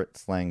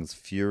 Fritz Lang's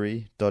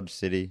Fury, Dodge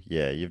City.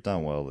 Yeah, you've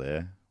done well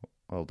there.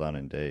 Well done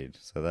indeed.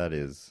 So that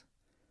is...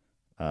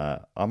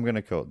 I'm going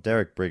to call it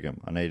Derek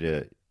Brigham. I need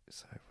to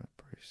say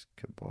Bruce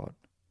Cabot.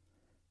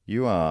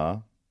 You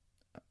are...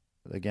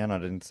 Again, I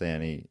didn't see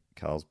any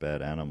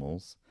Carlsbad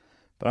animals.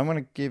 But I'm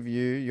going to give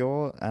you...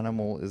 Your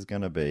animal is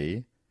going to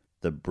be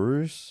the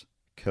Bruce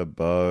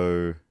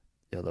Cabot...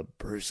 Yeah, the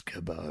Bruce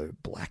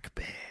Cabot black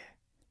bear.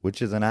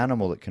 Which is an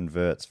animal that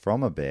converts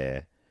from a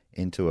bear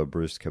into a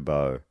Bruce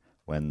Cabot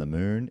when the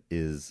moon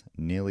is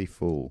nearly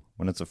full.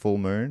 When it's a full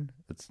moon,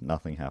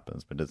 nothing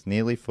happens. But it's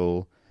nearly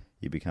full,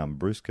 you become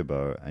Bruce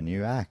Cabot and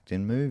you act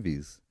in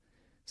movies.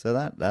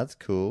 So that's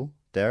cool.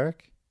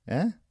 Derek?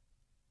 Yeah?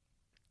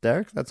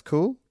 Derek, that's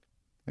cool?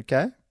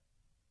 Okay?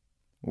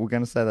 We're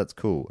going to say that's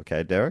cool.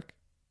 Okay, Derek?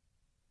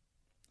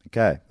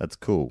 Okay, that's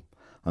cool.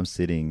 I'm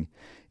sitting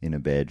in a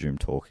bedroom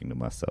talking to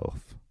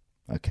myself.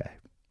 Okay.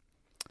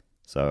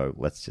 So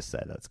let's just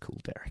say that's cool,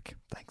 Derek.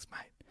 Thanks,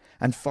 mate.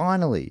 And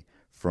finally,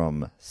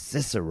 from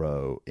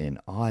Cicero in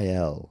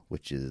IL,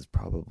 which is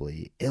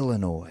probably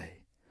Illinois.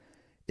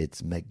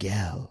 It's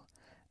Miguel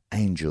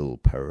Angel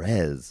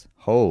Perez.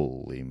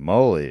 Holy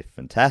moly,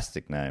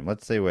 fantastic name.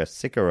 Let's see where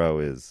Cicero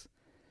is.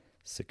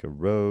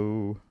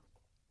 Cicero.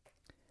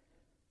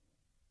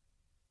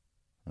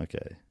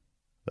 Okay,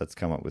 let's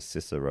come up with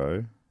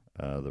Cicero,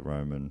 the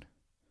Roman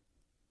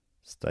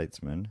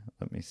statesman.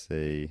 Let me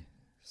see.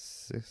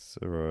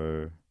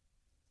 Cicero,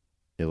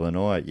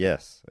 Illinois.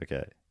 Yes,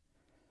 okay.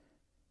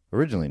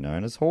 Originally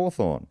known as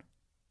Hawthorne,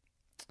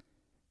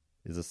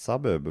 is a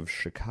suburb of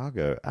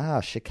Chicago.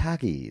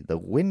 Chicago, the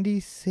Windy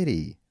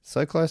City.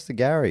 So close to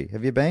Gary.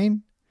 Have you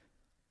been?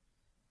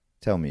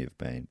 Tell me you've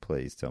been.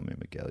 Please tell me,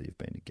 Miguel, you've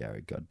been to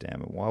Gary. God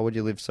damn it. Why would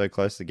you live so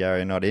close to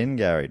Gary and not in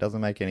Gary? It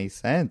doesn't make any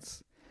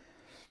sense.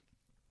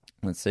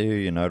 Let's see who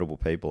your notable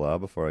people are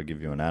before I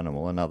give you an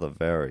animal. Another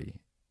very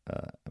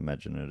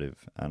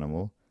imaginative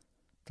animal.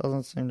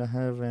 Doesn't seem to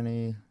have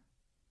any...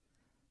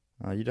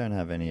 you don't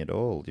have any at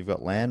all. You've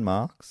got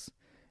landmarks,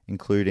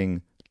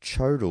 including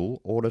Chodal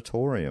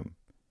Auditorium.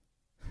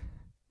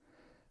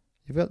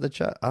 You've got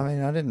the...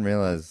 I didn't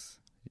realise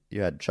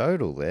you had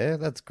Chodal there.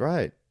 That's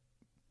great.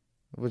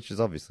 Which is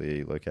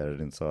obviously located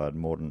inside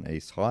Morden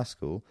East High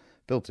School.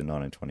 Built in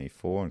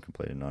 1924 and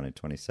completed in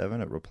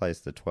 1927, it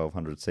replaced the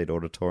 1,200-seat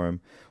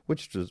auditorium,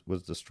 which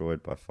was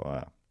destroyed by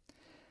fire.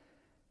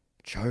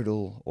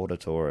 Chodal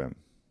Auditorium.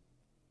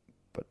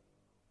 But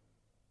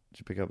did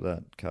you pick up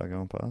that car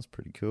going past?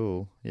 Pretty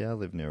cool. Yeah, I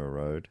live near a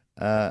road.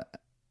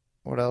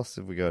 What else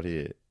have we got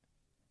here?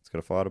 It's got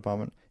a fire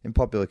department. In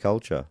popular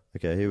culture.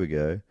 Okay, here we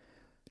go.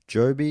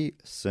 Joby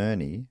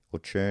Cerny, or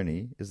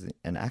Cherney, is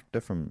an actor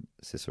from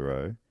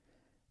Cicero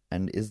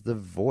and is the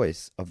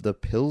voice of the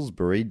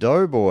Pillsbury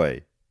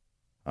Doughboy.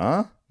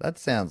 Huh? That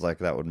sounds like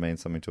that would mean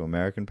something to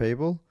American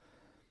people.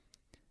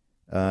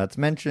 It's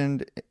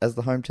mentioned as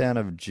the hometown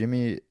of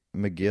Jimmy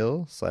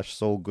McGill /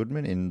 Saul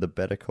Goodman in the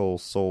Better Call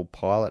Saul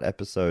pilot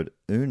episode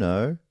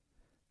Uno.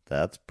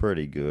 That's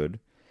pretty good.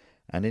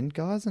 And in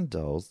Guys and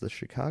Dolls, the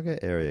Chicago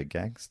area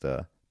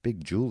gangster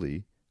Big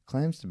Julie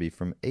claims to be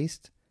from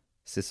East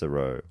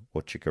Cicero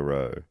or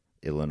Chicaro,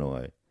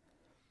 Illinois.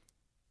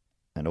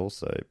 And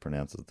also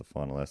pronounces the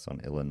final S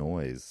on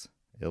Illinois.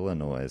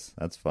 Illinois.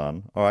 That's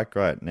fun. All right,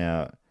 great.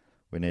 Now,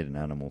 we need an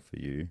animal for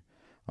you.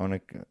 I want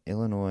an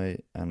Illinois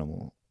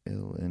animal.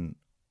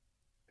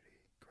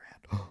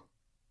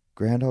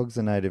 Groundhog's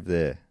a native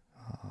there.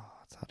 Oh,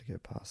 it's hard to go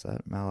past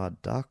that.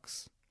 Mallard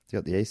ducks. You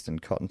got the eastern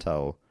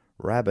cottontail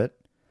rabbit.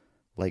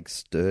 Lake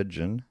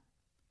sturgeon.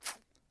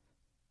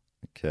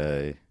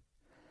 Okay.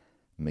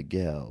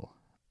 Miguel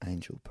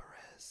Angel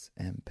Perez,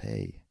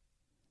 MP.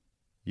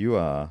 You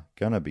are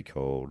going to be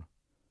called...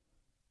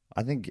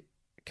 I think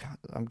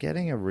I'm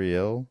getting a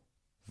real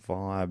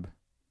vibe.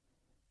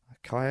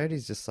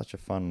 Coyote's just such a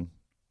fun...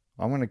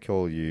 I'm going to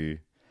call you...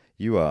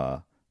 You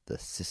are the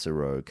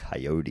Cicero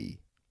Coyote.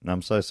 And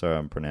I'm so sorry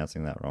I'm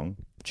pronouncing that wrong.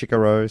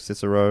 Chicaro,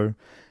 Cicero.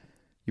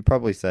 You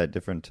probably say it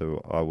different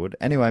to I would.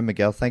 Anyway,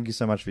 Miguel, thank you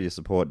so much for your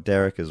support.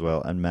 Derek as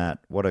well. And Matt,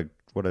 what a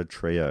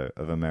trio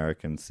of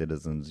American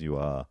citizens you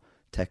are.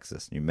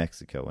 Texas, New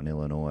Mexico, and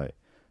Illinois.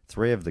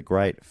 3 of the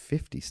great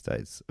 50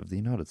 states of the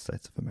United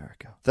States of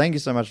America. Thank you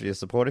so much for your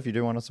support. If you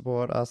do want to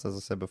support us, as I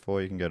said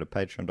before, you can go to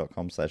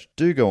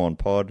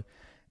patreon.com/dogoonpod.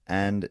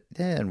 And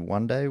then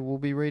one day we'll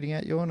be reading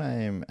out your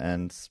name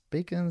and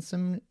speaking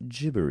some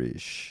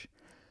gibberish.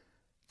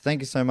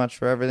 Thank you so much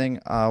for everything.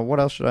 What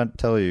else should I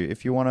tell you?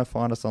 If you want to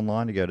find us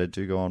online, you go to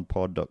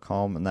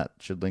dogoonpod.com and that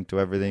should link to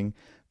everything.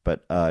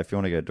 But if you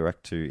want to go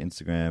direct to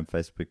Instagram,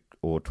 Facebook,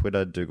 or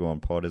Twitter,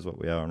 dogoonpod is what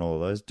we are on all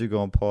of those.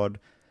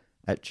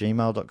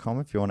 dogoonpod@gmail.com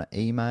if you want to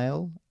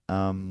email.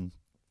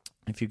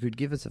 If you could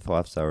give us a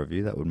 5-star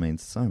review, that would mean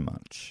so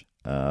much.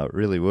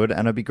 Really would.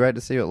 And it'd be great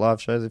to see you at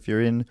live shows if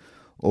you're in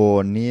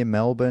or near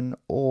Melbourne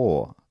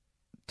or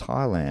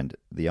Thailand,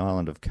 the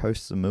island of Koh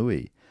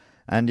Samui.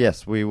 And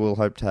yes, we will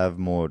hope to have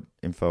more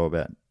info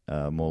about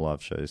more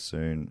live shows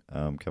soon,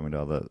 coming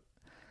to other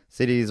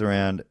cities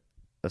around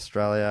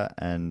Australia,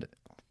 and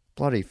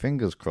bloody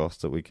fingers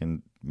crossed that we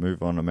can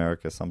move on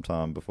America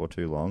sometime before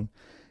too long.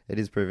 It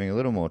is proving a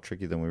little more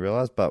tricky than we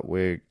realised, but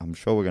I'm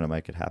sure we're going to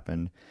make it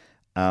happen.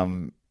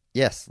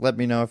 Yes, let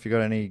me know if you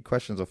got any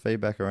questions or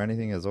feedback or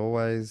anything, as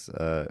always,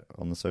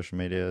 on the social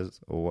medias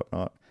or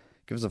whatnot.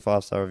 Give us a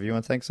 5-star review,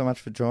 and thanks so much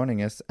for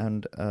joining us.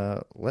 And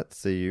let's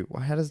see you.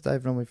 Well, how does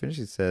Dave normally finish?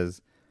 He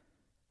says,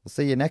 "We'll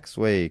see you next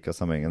week," or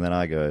something, and then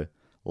I go,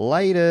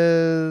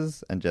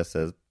 "Laters," and Jess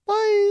says, "Bye."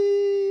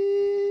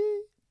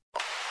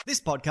 This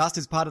podcast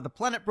is part of the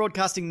Planet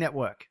Broadcasting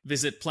Network.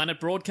 Visit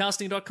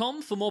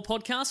planetbroadcasting.com for more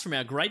podcasts from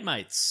our great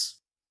mates.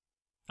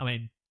 I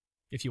mean,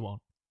 if you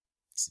want.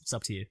 It's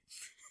up to you.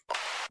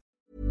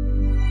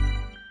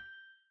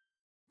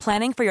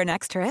 Planning for your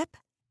next trip?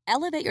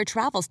 Elevate your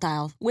travel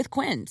style with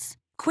Quince.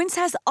 Quince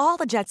has all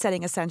the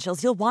jet-setting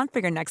essentials you'll want for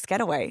your next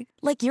getaway,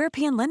 like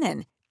European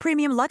linen,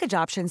 premium luggage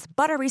options,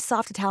 buttery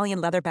soft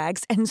Italian leather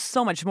bags, and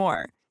so much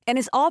more. And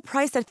is all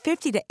priced at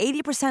 50 to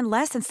 80%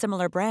 less than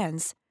similar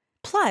brands.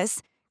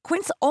 Plus,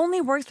 Quince only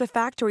works with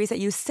factories that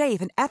use safe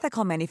and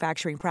ethical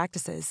manufacturing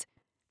practices.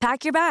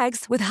 Pack your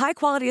bags with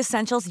high-quality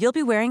essentials you'll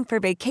be wearing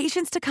for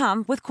vacations to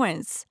come with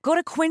Quince. Go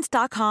to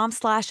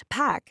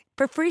quince.com/pack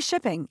for free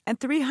shipping and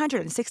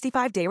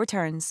 365-day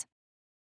returns.